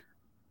danger.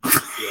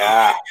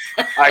 Yeah,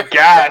 I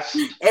guess.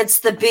 It's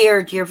the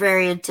beard. You're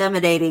very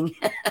intimidating.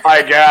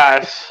 I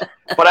guess.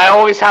 But I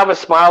always have a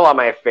smile on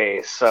my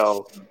face,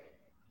 so,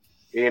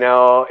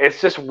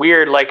 it's just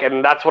weird. Like,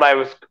 and that's what I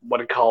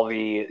would call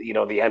the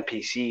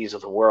NPCs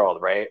of the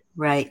world, right?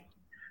 Right.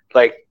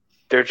 Like,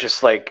 they're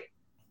just like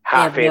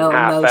half in,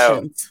 half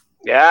emotions.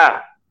 Out.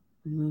 Yeah.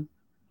 Mm-hmm.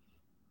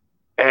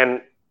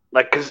 And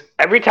like, because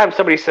every time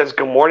somebody says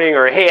good morning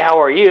or hey, how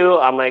are you?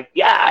 I'm like,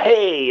 yeah,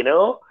 hey,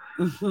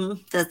 Mm-hmm.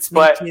 That's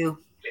me too.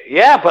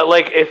 Yeah, but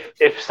like if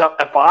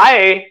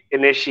I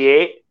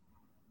initiate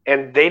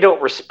and they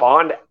don't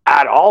respond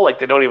at all, like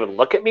they don't even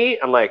look at me,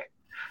 I'm like,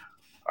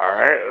 all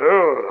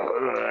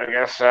right, I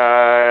guess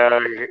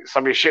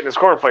somebody shitting his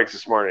cornflakes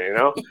this morning,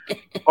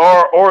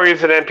 or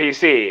he's an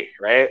NPC,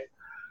 right?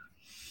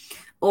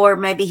 Or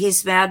maybe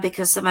he's mad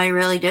because somebody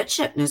really did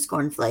shit in his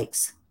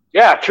cornflakes.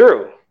 Yeah,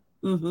 true.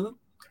 Mm-hmm.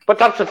 But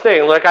that's the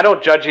thing. Like, I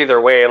don't judge either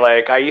way.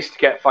 Like, I used to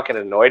get fucking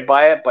annoyed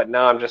by it, but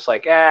now I'm just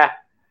like,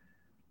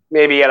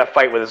 maybe he had a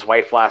fight with his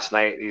wife last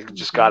night. He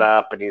just got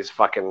up and he's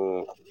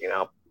fucking,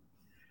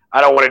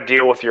 I don't want to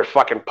deal with your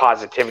fucking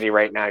positivity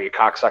right now, you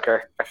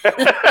cocksucker.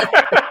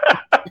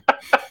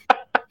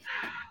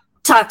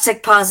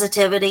 Toxic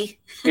positivity.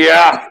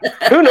 Yeah.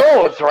 Who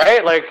knows,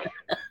 right? Like,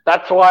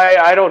 that's why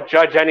I don't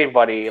judge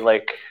anybody.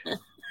 Like,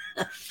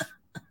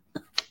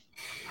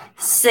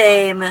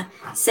 same, but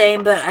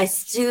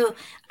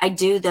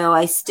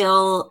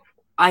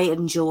I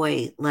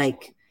enjoy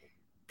like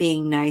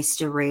being nice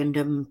to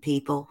random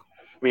people.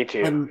 Me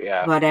too. And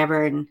yeah.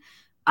 Whatever. And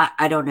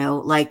I don't know,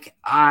 like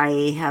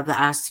I have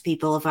asked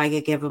people if I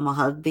could give them a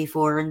hug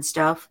before and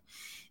stuff.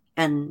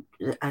 And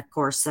of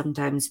course,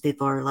 sometimes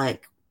people are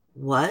like,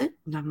 what?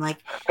 And I'm like,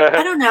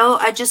 I don't know.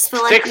 I just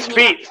feel like 6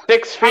 feet.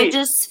 I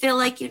just feel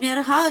like you need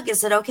a hug.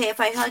 Is it okay if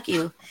I hug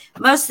you?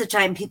 Most of the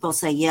time people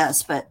say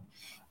yes, but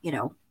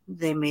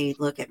they may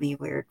look at me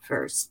weird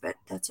first, but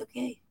that's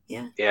okay.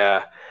 Yeah.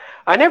 Yeah.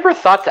 I never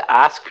thought to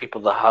ask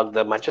people to hug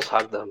them. I just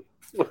hug them.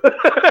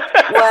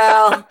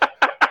 Well,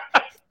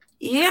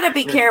 you gotta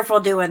be careful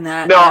doing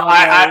that. No,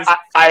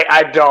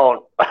 I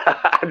don't.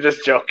 I'm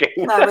just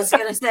joking. I was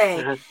gonna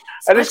say.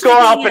 I just go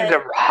up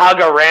and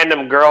hug a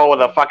random girl with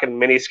a fucking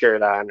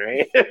miniskirt on,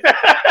 right?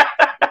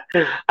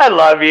 I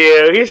love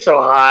you. He's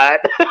so hot.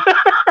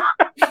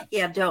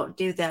 Yeah, don't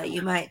do that.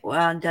 You might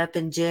wind up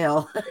in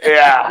jail.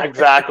 Yeah,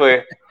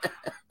 exactly.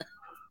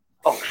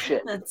 Oh,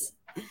 shit. That's...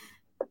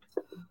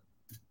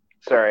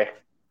 Sorry.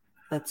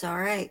 That's all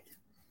right.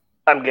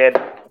 I'm good.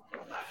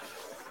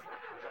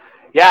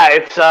 Yeah,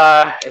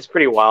 it's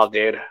pretty wild,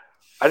 dude.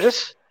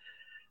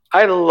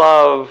 I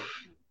love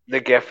the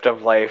gift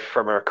of life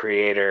from our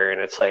creator, and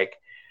it's like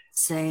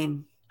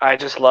Same. I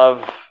just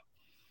love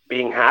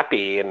being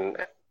happy and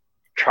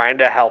trying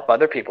to help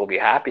other people be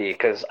happy.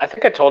 Because I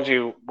think I told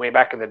you way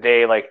back in the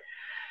day, like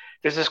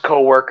there's this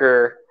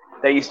coworker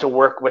that used to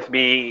work with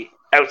me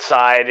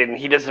outside, and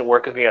he doesn't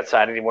work with me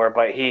outside anymore.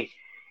 But he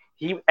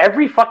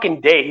every fucking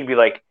day he'd be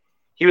like,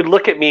 he would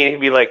look at me and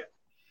he'd be like,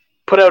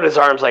 put out his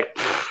arms like,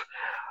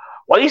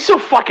 why are you so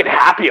fucking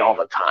happy all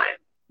the time?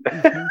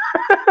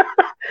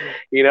 Mm-hmm.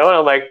 You know, and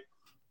I'm like,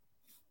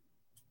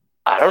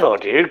 I don't know,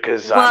 dude,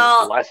 because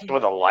I'm blessed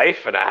with a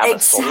life and I have a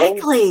soul.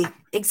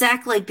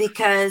 Exactly,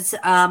 because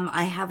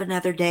I have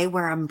another day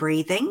where I'm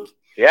breathing.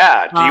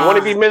 Yeah. Do you want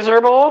to be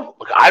miserable?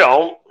 Look, I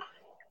don't.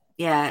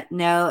 Yeah,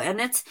 no, and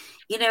it's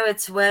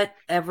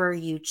whatever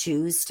you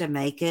choose to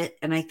make it,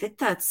 and I think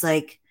that's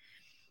like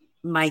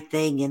my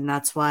thing, and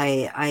that's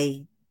why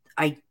I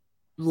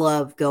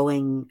love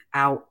going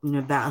out and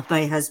about.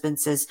 My husband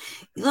says,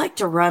 "You like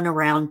to run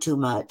around too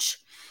much."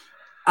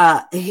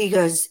 He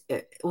goes,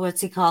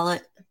 "What's he call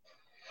it?"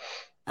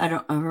 I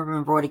don't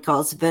remember what he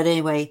calls it, but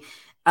anyway,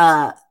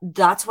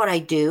 that's what I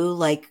do.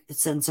 Like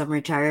since I'm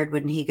retired,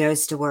 when he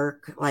goes to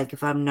work, like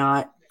if I'm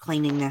not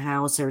cleaning the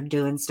house or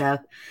doing stuff,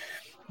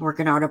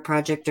 working on a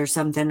project or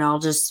something, I'll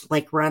just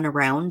like run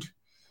around.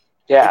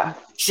 Yeah.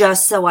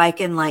 Just so I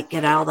can like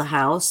get out of the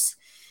house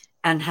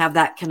and have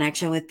that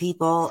connection with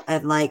people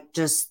and like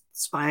just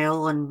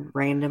smile and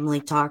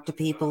randomly talk to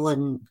people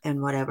and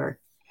whatever.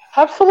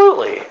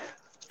 Absolutely.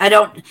 I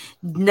don't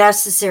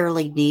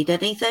necessarily need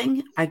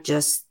anything. I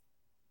just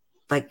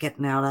like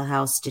getting out of the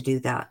house to do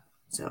that.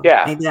 So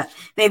yeah,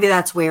 maybe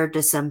that's weird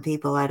to some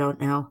people. I don't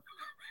know.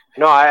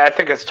 No, I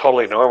think it's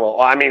totally normal.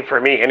 Well, I mean, for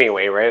me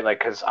anyway, right? Like,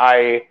 because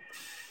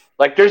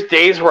there's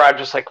days where I'm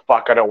just like,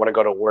 fuck, I don't want to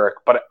go to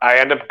work, but I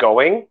end up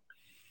going,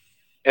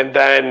 and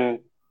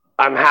then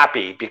I'm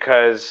happy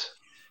because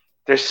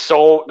there's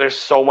so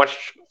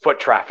much foot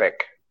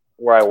traffic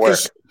where I work.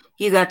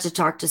 You got to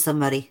talk to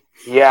somebody.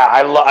 Yeah,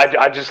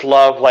 I just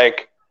love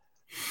like,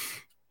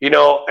 and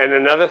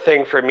another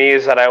thing for me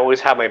is that I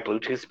always have my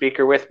Bluetooth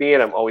speaker with me,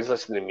 and I'm always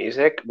listening to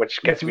music,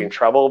 which gets me in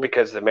trouble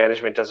because the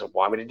management doesn't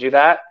want me to do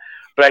that,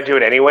 but I do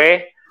it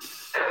anyway.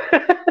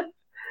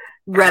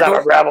 Rebel.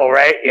 I'm a rebel,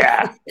 right?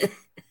 Yeah.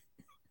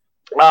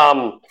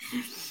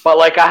 But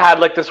like I had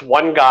like this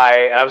one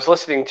guy, and I was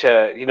listening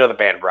to the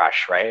band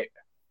Rush, right?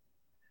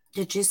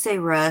 Did you say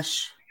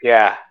Rush?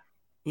 Yeah.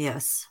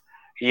 Yes.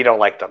 You don't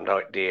like them,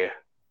 do you?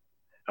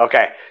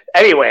 Okay.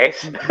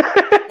 Anyways,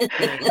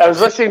 I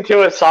was listening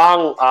to a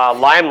song,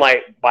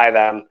 Limelight by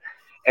them,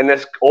 and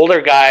this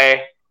older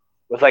guy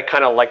with like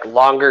kind of like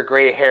longer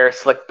gray hair,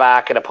 slicked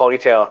back, and a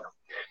ponytail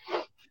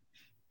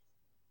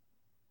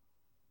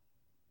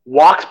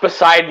walks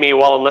beside me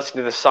while I'm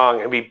listening to the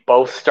song, and we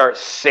both start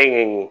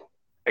singing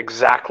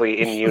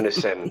exactly in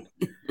unison.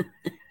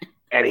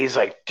 And he's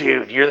like,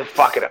 dude, you're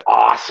fucking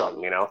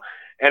awesome,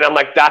 And I'm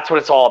like, that's what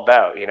it's all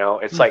about,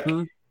 It's like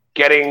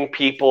getting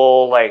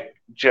people like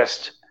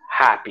just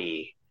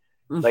happy,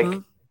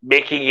 like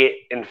making it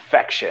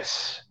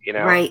infectious,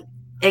 Right.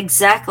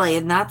 Exactly.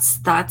 And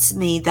that's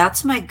me.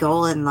 That's my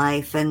goal in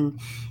life. And,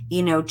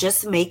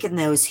 just making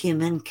those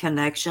human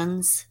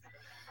connections.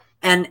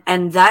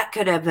 And that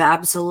could have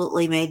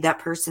absolutely made that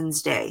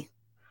person's day.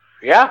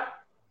 Yeah.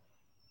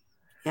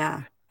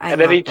 Yeah. And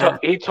then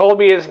he told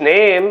me his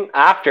name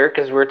after,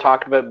 because we were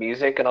talking about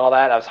music and all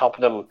that. I was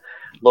helping him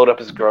load up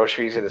his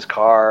groceries in his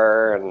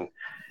car, and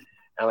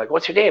I'm like,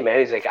 "What's your name, man?"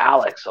 He's like,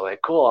 "Alex." I'm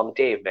like, "Cool, I'm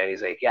Dave, man."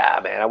 He's like, "Yeah,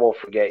 man, I won't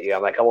forget you."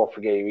 I'm like, "I won't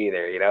forget you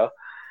either,"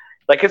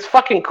 Like, it's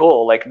fucking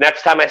cool. Like,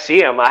 next time I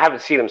see him, I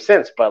haven't seen him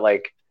since, but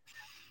like,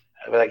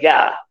 I'll be like,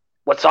 "Yeah,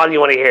 what song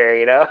you want to hear?"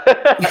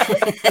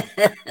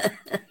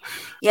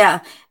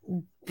 Yeah.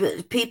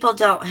 People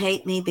don't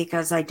hate me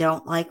because I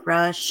don't like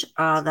Rush.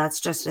 That's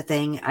just a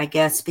thing, I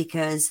guess,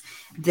 because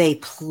they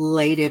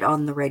played it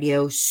on the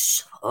radio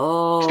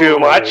so too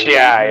much.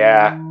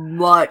 Yeah.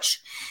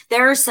 much.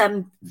 There are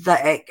some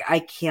that I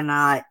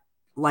cannot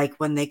like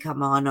when they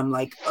come on. I'm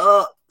like,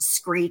 oh,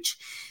 screech.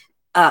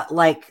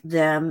 Like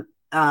them,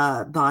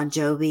 Bon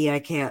Jovi, I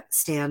can't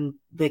stand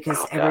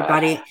because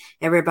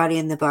everybody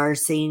in the bar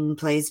scene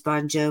plays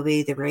Bon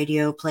Jovi. The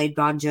radio played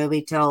Bon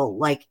Jovi till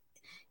like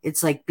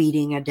it's like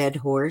beating a dead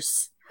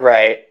horse.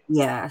 Right.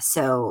 Yeah.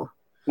 So.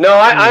 No,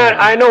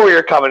 I know where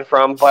you're coming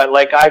from, but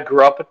like I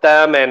grew up with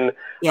them, and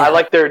I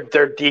like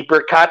their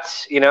deeper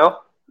cuts,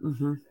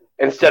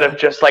 instead of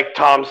just like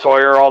Tom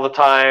Sawyer all the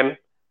time.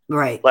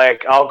 Right.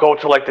 Like I'll go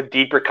to like the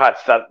deeper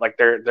cuts that like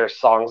they're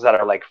songs that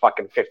are like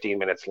fucking 15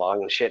 minutes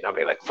long and shit, and I'll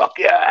be like, fuck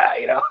yeah,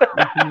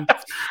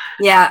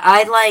 Yeah,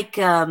 I like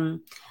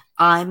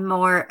I'm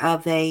more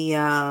of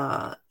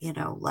a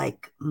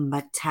like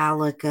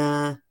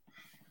Metallica,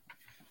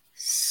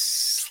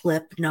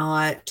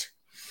 Slipknot,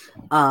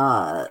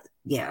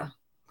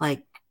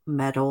 like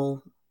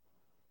metal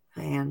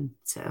fan.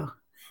 So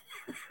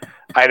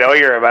I know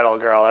you're a metal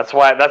girl. That's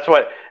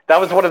that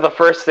was one of the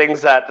first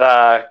things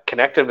that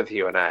connected with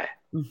you and I.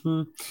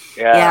 Mm-hmm.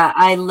 Yeah. Yeah,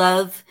 I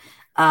love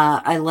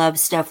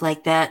stuff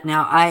like that.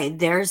 Now,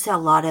 there's a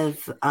lot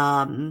of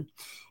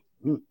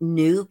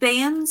new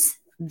bands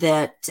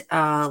that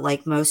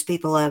like most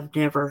people have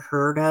never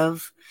heard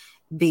of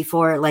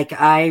before. Like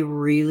I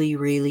really,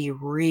 really,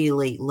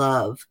 really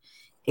love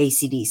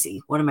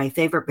AC/DC, one of my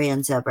favorite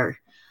bands ever.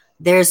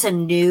 There's a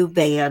new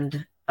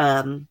band.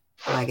 Well,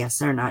 I guess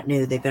they're not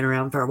new; they've been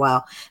around for a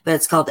while, but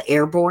it's called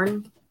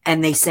Airborne,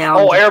 and they Oh,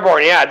 sound,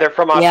 Airborne. Yeah, they're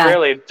from yeah,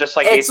 Australia, just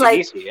like it's like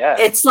AC/DC. Yeah.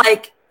 it's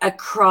like a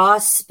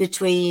cross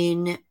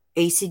between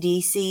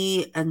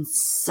AC/DC and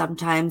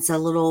sometimes a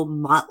little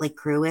Motley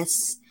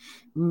Crue-ish,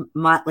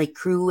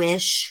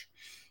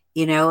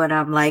 and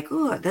I'm like,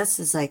 oh, this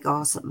is like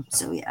awesome.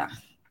 So yeah,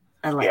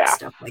 I like Yeah.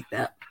 stuff like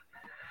that.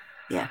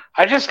 Yeah.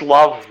 I just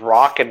love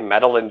rock and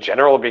metal in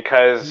general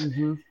because,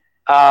 Mm-hmm.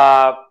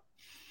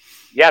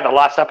 yeah, the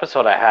last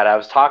episode I had, I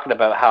was talking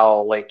about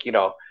how, like,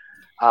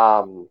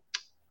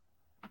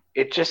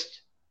 it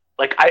just,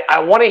 like, I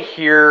want to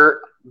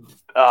hear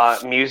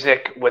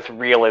music with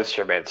real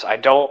instruments. I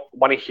don't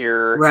want to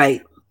hear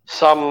Right.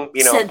 some, black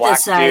dude.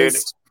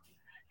 Synthesized.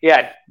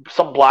 Yeah,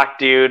 some black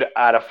dude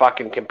at a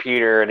fucking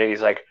computer, and then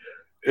he's like,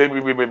 like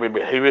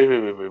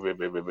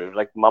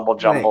mumble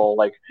jumble,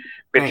 like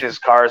Right.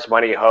 bitches, cars,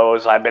 money,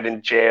 hoes. I've been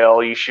in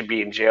jail. You should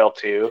be in jail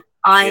too.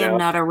 I am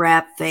not a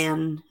rap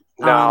fan.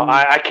 No,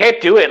 I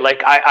can't do it.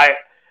 Like I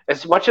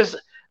as much as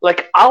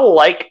like I'll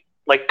like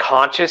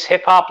conscious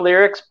hip hop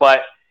lyrics,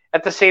 but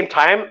at the same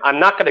time, I'm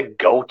not gonna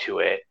go to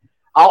it.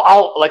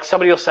 I'll like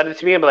somebody will send it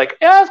to me and be like,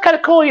 yeah, it's kind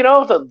of cool,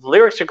 the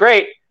lyrics are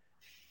great.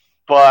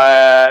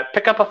 But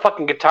pick up a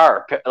fucking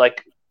guitar.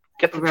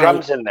 Get the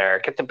drums in there.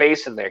 Get the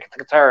bass in there. Get the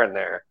guitar in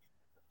there.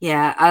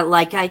 Yeah,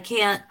 I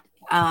can't.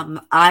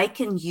 I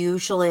can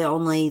usually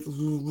only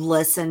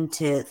listen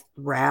to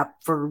rap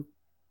for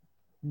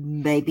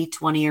maybe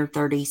 20 or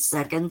 30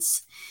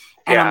 seconds,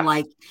 and Yeah. I'm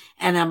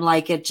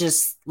like, it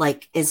just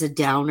like is a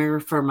downer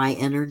for my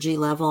energy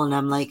level, and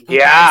I'm like, okay,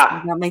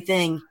 Yeah. not my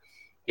thing.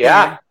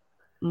 Yeah.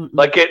 Mm-mm.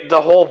 Like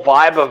the whole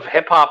vibe of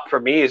hip hop for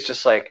me is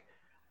just like,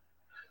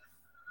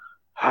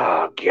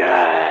 oh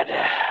god,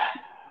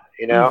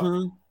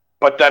 Mm-hmm.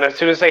 But then as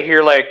soon as I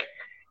hear like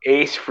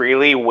Ace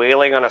Frehley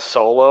wailing on a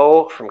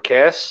solo from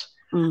Kiss,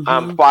 Mm-hmm.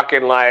 I'm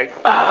fucking like,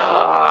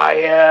 oh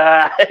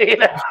yeah.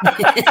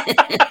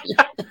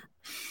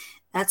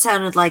 That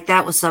sounded like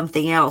that was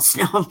something else.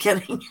 No, I'm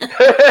kidding.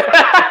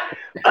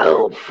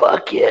 Oh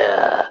fuck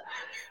yeah.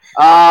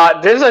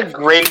 There's a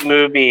great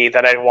movie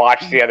that I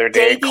watched the other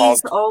day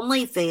Davey's called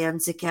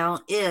OnlyFans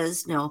account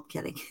is no, I'm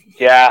kidding.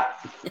 Yeah.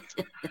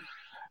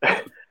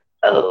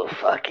 Oh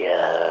fuck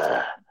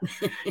yeah.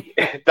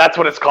 That's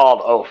what it's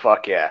called. Oh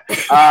fuck yeah.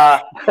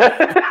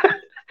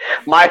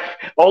 My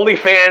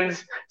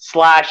OnlyFans /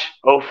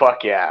 oh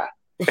fuck yeah.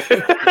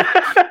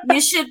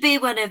 You should be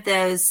one of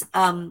those.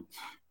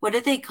 What do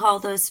they call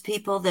those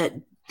people that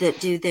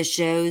do the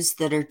shows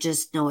that are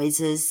just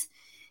noises,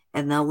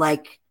 and they'll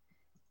like.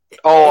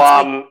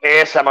 Oh,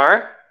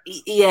 ASMR.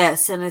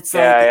 Yes, and it's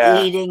like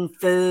Yeah. eating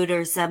food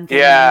or something.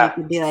 Yeah. And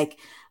you can be like,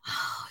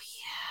 oh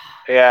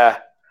Yeah.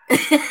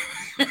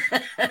 yeah.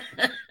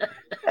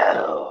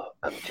 Oh,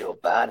 I'm Joe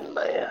Biden,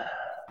 man.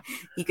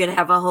 You could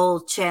have a whole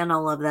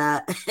channel of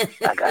that.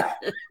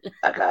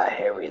 I got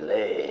hairy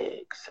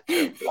legs. I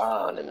turn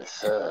blonde in the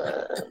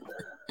sun.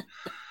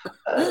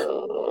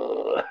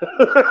 Oh.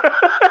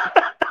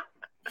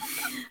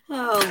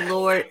 Oh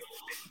Lord.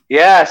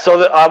 Yeah,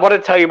 so I want to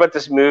tell you about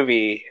this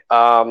movie.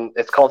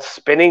 It's called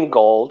Spinning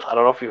Gold. I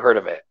don't know if you've heard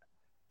of it.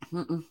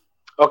 Mm-mm.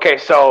 Okay,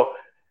 so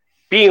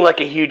being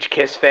like a huge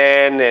Kiss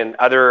fan and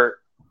other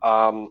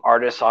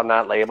artists on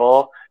that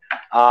label,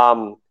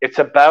 it's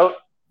about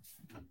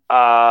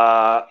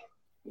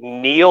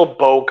Neil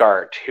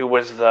Bogart, who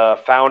was the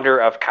founder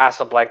of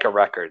Casablanca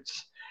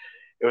Records.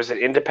 It was an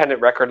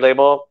independent record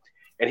label,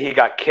 and he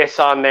got Kiss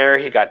on there.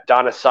 He got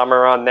Donna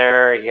Summer on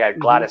there. He had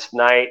Gladys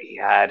Knight. He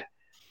had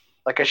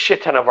like a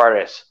shit ton of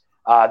artists,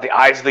 the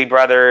Isley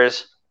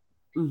Brothers.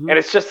 Mm-hmm. And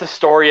it's just a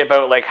story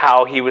about like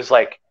how he was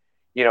like,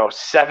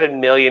 $7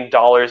 million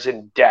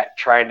in debt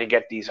trying to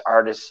get these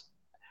artists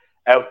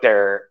out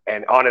there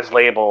and on his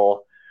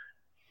label.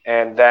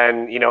 And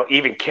then,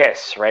 even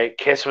Kiss, right?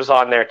 Kiss was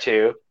on there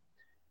too.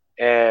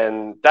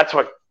 And that's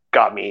what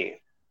got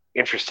me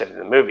interested in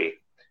the movie.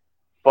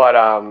 But,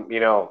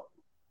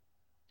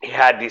 he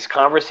had these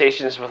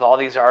conversations with all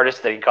these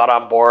artists that he got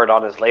on board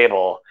on his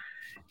label.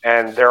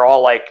 And they're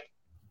all like,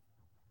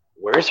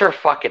 where's her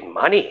fucking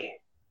money?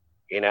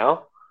 And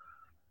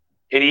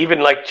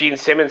even like Gene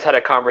Simmons had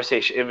a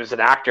conversation. It was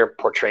an actor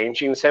portraying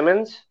Gene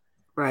Simmons.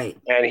 Right.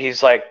 And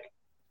he's like,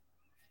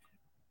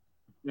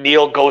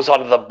 Neil goes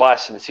onto the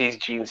bus and sees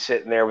Gene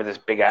sitting there with his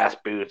big ass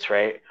boots,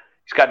 right?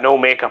 He's got no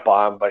makeup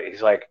on, but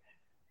he's like,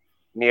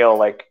 Neil,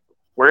 like,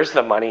 where's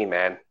the money,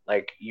 man?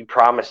 Like, you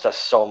promised us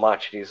so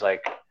much. And he's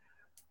like,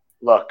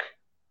 look,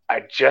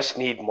 I just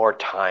need more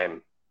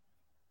time.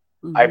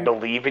 I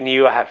believe in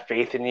you. I have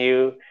faith in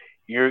you.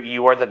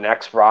 You are the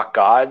next rock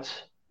gods.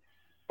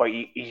 but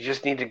you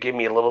just need to give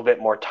me a little bit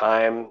more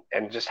time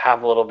and just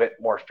have a little bit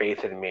more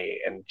faith in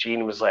me. And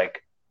Gene was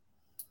like,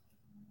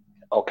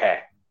 okay,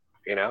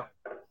 you know?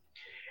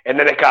 And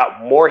then it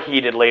got more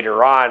heated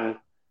later on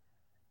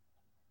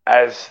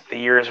as the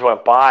years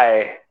went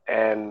by,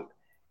 and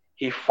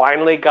he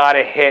finally got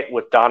a hit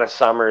with Donna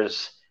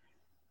Summer's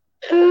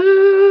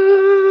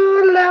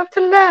 "Ooh, love to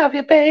love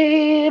you,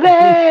 baby."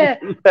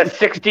 That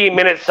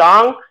 16-minute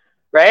song,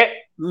 right?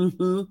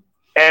 Mm-hmm.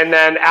 And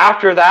then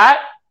after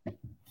that,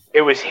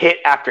 it was hit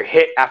after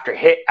hit after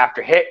hit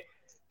after hit.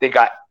 They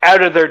got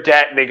out of their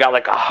debt, and they got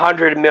like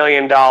 $100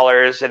 million,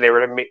 and they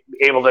were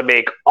able to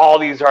make all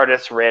these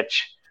artists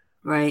rich.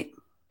 Right.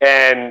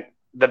 And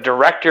the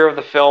director of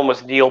the film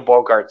was Neil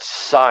Bogart's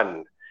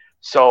son.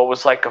 So it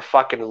was like a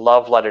fucking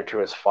love letter to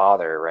his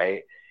father,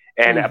 right?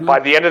 And by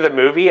the end of the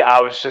movie,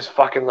 I was just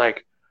fucking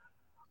like,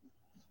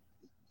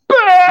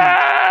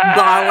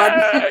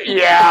 Ballin'.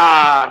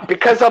 yeah,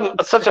 because I'm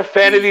such a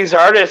fan of these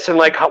artists and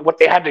like what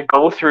they had to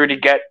go through to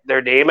get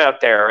their name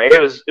out there, right? It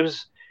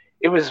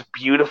was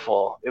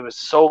beautiful. It was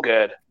so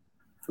good.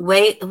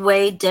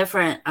 Way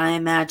different, I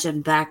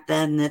imagine, back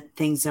then that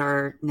things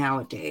are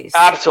nowadays.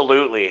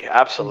 Absolutely.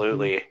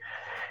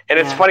 And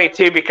it's funny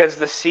too because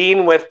the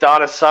scene with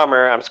Donna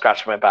Summer, I'm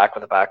scratching my back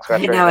with a back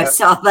scratch. I know, I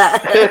saw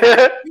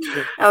that.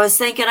 I was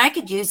thinking I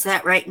could use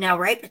that right now,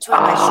 right between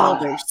my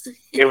shoulders.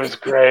 It was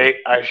great,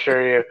 I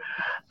assure you.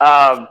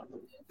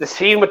 The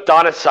scene with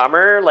Donna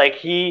Summer,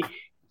 like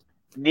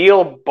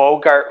Neil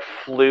Bogart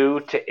flew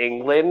to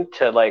England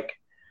to like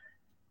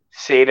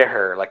say to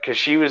her, like, because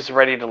she was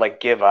ready to like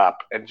give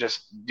up and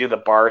just do the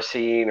bar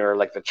scene or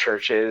like the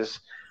churches.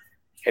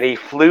 And he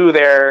flew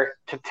there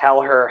to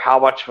tell her how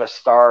much of a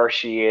star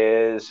she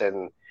is,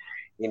 and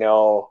you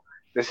know,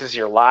 this is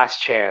your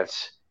last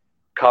chance.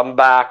 Come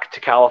back to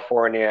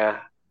California.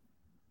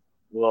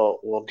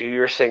 We'll do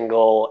your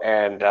single,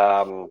 and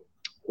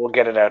we'll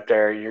get it out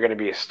there. You're gonna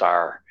be a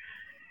star.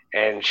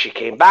 And she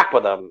came back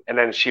with him, and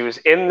then she was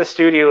in the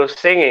studio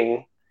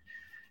singing,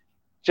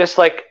 just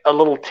like a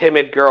little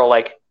timid girl,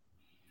 like,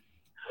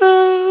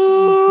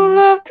 "Oh,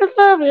 love to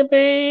love you,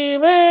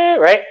 baby,"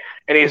 right?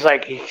 And he's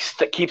like,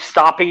 keeps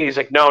stopping. He's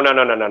like, no.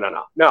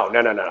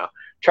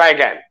 Try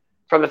again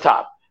from the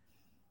top.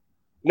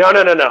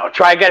 No.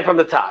 Try again from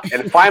the top.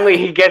 And finally,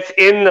 he gets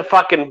in the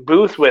fucking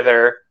booth with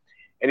her,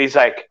 and he's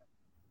like,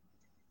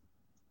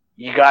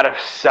 you gotta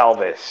sell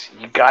this.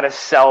 You gotta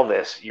sell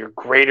this. You're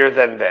greater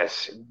than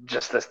this.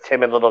 Just this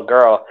timid little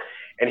girl.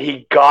 And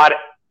he got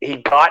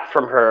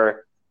from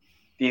her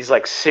these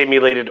like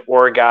simulated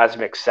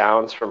orgasmic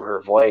sounds from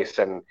her voice,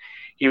 and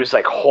he was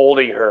like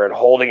holding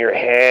her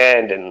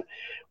hand and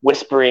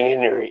whispering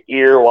in her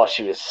ear while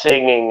she was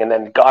singing, and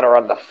then got her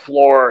on the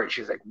floor and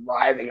she's like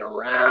writhing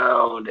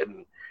around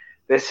and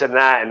this and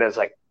that, and it's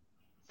like,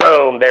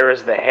 boom, there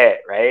was the hit,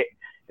 right?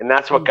 And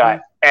that's what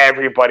got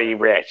everybody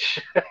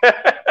rich.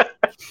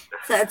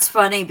 That's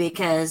funny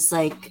because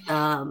like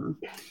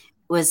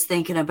was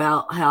thinking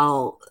about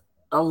how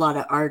a lot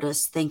of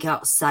artists think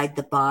outside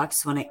the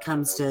box when it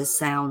comes to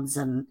sounds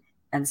and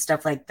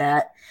stuff like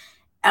that.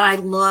 And I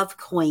love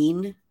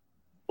Queen.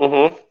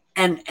 Mm-hmm.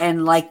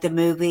 And like the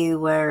movie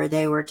where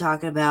they were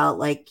talking about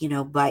like, you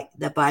know,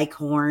 the bike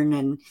horn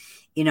and,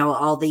 you know,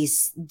 all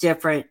these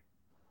different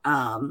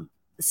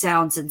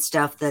sounds and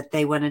stuff that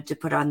they wanted to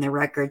put on their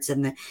records,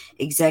 and the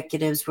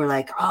executives were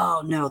like,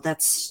 oh no,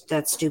 that's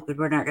stupid.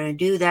 We're not going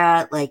to do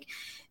that. Like,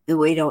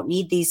 we don't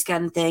need these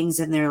kind of things.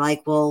 And they're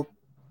like, well,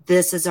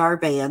 this is our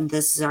band.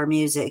 This is our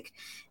music.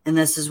 And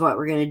this is what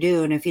we're going to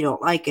do. And if you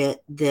don't like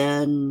it,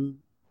 then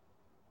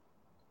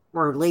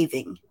we're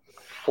leaving.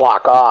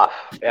 Flock off.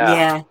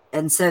 Yeah.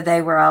 And so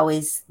they were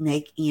always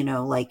like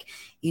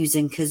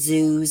using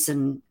kazoos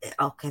and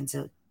all kinds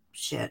of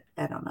shit.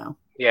 I don't know.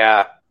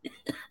 Yeah.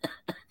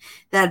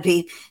 That'd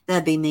be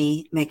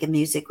me making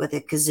music with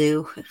a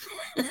kazoo.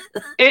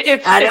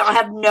 I don't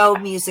have no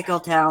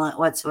musical talent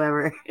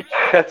whatsoever.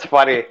 That's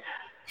funny.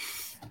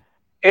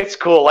 It's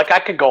cool. Like I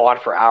could go on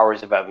for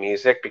hours about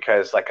music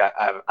because like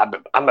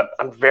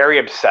I'm very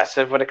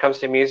obsessive when it comes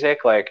to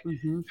music. Like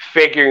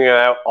figuring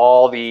out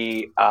all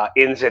the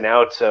ins and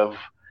outs of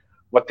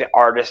what the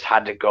artist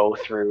had to go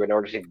through in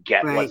order to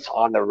get what's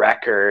on the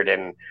record,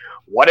 and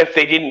what if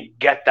they didn't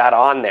get that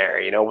on there?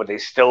 You know, would they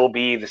still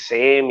be the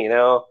same? You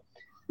know.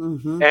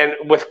 And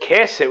with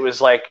Kiss, it was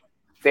like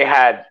they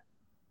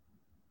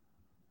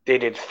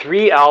did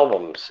 3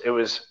 albums. It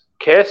was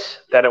Kiss,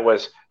 then it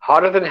was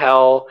Hotter Than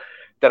Hell,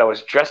 then it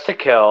was Dressed to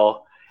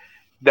Kill.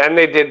 Then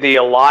they did the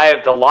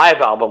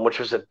live album, which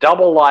was a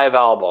double live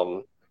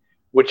album,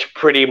 which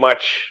pretty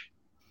much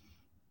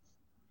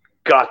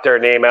got their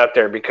name out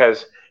there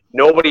because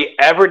nobody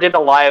ever did a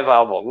live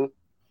album,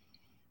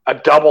 a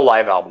double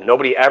live album.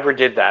 Nobody ever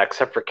did that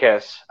except for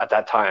Kiss at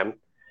that time.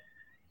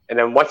 And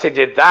then once they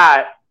did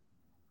that,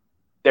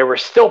 they were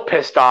still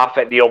pissed off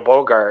at Neil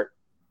Bogart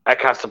at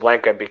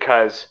Casablanca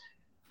because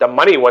the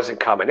money wasn't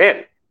coming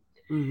in.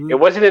 It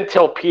wasn't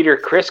until Peter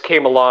Criss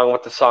came along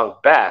with the song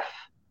Beth,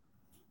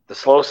 the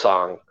slow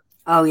song.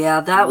 Oh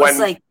yeah, that was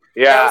like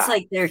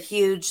their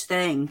huge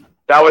thing.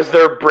 That was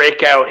their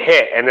breakout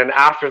hit. And then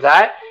after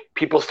that,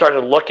 people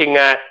started looking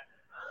at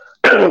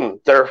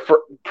their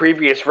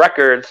previous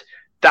records.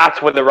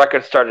 That's when the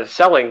record started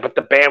selling. But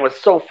the band was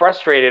so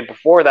frustrated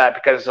before that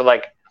because they're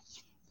like,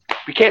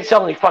 we can't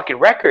sell any fucking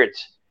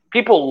records.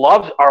 People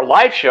love our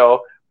live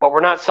show, but we're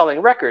not selling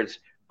records.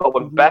 But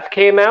when Beth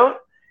came out,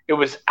 it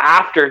was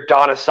after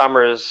Donna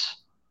Summer's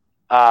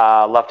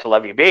Love to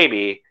Love You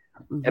Baby.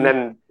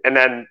 And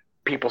then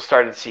people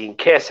started seeing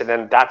Kiss, and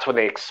then that's when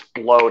they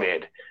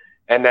exploded.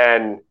 And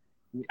then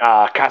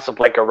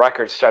Casablanca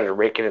Records started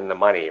raking in the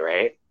money,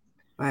 right?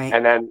 Right.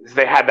 And then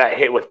they had that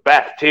hit with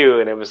Beth too,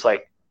 and it was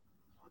like,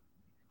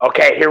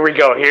 okay, here we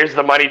go. Here's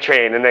the money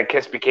train, and then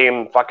Kiss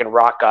became fucking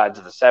rock gods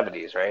of the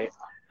 '70s, right?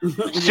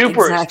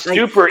 Super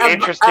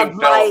interesting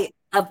film.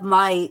 Of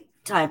my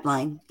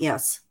timeline,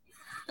 yes.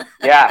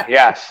 Yeah,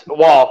 yes.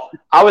 Well,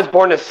 I was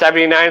born in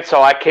 '79,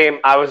 so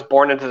I was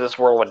born into this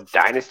world when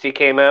Dynasty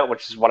came out,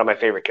 which is one of my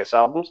favorite Kiss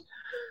albums.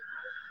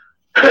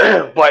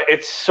 But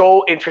it's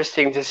so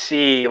interesting to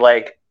see,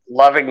 like,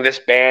 loving this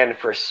band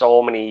for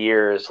so many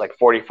years, like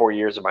 44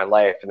 years of my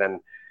life, and then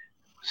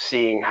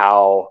seeing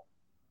how,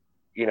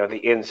 you know, the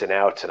ins and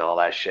outs and all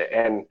that shit.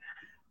 And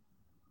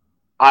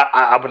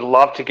I would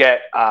love to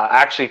get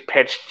actually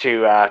pitched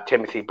to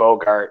Timothy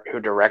Bogart,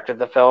 who directed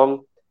the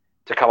film,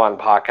 to come on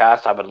the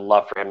podcast. I would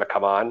love for him to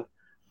come on,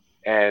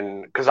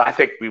 and because I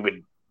think we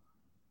would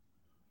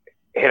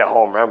hit a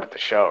home run with the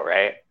show,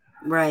 right?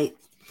 Right.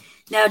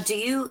 Now, do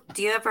you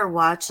ever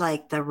watch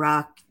like the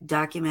rock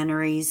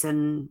documentaries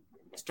and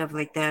stuff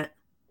like that?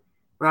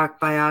 Rock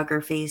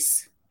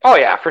biographies? Oh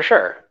yeah, for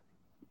sure.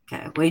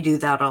 Okay, we do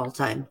that all the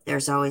time.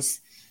 There's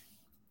always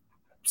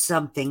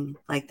something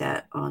like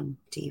that on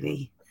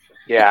TV.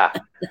 Yeah.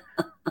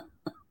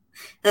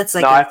 That's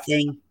like our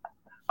thing.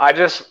 I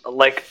just,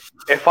 like,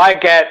 if I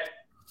get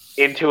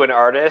into an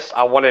artist,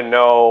 I want to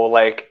know,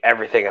 like,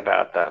 everything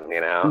about them,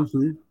 you know?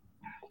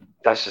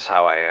 That's just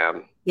how I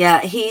am.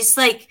 Yeah, he's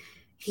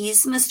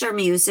Mr.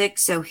 Music,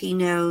 so he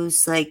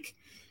knows, like,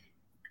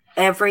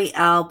 every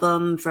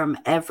album from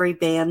every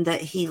band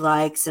that he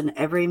likes and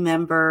every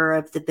member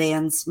of the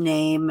band's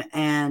name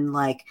and,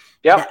 like,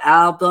 the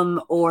album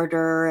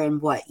order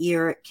and what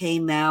year it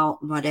came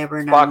out and whatever.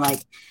 And I'm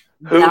like,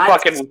 who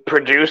fucking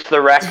produced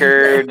the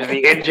record,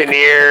 the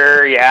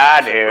engineer?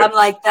 Yeah, dude. I'm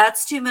like,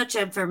 that's too much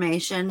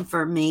information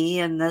for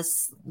me and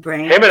this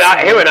brain. Him and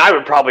I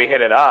would probably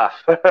hit it off.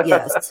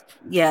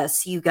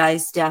 Yes, you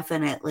guys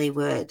definitely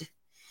would.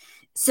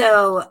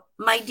 So,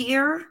 my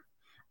dear,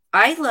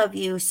 I love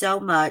you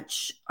so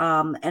much,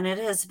 and it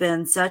has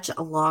been such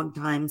a long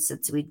time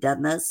since we've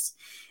done this.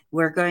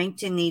 We're going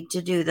to need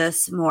to do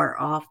this more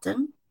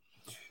often,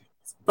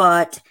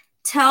 but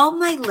tell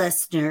my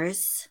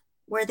listeners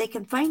where they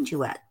can find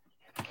you at.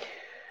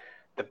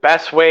 The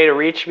best way to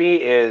reach me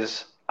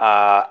is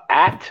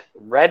at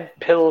Red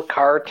Pill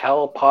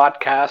Cartel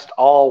Podcast,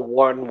 all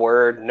one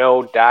word,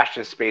 no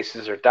dashes,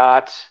 spaces, or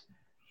dots.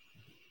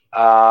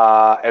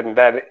 And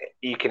then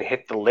you can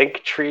hit the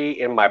link tree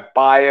in my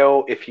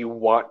bio if you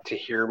want to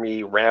hear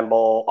me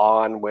ramble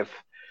on with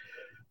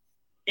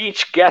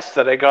each guest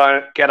that I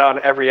get on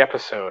every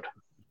episode.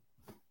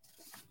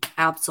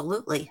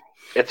 Absolutely.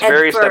 It's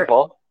very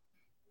simple.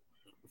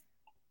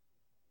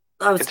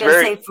 I was going to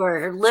say,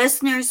 for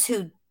listeners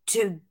who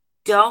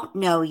don't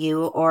know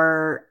you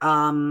or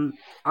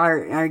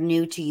are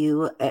new to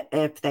you,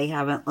 if they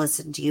haven't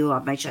listened to you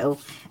on my show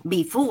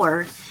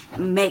before,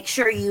 make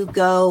sure you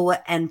go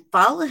and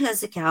follow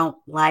his account,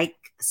 like,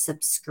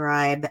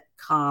 subscribe,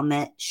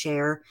 comment,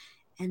 share,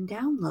 and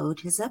download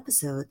his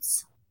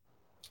episodes.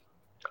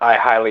 I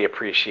highly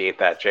appreciate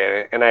that,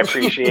 Janet, and I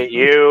appreciate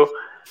you.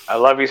 I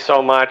love you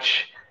so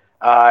much.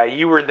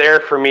 You were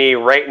there for me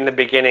right in the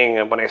beginning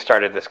when I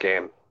started this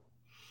game.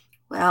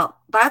 Well,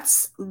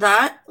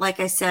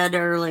 like I said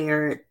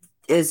earlier,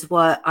 is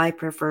what I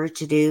prefer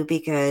to do,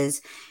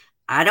 because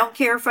I don't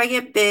care if I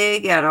get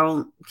big. I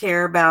don't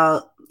care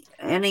about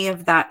any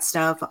of that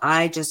stuff.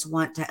 I just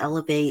want to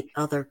elevate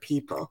other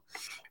people.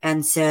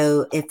 And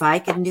so if I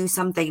can do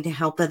something to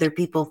help other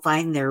people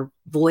find their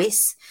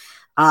voice,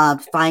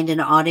 find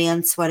an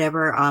audience,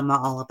 whatever, I'm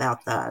all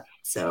about that.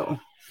 So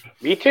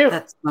me too.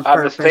 That's my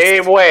purpose. The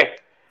same way.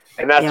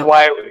 And that's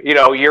why,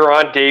 you're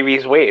on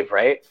Davey's wave,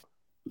 right?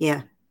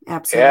 Yeah.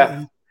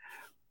 Absolutely.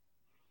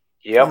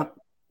 Yeah. Yep.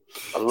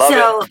 I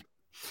love it.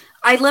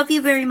 I love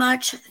you very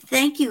much.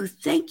 Thank you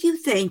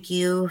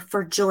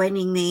for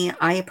joining me.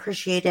 I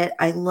appreciate it.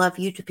 I love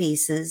you to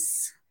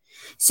pieces.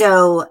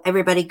 So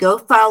everybody go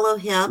follow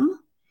him.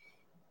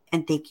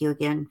 And thank you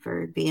again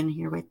for being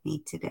here with me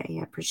today.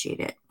 I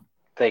appreciate it.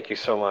 Thank you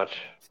so much.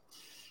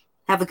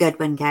 Have a good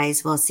one,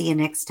 guys. We'll see you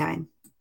next time.